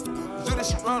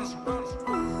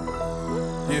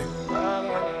 Yeah.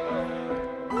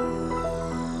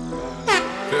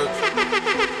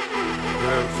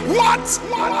 What?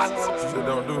 Shit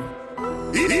don't do.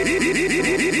 Yeah.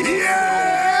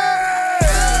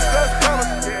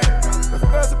 Let's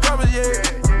go some commas, yeah.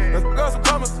 Let's go some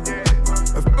commas.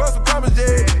 Let's go some commas,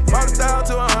 yeah. 100,000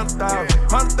 to 100,000.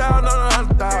 100,000 on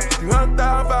 100,000.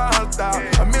 200,000 500,000.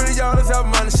 $1 million have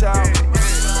money shout.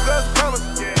 Let's go some commas.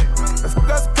 Let's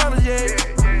go some commas, yeah.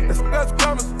 Let's go some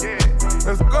commas.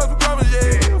 Let's go some commas,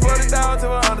 yeah. 40,000 to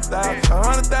 100,000.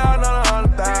 100,000 on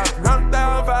 100,000.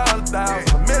 200,000 500,000.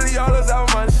 $1 million have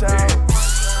money shout.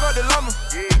 Got the lumber.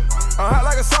 I'm hot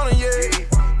like a sauna, yeah.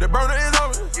 The burner is on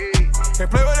me. Can't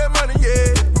play with that money,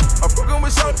 yeah. I'm fucking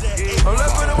with shorty. I'm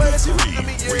left with the way that she fucking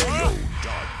me, yeah.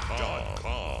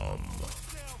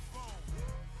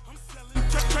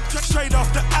 Straight off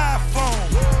the iPhone.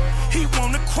 He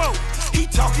want a quote. He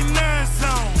talking 9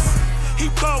 zones. He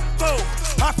bought 4.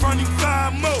 I front him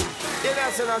 5 more. Yeah,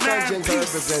 that's an attention to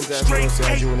represent straight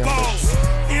 8 balls.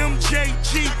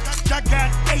 MJG, I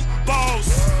got 8 balls.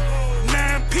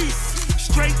 9 piece.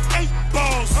 Straight 8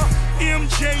 balls.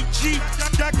 MJG,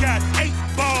 I got 8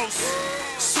 balls.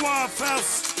 Suave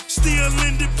House, still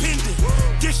independent.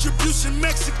 Distribution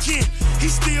Mexican, he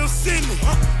still sending.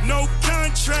 No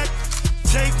contract,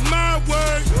 take my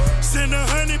word. Send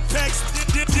 100 packs,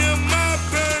 they're my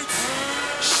birds.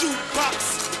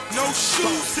 Shoebox, no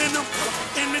shoes in them.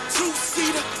 In the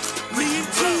 2-seater, me and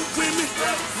 2 women.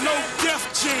 No Def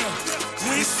Jam,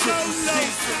 went solo.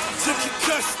 Took your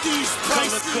custodies,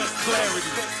 color clarity.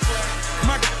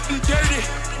 My dirty,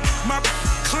 my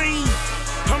clean.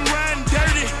 I'm riding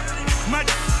dirty, my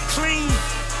clean.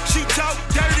 She talk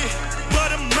dirty,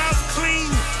 but her mouth clean.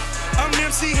 I'm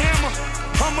MC Hammer,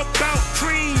 I'm about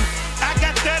cream. I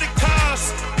got 30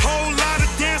 cars, whole lot of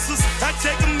dancers. I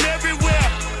take them everywhere.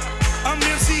 I'm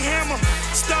MC Hammer,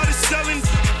 started selling.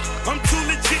 I'm too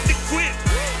legit to quit.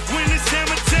 When it's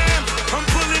hammer time, I'm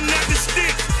pulling out the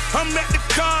stick. I'm at the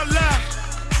car lot,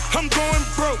 I'm going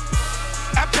broke.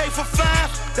 I pay for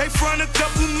 5, they front a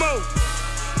couple more.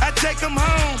 I take them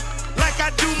home like I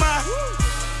do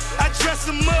I dress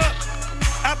them up,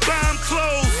 I buy them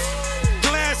clothes,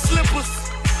 glass slippers,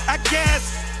 I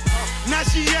gas. Now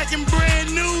she acting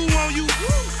brand new on you.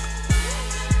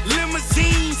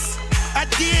 Limousines, I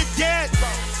did that.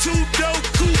 2 dope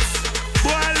coupes, boy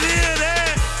I live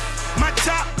that. My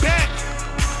top back,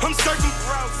 I'm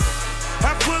circumference.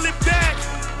 I pull it back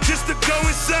just to go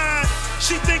inside.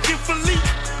 She thinking Philippe,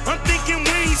 I'm thinking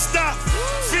Wingstop.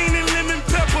 Fiendin' lemon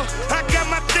pepper, I got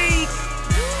my thing.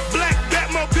 Black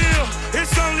Batmobile,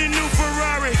 it's only new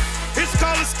Ferrari. It's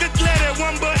called a Scaglietti,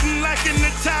 1 button like an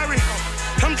Atari.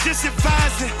 I'm just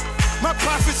advising, my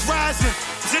profits rising.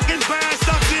 Chicken buying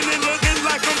stocks in it looking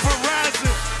like I'm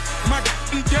Verizon. My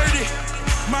dirty,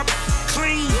 my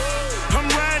clean. I'm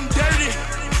riding dirty,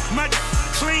 my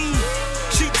clean.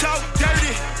 She talk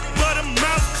dirty, but her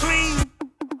mouth clean.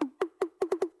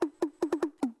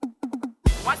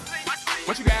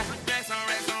 What you got?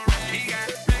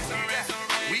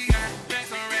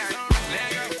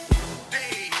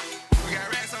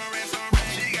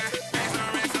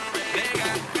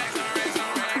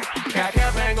 Got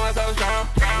campaign going so strong.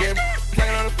 Yeah,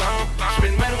 taking on the phone.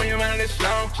 Spend money when your mind is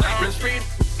strong. Real street,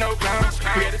 no clown.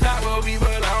 We at the top where we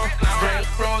belong. Brand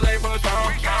rose ain't for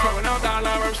strong. Throwing on down,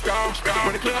 I'm strong.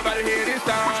 When the club out of here, this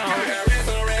time.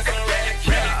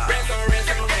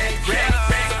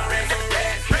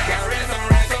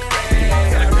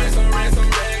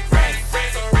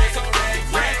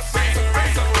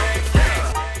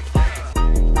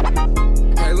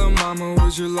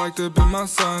 Would you like like to be my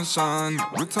sunshine.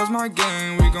 We touch my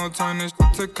game, we gon' turn this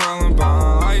to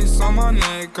Columbine. Ice on my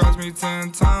neck cost me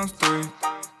 10 times 3.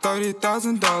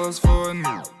 $30,000 for a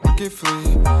new get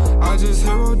flea. I just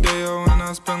hit Rodeo and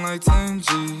I spent like 10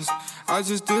 G's. I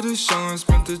just did a show and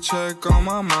spent the check on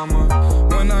my mama.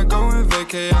 When I go and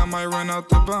vacay, I might run out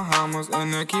the Bahamas.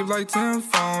 And then keep like 10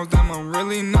 phones, damn, I'm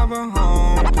really never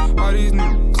home. All these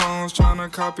new clones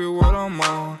tryna copy what I'm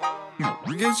on.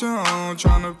 Get your own,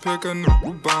 tryna pick a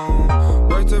new bone.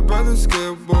 Worked the brother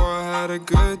Skip, boy, I had a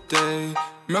good day.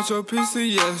 Metro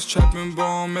PCS, trapping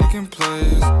ball, making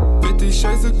plays. 50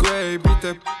 shades of gray, beat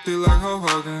that p***y like Hulk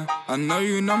Hogan. I know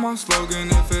you know my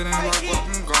slogan, if it ain't like what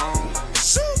I'm gone.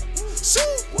 Shoot,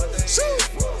 shoot, shoot,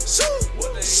 shoot,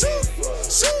 shoot, shoot,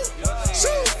 shoot,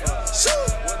 shoot.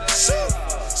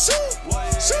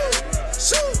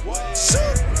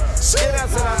 Yeah,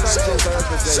 that's what I'm trying to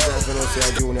represent for no say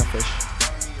Juniorfresh.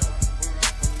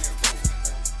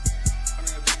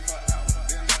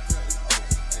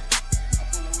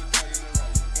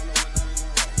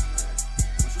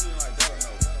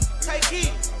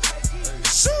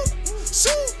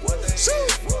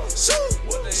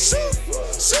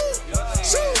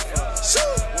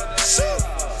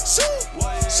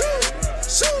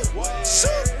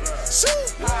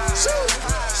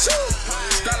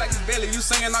 You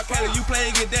singing all Kelly, you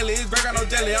playing get deadly. It's Greg, got no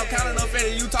jelly. I'm counting up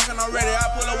fatty, you talking already.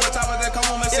 I pull up what top of that, come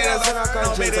on, Mercedes. I'm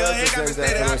no baby, her head got me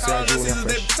steady. I call Little Caesars,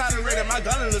 they tired and ready. My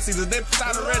gun Little Caesars, they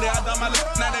tired and ready. I done my lip,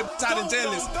 now they tired and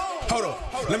jealous. Hold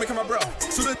up, let me come my bro.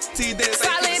 Shoot the T dead.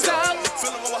 Solid talk.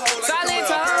 Fill him with a hole like Solid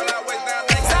talk.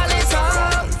 Solid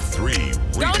talk. 3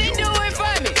 Don't it do it for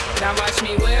me? Now watch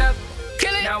me whip.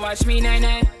 Kill it. Now watch me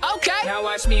nay-nay. Okay. Now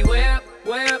watch me whip.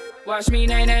 Watch me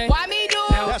nay-nay. Why me do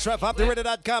it? That's right,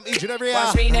 PopTheRadio.com each and every hour.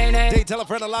 Watch me nay-nay. Day, tell a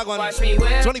friend to log on. Watch me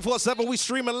whip. 24/7, we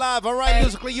streaming live. All right,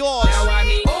 musically yours. Now watch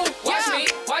me. Ooh, watch me.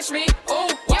 Watch me. Ooh,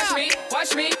 watch me.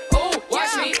 Watch me. Ooh,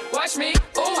 watch me. Watch me.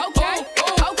 Ooh, okay.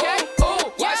 Okay.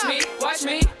 Ooh, watch me. Watch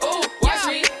me. Ooh, watch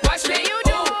me. Watch me. You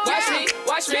do. Watch me.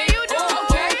 Watch me. You do.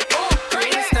 Okay. Do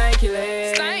the stanky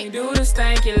leg. Stank. Do the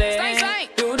stanky leg.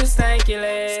 Stank. Do the stanky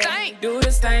leg. Stank. Do the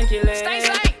stanky leg.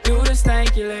 Stank. Do the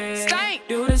stanky leg. Stank.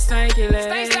 Do the stanky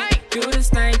leg. Stank. Do the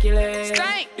stanky leg.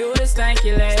 Stank. Do the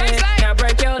stanky leg. Stank. Now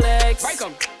break your legs. Break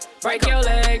 'em. Break your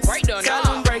legs. Break the Tell knob.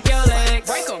 them break your legs.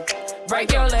 Break 'em.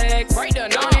 Break your legs. Break the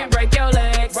Don't knob. even break your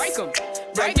legs. Break 'em.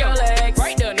 Break your legs.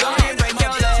 Break the knob. Don't even break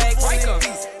your legs. Break 'em.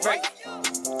 Break.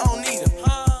 I don't need her.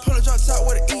 Pull a drop top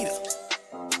with an eater.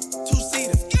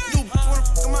 2-seater. New wanna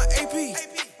fuck on my AP.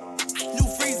 New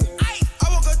freezer. I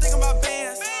woke up thinking about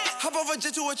bands. Hop off a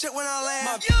jet to a check when I land.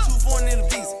 My 2 foreign in the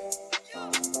visa.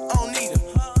 I don't need her.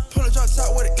 Pull a drop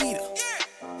top with an eater.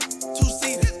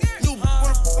 2-seater. New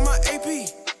wanna fuck on my AP.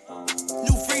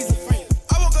 New freezer.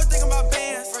 I woke up thinking about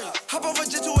bands. Hop off a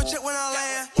jet to a check when I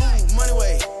land. Ooh, money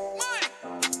way.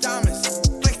 Diamonds.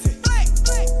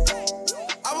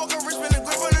 I woke up rich, man, and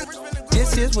grip on it.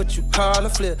 This is what you call a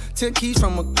flip. 10 keys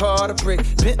from a car to brick.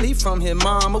 Bentley from his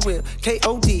mama whip.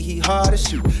 K.O.D. he hard to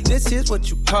shoot. This is what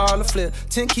you call a flip.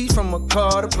 10 keys from a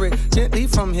car to brick. Bentley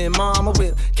from his mama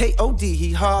whip. K.O.D.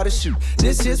 he hard to shoot.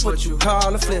 This is what you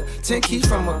call a flip. 10 keys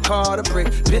from a car to brick.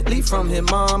 Bentley from his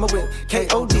mama whip.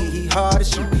 K.O.D. he hard to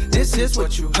shoot. This is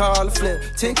what you call a flip.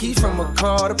 10 keys from a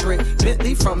car to brick.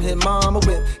 Bentley from his mama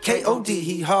whip. K.O.D.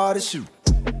 he hard to shoot.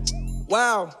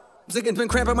 Wow, Ziggin's been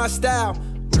cramping my style.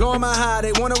 Blowing my high,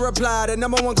 they wanna reply. The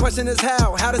number one question is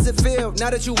how? How does it feel now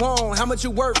that you own? How much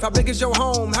you worth? How big is your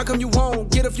home? How come you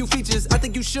won't get a few features? I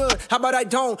think you should. How about I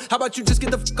don't? How about you just get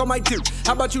the fuck on my dick?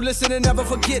 How about you listen and never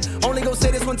forget? Only go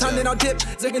say this one time, then I'll dip.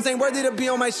 Ziggins ain't worthy to be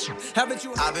on my shit. Haven't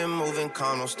you? I've been moving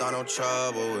calm, don't start no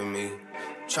trouble with me.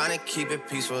 Trying to keep it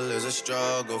peaceful is a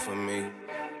struggle for me.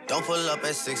 Don't pull up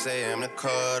at 6 a.m. to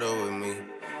cuddle with me.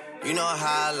 You know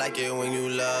how I like it when you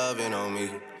loving on me.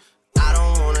 I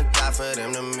don't wanna die for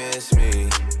them to miss me.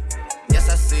 Yes,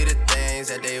 I see the things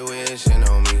that they wishing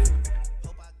on me.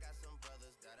 Hope I got some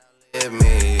brothers that outlive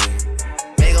me.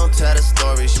 They gon' tell the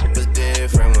story, shit was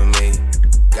different with me.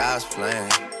 God's plan,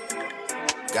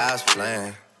 God's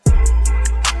plan.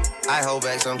 I hold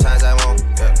back, sometimes I won't,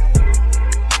 yeah.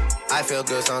 I feel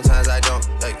good, sometimes I don't,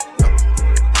 hey, no.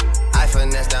 I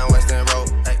finesse down Western Road,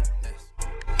 hey.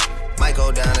 Might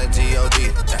go down to G.O.D.,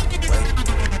 yeah,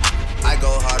 wait. I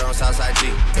go hard on Southside G,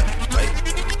 yeah, wait.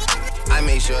 I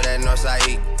make sure that Northside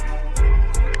eat.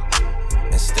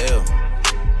 And still,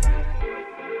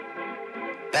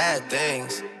 bad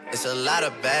things. It's a lot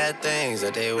of bad things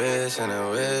that they wish and they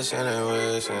wish and they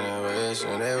wish and they wish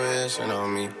and they wishing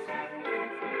on me.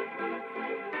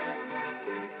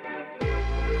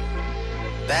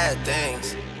 Bad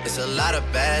things. It's a lot of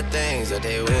bad things that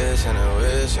they wish and they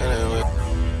wish and they wish.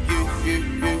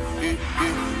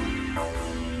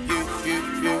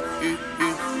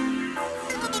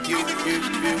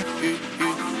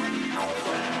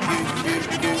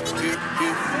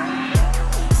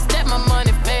 Step my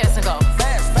money fast and go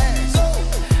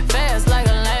fast like a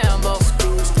Lambo.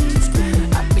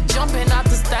 I be jumping out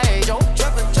the stage, oh.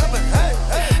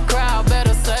 Crowd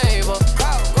better save up.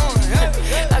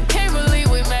 I can't believe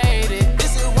we made it.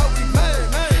 This is what we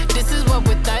made. This is what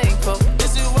we're thankful.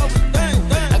 This is what we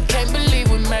think. I can't believe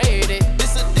we made it.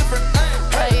 This is a different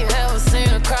thing. I ain't ever seen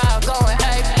a crowd going,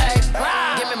 hey, hey.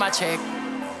 Give me my check.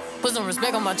 Put some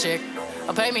respect on my check.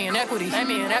 Pay me in equity.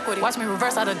 Watch me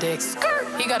reverse out of dicks.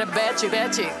 He got a bad chick.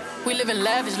 We live in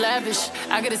lavish.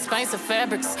 I got expensive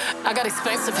fabrics. I got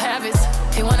expensive habits.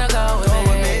 He wanna go with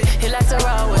me. He likes to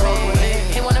roll with me.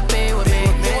 He wanna be with me.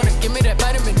 He wanna give me that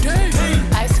vitamin D.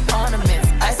 Ice ornaments,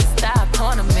 ice style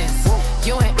tournaments.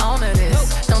 You ain't on to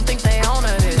this. Don't think they own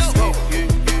to this.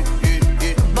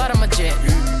 But I'm a jet.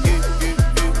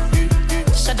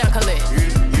 Shut down Khalid.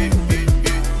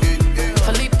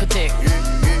 Philippe Patek.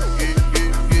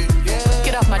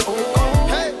 Get off my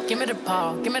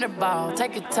Give me the ball,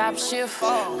 take a top shift.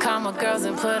 Call my girls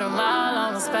and put them all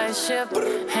on a spaceship.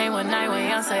 Hang one night when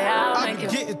y'all say I'll make it.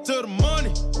 Getting to the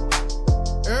money,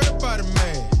 everybody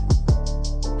mad.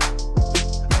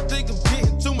 I think I'm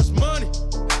getting too much money,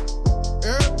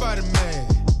 everybody mad.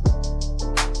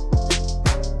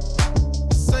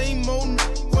 Same old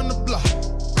from the block,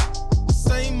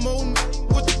 same old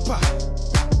with the pot.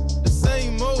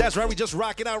 That's right, we just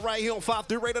rocking out right here on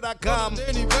 53radio.com.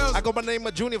 I go by the name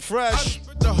of Juniorfresh.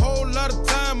 A whole lot of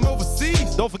time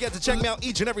overseas. Don't forget to check me out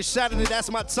each and every Saturday. That's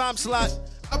my time slot.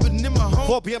 I've been in my home.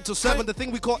 4 p.m. to 7, the thing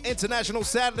we call International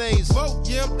Saturdays.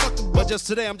 But just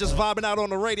today, I'm just vibing out on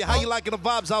the radio. How you liking the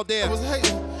vibes out there?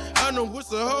 I know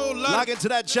what's a whole lot. Log into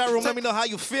that chat room. Let me know how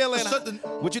you feeling.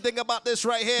 What you think about this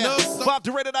right here?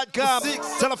 53radio.com.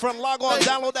 Tell a friend, log on,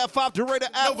 download that 53radio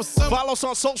app. Follow us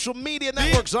on social media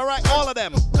networks, all right? All of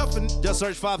them. Just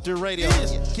search 53 Radio.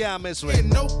 Can't miss me.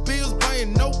 No bills,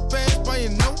 buying no bags,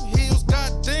 buying no heels.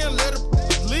 Goddamn, let her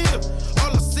live.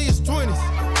 All I see is 20s,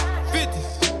 50s,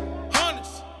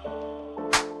 100s.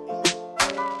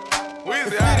 Where's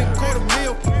the eye? Quarter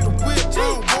meal, the whip,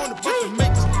 don't want to put the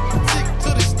make sick to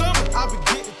the stomach. I be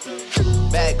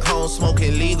getting Back home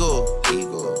smoking legal.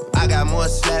 I got more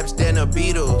slaps than the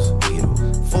Beatles.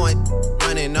 Foreign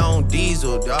running on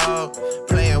diesel, dog.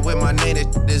 Playing with my name,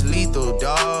 this lethal,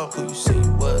 dog. Who you say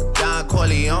you was? Don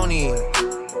Corleone.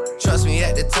 Trust me,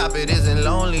 at the top it isn't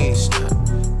lonely.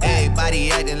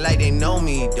 Everybody acting like they know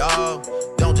me, dog.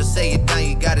 Don't just say it down,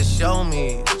 you gotta show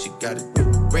me what you gotta do.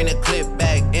 Bring the clip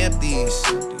back empty.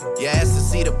 You asked to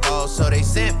see the ball, so they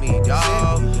sent me,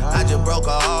 dog. I just broke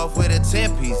her off with a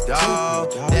 10-piece,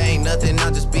 dog. There ain't nothing,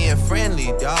 I'm just being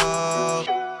friendly, dog.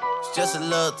 It's just a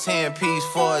little 10-piece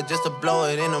for it, just to blow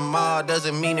it in the mall.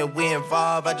 Doesn't mean that we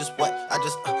involved. I just put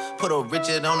a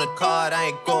Richard on the card. I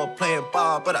ain't going playing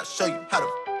ball, but I'll show you how to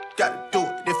gotta do it.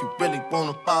 If you really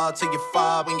wanna fall till you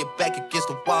fall when you're back against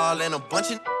the wall, and a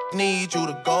bunch of need you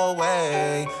to go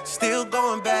away. Still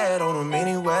going bad on them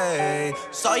anyway.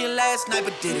 Saw you last night,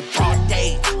 but did it broad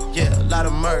day. Yeah, a lot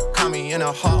of murk caught me in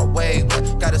a hard way.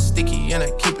 But got a sticky and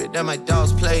I keep it at my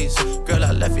dog's place. Girl,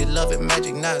 I left you loving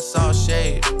magic, not it's all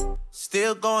shade.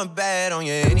 Still going bad on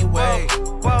you anyway.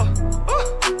 Whoa.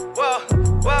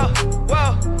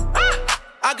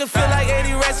 I can feel like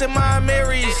 80 rats in my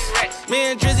Marys.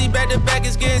 Me and Drizzy back to back,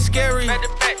 it's getting scary.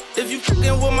 If you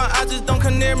fucking with my eyes, just don't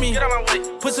come near me.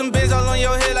 Put some bins all on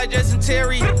your head like Jason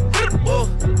Terry. Whoa.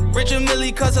 Richard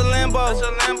Millie cuss a Lambo.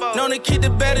 Known to keep the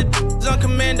better on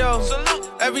commando.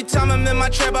 Every time I'm in my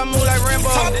trap, I move like Rambo.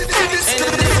 And the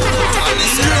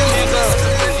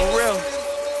nigga real.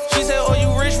 She said, oh, you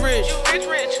rich.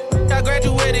 I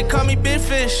graduated, call me Big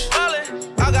Fish.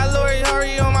 I got Lori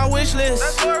Hurry on my wish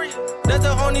list. That's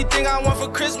the only thing I want for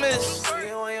Christmas.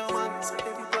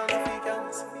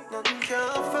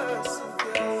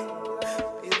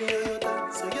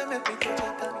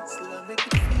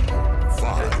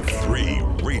 53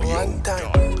 Radio. One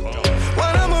time.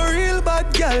 When I'm a real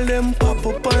bad girl, them pop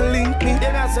up and link me.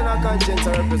 Then I send a conscience I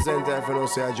represent if you don't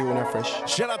say a Juniorfresh.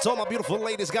 Shout out to all my beautiful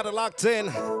ladies, got it locked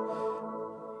in.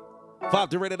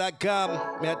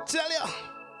 53radio.com. May I tell ya?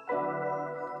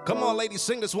 Come on, ladies,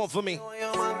 sing this one for me.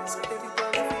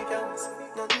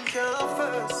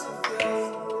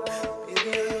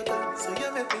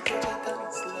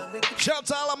 Shout out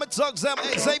to all of my thugs, them.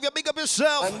 Xavier, big up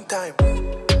yourself. One time.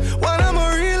 When I'm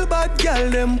a real bad girl,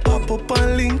 them pop up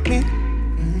and link me.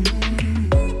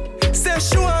 Say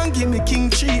she want give me king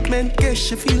treatment, guess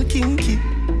she feel kinky.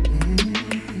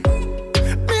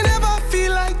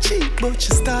 cheap, but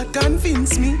she start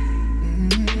convince me.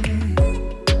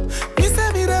 Me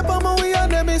say me there, but my way on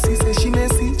the message, say she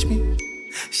message me.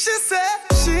 She said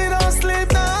she don't sleep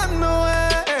down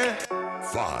nowhere.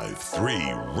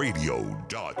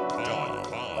 53radio.com.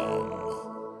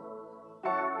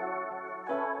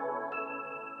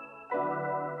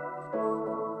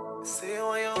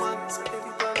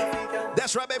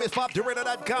 That's right, baby. It's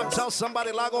 5theradio.com. Tell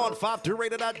somebody, log on.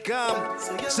 5theradio.com.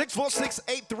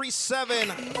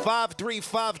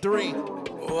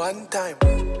 646-837-5353. One time.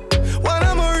 When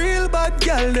I'm a real bad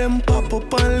girl, them pop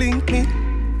up and link me.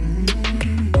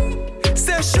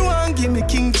 Say she want give me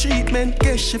king treatment,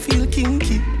 guess she feel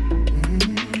kinky.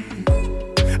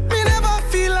 Me never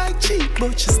feel like cheap,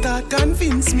 but she start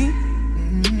convince me.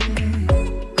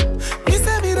 Me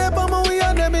say me there, but my way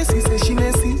on the message, say she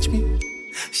message me.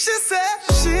 She said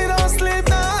she don't sleep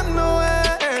down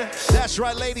nowhere. That's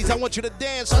right, ladies. I want you to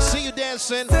dance. I see you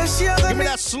dancing. Give me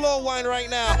that slow wine right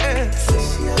now.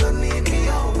 She gonna need me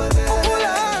over there. Pull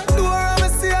out the door, I'ma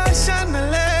see her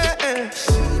chandelier.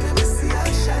 She never see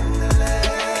her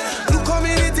chandelier. Look how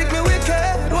me they take me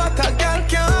wicked. What a girl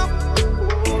can.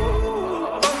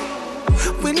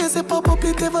 When you say pop up,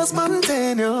 it ever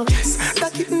spontaneous. Yes.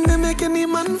 That kitten they make any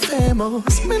man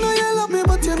famous. Me know you love me,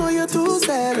 but you know you're too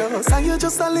zealous. And you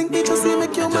just a link me just to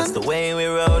make you man. Just the way we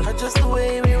roll. Just the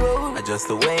way we roll. Just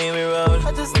the way we roll.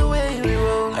 Just the way we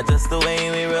roll. Just the way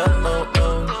we roll. Oh,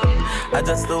 oh.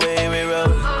 Just the way we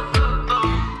roll.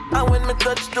 And when me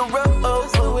touch the road,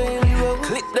 just the way we roll.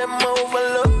 Click them over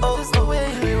low. Just the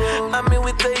way we roll. I mean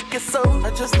we take it so.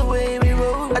 Just the way we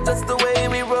roll. Just the way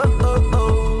we roll. Oh,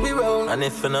 oh. We roll. And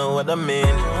if you know what I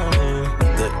mean,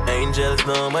 the angels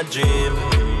know my dream.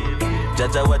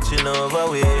 Jaja watching over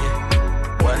we.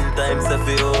 One time say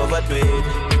fi overdo it.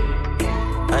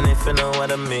 And if you know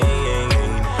what I mean,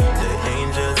 the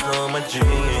angels know my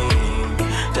dream.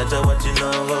 Jaja watching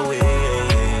over we.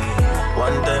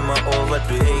 One time I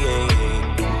overdo it.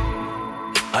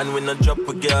 And we no drop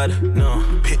we guard, no.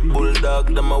 Pit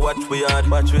bulldog, them a watch we hard.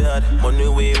 Money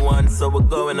we want, so we're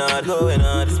going hard.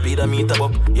 Speed a meter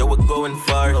up, yeah we're going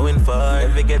far.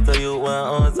 If we get to you, one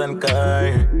house and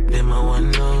car. Them a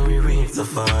want know we reach so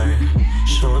far.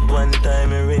 Short one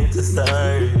time we reach the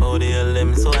star. How the hell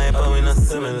them swipe and we not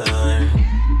similar.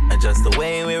 Just the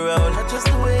way we roll. Just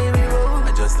the way we roll.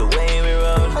 Just the way we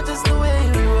roll. Just the way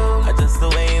we roll. Just the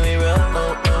way we roll.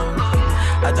 Oh,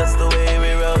 oh. Just the way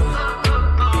we roll.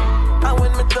 And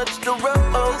when me touch the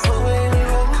road, just the way we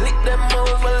roll. Click them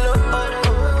over low.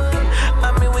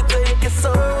 I mean we take it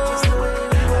so. Just the way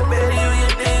we roll. Baby, you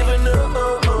never know.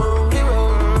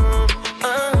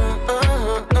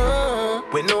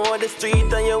 We know the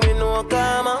street and yeah, we know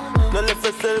karma. No left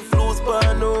yourself loose,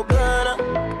 but no Ghana.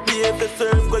 Behave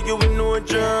yourself, cause you will know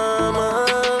drama.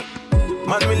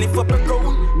 Man, we lift up a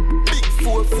crown. Big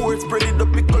 4-4, spread it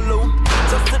up, pick alone.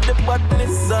 Just to the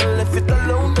badness and left it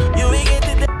alone. You will get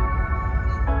it.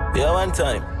 Yeah, one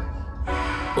time.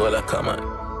 Well, come on.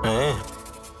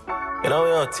 You know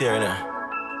we out here now.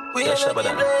 We ain't lucky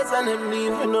place and them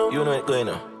leave, you know. You know it going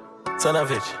on. Son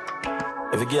of it.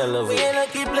 If a girl love we it. We ain't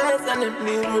lucky place and them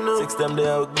leave, you know. 6 them they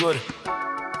are good.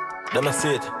 Them I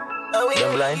see it. We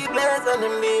ain't lucky place and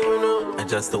them leave, you know.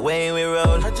 Just the way we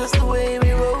roll. Just the way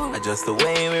we roll. Just the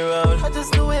way we roll.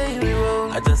 Just the way we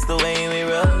roll. Just the way we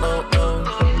roll. Oh, oh.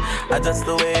 Just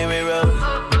the way we roll.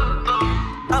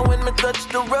 And when me touch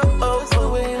the road, just the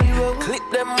way we roll. Click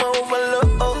them over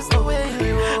low. Just the way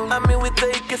we roll. I mean we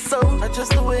take it so.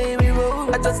 Just the way we roll.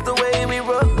 Just the way we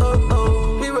roll. Oh,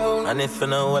 oh. We roll. And if you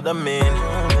know what I mean,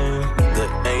 the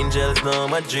angels know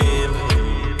my dream.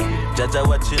 Jaja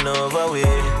watching over we.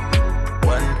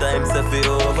 One time say fi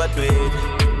overdo it.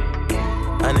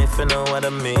 And if you know what I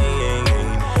mean,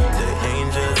 the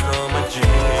angels know my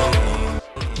dream.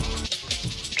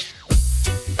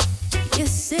 You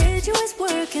said you was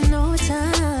working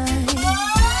overtime.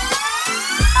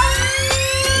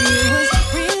 You was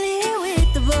really here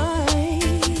with the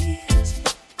boys.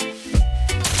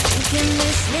 Thinking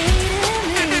this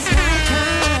lady is my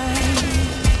kind.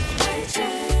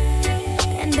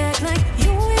 And act like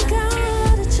you ain't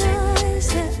got a choice.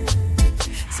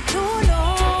 So you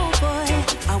know, boy,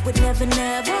 I would never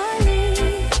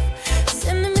leave.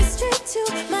 Sending me straight to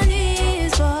my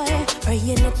knees, boy.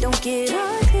 Praying it don't get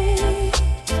ugly.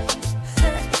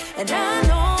 And I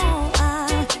know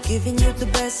I'm giving you the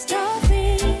best of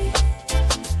me.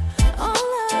 All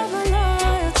of my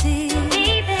loyalty.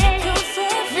 Baby, go for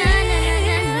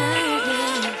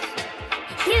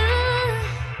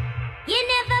You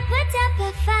never put up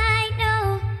a fight,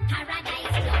 no.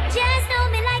 Just know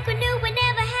me like we knew. We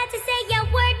never had to say your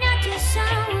word, not your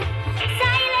song.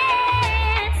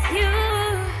 Silence.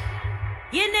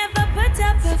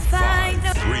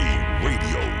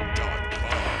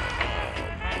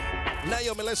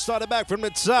 Naomi, let's start it back from the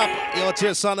top. Your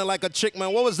tear sounding like a chick,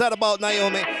 man. What was that about,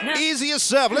 Naomi? No. Easy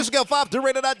yourself. Let's go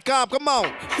 5theradio.com. Come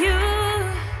on.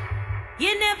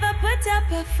 You never put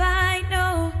up a fight,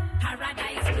 no.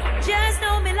 Just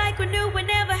know me like we knew we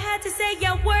never had to say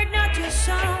your word, not your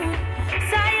song.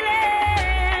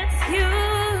 Silence,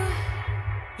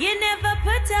 you never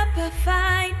put up a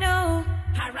fight, no.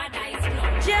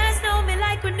 Just know me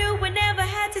like we knew we never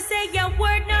had to say your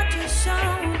word, not your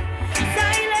song.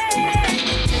 Silence.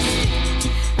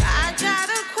 I got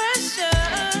a question.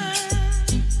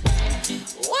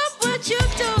 What would you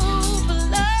do for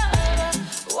love?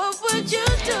 What would you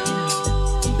do?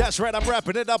 That's right, I'm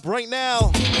wrapping it up right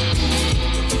now.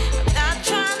 Not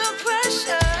trying to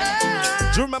pressure.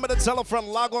 Do you remember to tell a friend,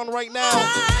 log on right now?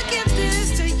 I give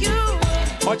this to you.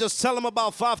 Or just tell them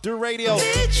about 5 Through Radio.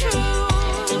 Be true.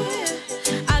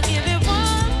 I'll give it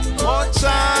one more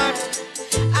time.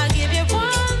 I'll give it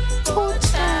one more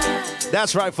time.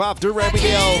 That's right, 5 Through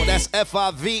Radio. That's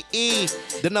FIVE,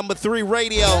 the number 3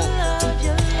 radio.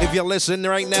 If you're listening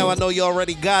right now, I know you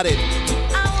already got it.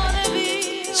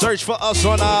 Search for us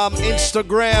on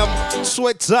Instagram,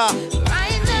 Twitter,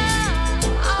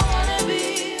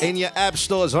 in your app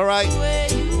stores, all right?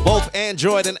 Both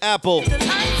Android and Apple.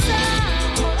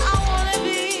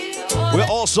 We're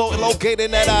also located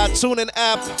in that TuneIn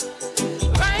app.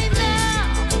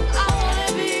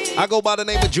 I go by the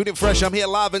name of Juniorfresh. I'm here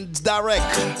live and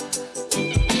direct.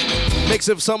 Mix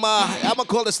of some, I'm going to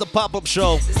call this the pop-up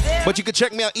show. But you can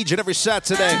check me out each and every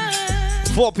Saturday,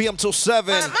 4 p.m. till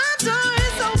 7.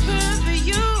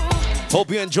 Hope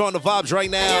you're enjoying the vibes right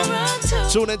now.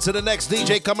 Tune into the next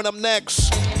DJ coming up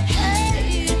next.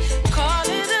 Hey, call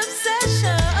it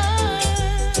obsession,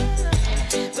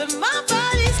 but my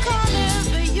body's calling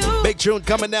for you. Big tune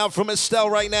coming down from Estelle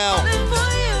right now. I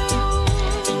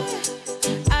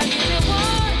give it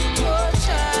one more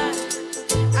try.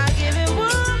 I give it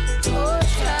one more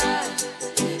try.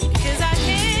 Because I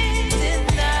can't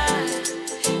deny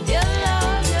your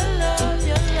love, your love,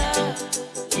 your love.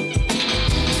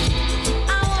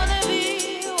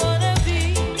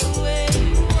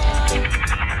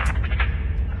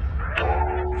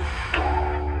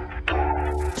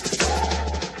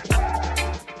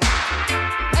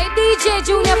 DJ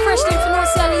Juniorfresh, if you know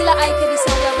see Lila Ike, this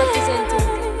how we are representing.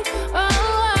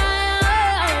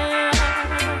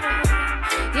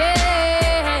 Yeah.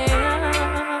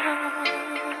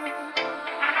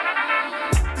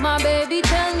 My baby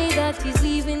tell me that he's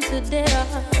leaving today.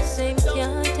 Same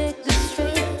can't take the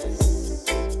stress.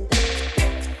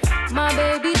 My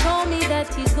baby told me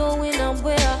that he's going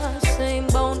somewhere. Same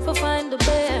bound for find the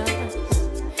best.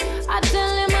 I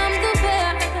tell him I'm the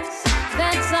best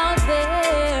that's out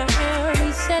there.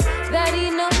 He said that he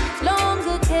no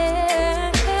longer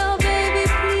cares. Oh, baby,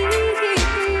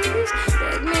 please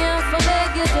take me out for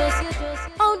beg you just.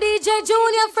 Oh, DJ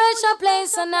Juniorfresh, I play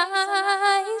so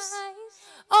nice.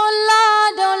 Oh,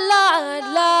 Lord,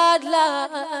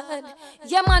 Lord.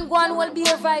 Yeah, man, go on, will be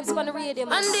your vibes on the radio,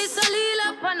 man. And this a little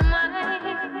up on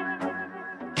mine.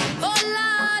 Oh, Lord.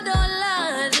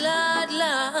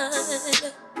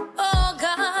 Oh,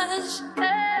 gosh.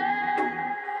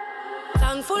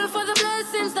 Thankful for the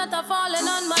blessings that are falling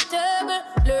on my table.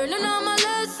 Learning all my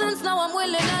lessons, now I'm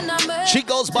willing and I'm able. She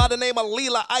goes by the name of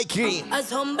Lila Ike.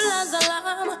 As humble as a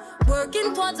lamb,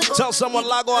 working towards a goal. Tell someone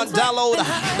log on, download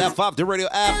that 5 The Radio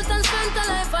app.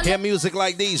 Hear music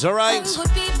like these, all right?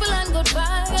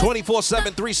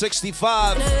 24/7,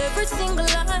 365. Every single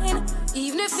line,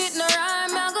 even if it no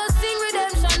rhyme, I go sing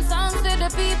redemption songs to the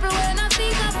people when I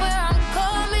think of where I'm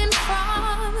coming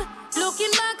from.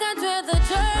 Looking back at where the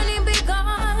journey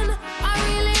began, I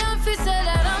really have to say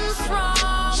that I'm strong.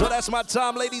 So that's my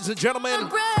time, ladies and gentlemen.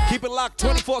 Keep it locked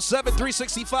 24/7,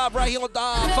 365 right here on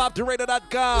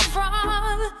 5theradio.com.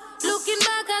 Looking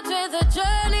back at where the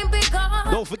journey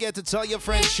began. Don't forget to tell your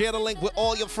friends, share the link with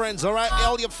all your friends, all right?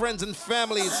 All your friends and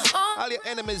families, all your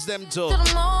enemies, them too. To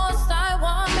the most I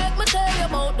want, make me tell you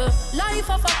about the life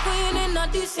of a queen in a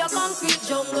this your concrete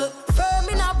jungle. Firm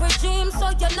in a regime,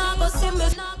 so you're not gonna see me.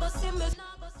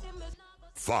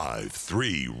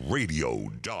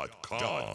 53radio.com